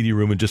into the media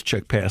room and just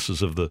check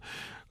passes of the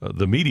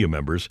media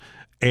members.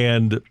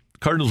 And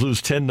Cardinals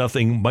lose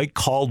 10-0. Mike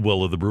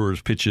Caldwell of the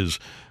Brewers pitches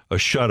a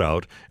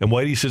shutout. And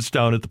Whitey sits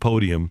down at the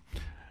podium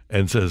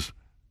and says,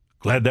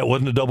 "Glad that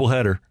wasn't a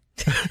doubleheader."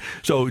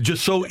 So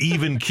just so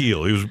even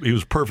keel. He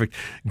was perfect.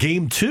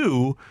 Game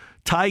 2,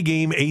 tie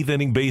game, 8th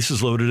inning,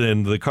 bases loaded,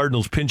 and the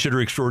Cardinals pinch hitter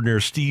extraordinaire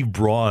Steve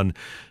Braun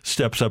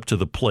steps up to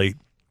the plate.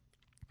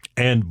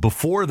 And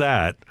before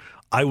that,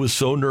 I was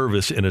so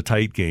nervous in a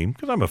tight game,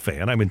 because I'm a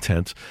fan, I'm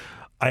intense.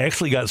 I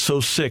actually got so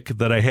sick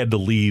that I had to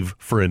leave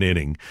for an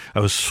inning. I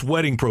was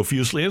sweating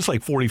profusely. It's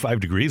like 45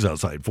 degrees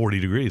outside, 40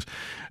 degrees.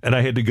 And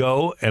I had to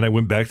go, and I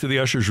went back to the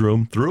usher's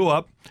room, threw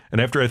up,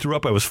 and after I threw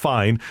up, I was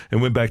fine, and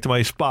went back to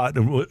my spot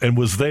and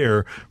was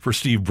there for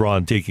Steve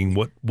Braun taking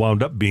what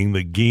wound up being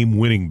the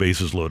game-winning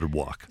bases-loaded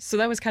walk. So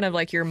that was kind of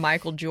like your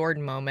Michael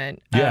Jordan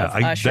moment.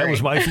 Yeah, that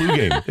was my flu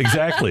game.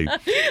 Exactly.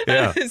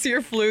 Yeah. That was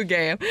your flu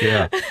game.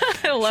 Yeah.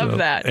 I love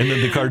that. And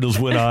then the Cardinals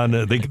went on.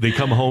 They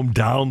come home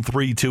down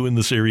 3-2 in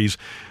the series,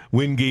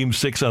 win Game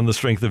 6 on the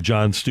strength of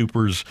John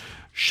Stuper's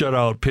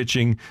shutout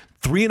pitching.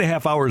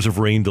 3.5 hours of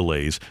rain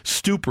delays.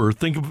 Stuper,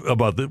 think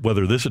about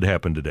whether this had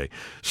happened today.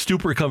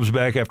 Stuper comes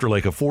back after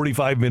like a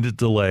 45-minute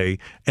delay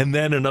and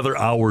then another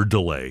hour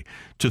delay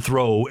to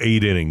throw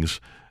 8 innings.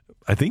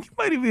 I think he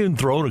might have even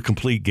thrown a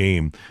complete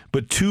game,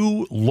 but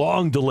 2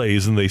 long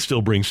delays and they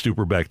still bring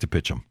Stuper back to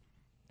pitch him.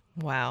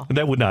 Wow. And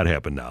that would not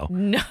happen now.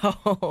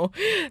 No,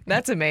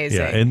 that's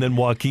amazing. Yeah, and then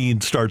Joaquin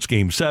starts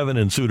Game 7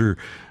 and Suter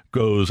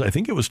goes, I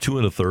think it was 2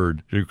 1/3.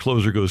 Your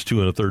closer goes 2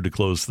 1/3 to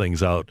close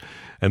things out.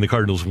 And the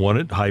Cardinals won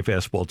it. High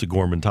fastball to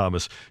Gorman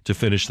Thomas to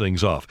finish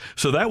things off.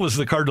 So that was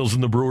the Cardinals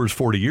and the Brewers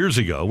 40 years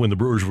ago when the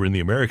Brewers were in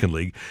the American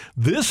League.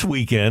 This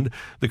weekend,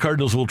 the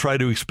Cardinals will try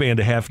to expand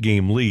a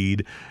half-game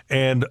lead.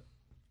 And,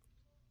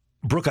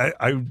 Brooke,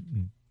 I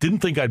didn't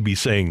think I'd be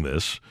saying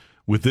this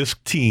with this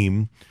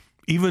team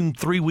even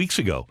 3 weeks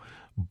ago.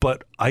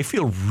 But I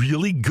feel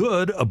really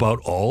good about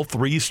all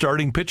 3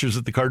 starting pitchers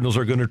that the Cardinals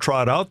are going to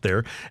trot out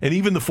there. And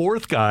even the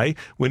 4th guy,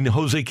 when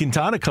Jose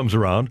Quintana comes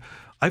around,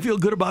 I feel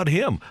good about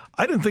him.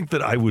 I didn't think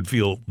that I would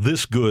feel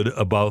this good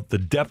about the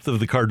depth of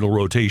the Cardinal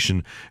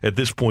rotation at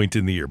this point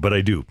in the year, but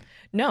I do.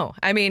 No,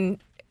 I mean,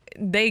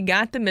 they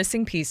got the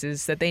missing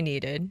pieces that they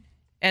needed.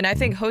 And I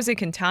think Jose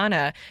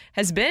Quintana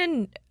has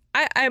been...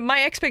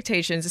 my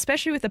expectations,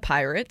 especially with the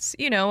Pirates,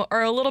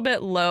 are a little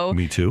bit low.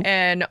 Me too.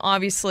 And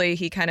obviously,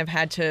 he kind of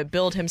had to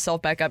build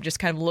himself back up, just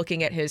kind of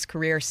looking at his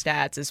career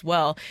stats as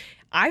well.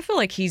 I feel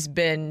like he's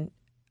been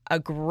a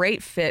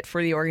great fit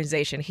for the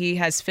organization. He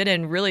has fit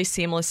in really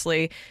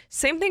seamlessly.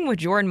 Same thing with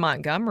Jordan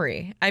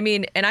Montgomery. I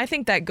mean, and I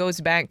think that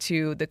goes back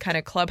to the kind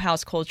of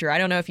clubhouse culture. I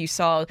don't know if you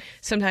saw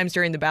sometimes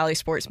during the Bally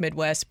Sports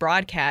Midwest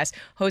broadcast,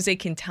 Jose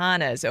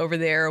Quintana's over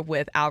there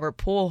with Albert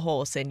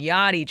Pujols and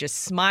Yachty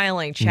just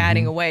smiling,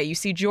 chatting away. You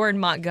see Jordan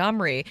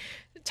Montgomery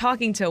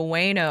talking to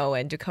Waino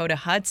and Dakota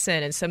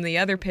Hudson and some of the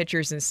other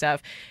pitchers and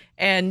stuff.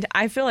 And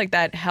I feel like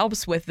that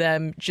helps with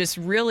them just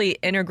really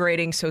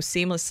integrating so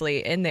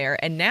seamlessly in there.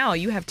 And now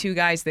you have 2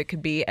 guys that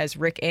could be, as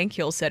Rick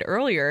Ankiel said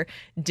earlier,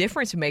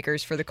 difference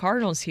makers for the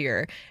Cardinals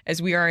here,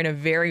 as we are in a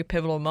very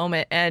pivotal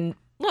moment. And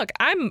look,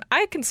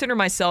 I consider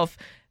myself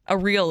a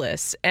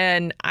realist,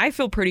 and I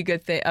feel pretty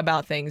good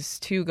about things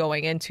too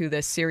going into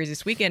this series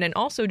this weekend, and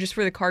also just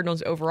for the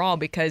Cardinals overall,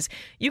 because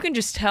you can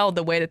just tell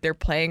the way that they're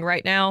playing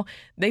right now.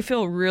 They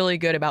feel really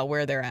good about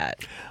where they're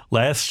at.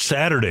 Last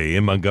Saturday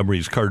in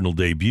Montgomery's Cardinal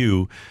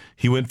debut,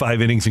 he went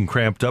 5 innings and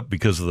cramped up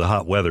because of the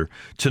hot weather.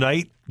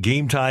 Tonight,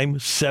 game time,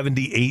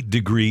 78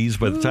 degrees.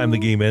 By the time the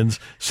game ends,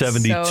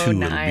 72. So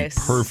nice.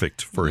 It'll be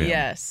perfect for him.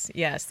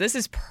 Yes. This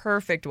is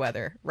perfect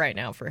weather right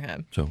now for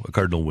him. So a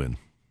Cardinal win.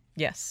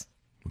 Yes.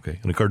 Okay.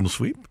 And a Cardinal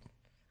sweep?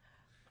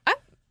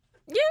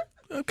 Yeah.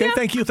 Okay, Yeah.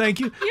 Thank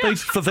you. Yeah.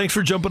 Thanks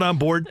for jumping on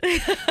board.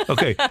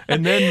 Okay,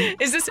 and then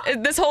Is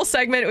this whole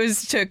segment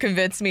was to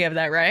convince me of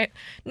that, right?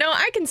 No,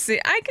 I can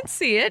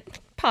see it,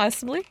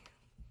 possibly.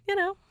 You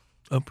know.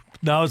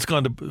 now it's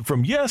gone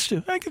from yes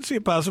to I can see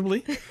it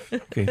possibly.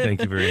 Okay,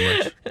 thank you very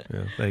much.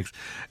 Yeah, thanks.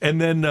 And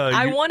then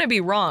I want to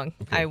be wrong.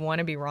 Okay. I want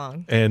to be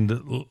wrong.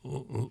 And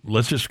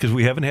let's just, because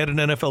we haven't had an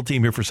NFL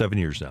team here for 7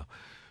 years now.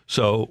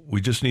 So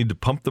we just need to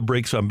pump the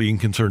brakes on being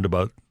concerned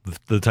about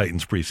the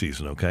Titans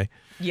preseason, okay?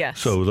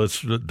 Yes. So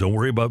don't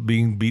worry about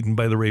being beaten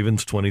by the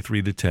Ravens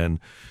 23-10.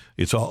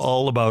 It's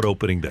all about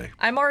opening day.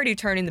 I'm already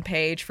turning the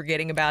page,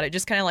 forgetting about it.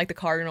 Just kind of like the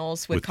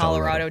Cardinals with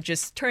Colorado.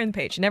 Just turn the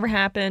page. It never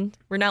happened.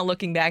 We're not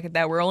looking back at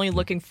that. We're only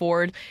looking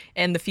forward.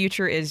 And the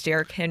future is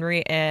Derrick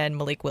Henry and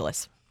Malik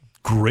Willis.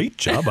 Great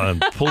job on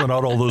pulling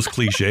out all those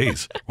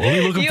cliches. We're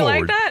only looking forward. You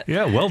like that?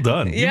 Yeah, well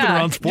done. Yeah. You've been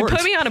around sports. You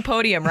put me on a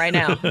podium right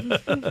now.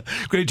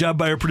 Great job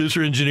by our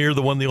producer engineer,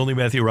 the one, the only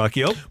Matthew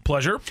Rocchio.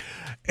 Pleasure.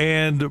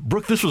 And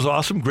Brooke, this was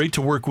awesome. Great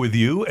to work with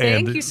you.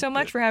 Thank you so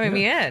much for having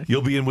me in.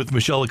 You'll be in with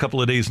Michelle a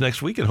couple of days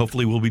next week, and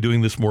hopefully we'll be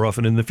doing this more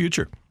often in the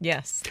future.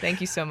 Yes,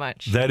 thank you so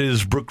much. That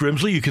is Brooke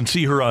Grimsley. You can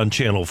see her on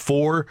Channel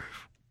 4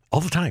 all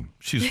the time.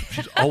 She's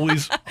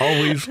always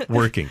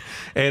working.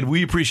 And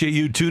we appreciate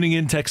you tuning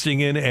in,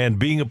 texting in, and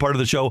being a part of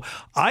the show.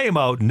 I am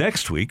out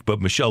next week, but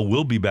Michelle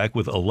will be back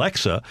with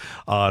Alexa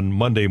on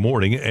Monday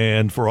morning.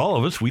 And for all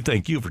of us, we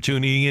thank you for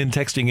tuning in,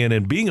 texting in,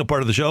 and being a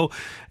part of the show.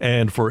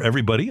 And for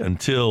everybody,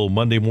 until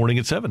Monday morning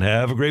at 7,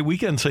 have a great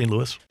weekend, St.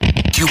 Louis.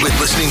 You've been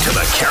listening to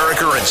the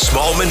Carricker and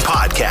Smallman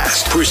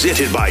podcast,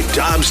 presented by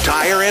Dobbs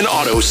Tire and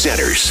Auto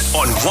Centers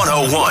on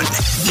 101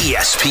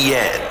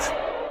 ESPN.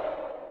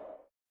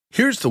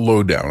 Here's the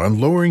lowdown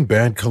on lowering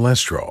bad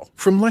cholesterol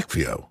from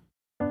Leqvio.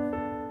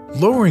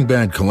 Lowering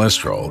bad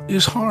cholesterol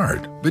is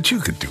hard, but you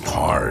could do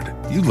hard.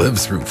 You lived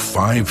through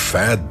 5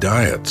 fad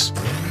diets,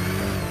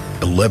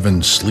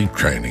 11 sleep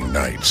training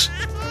nights,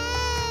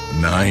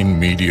 9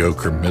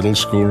 mediocre middle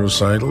school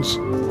recitals,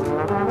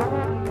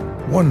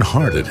 1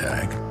 heart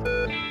attack.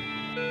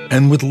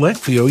 And with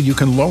Leqvio, you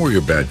can lower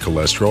your bad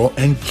cholesterol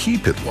and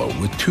keep it low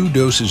with 2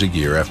 doses a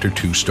year after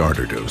 2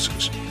 starter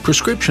doses.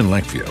 Prescription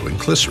Leqvio and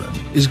Glycerin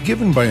is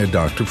given by a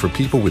doctor for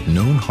people with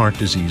known heart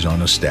disease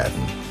on a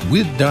statin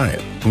with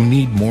diet who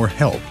need more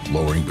help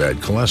lowering bad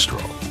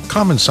cholesterol.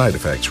 Common side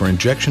effects are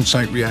injection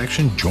site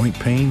reaction, joint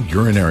pain,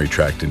 urinary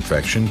tract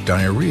infection,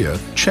 diarrhea,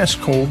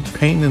 chest cold,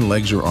 pain in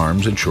legs or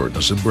arms, and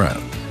shortness of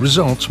breath.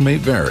 Results may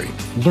vary.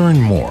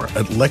 Learn more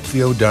at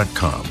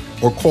leqvio.com.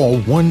 or call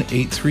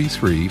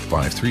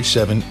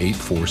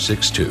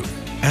 1-833-537-8462.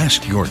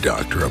 Ask your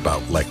doctor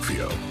about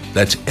Leqvio.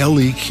 That's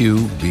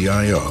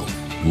Leqvio.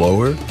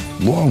 Lower,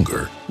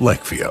 longer,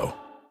 Leqvio.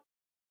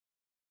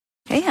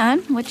 Hey,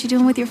 hon, what you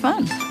doing with your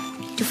phone?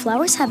 Do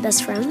flowers have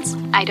best friends?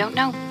 I don't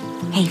know.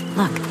 Hey,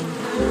 look.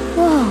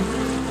 Whoa.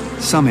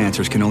 Some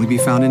answers can only be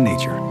found in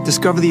nature.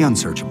 Discover the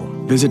unsearchable.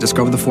 Visit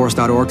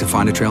discovertheforest.org to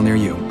find a trail near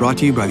you. Brought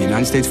to you by the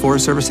United States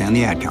Forest Service and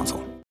the Ad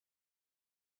Council.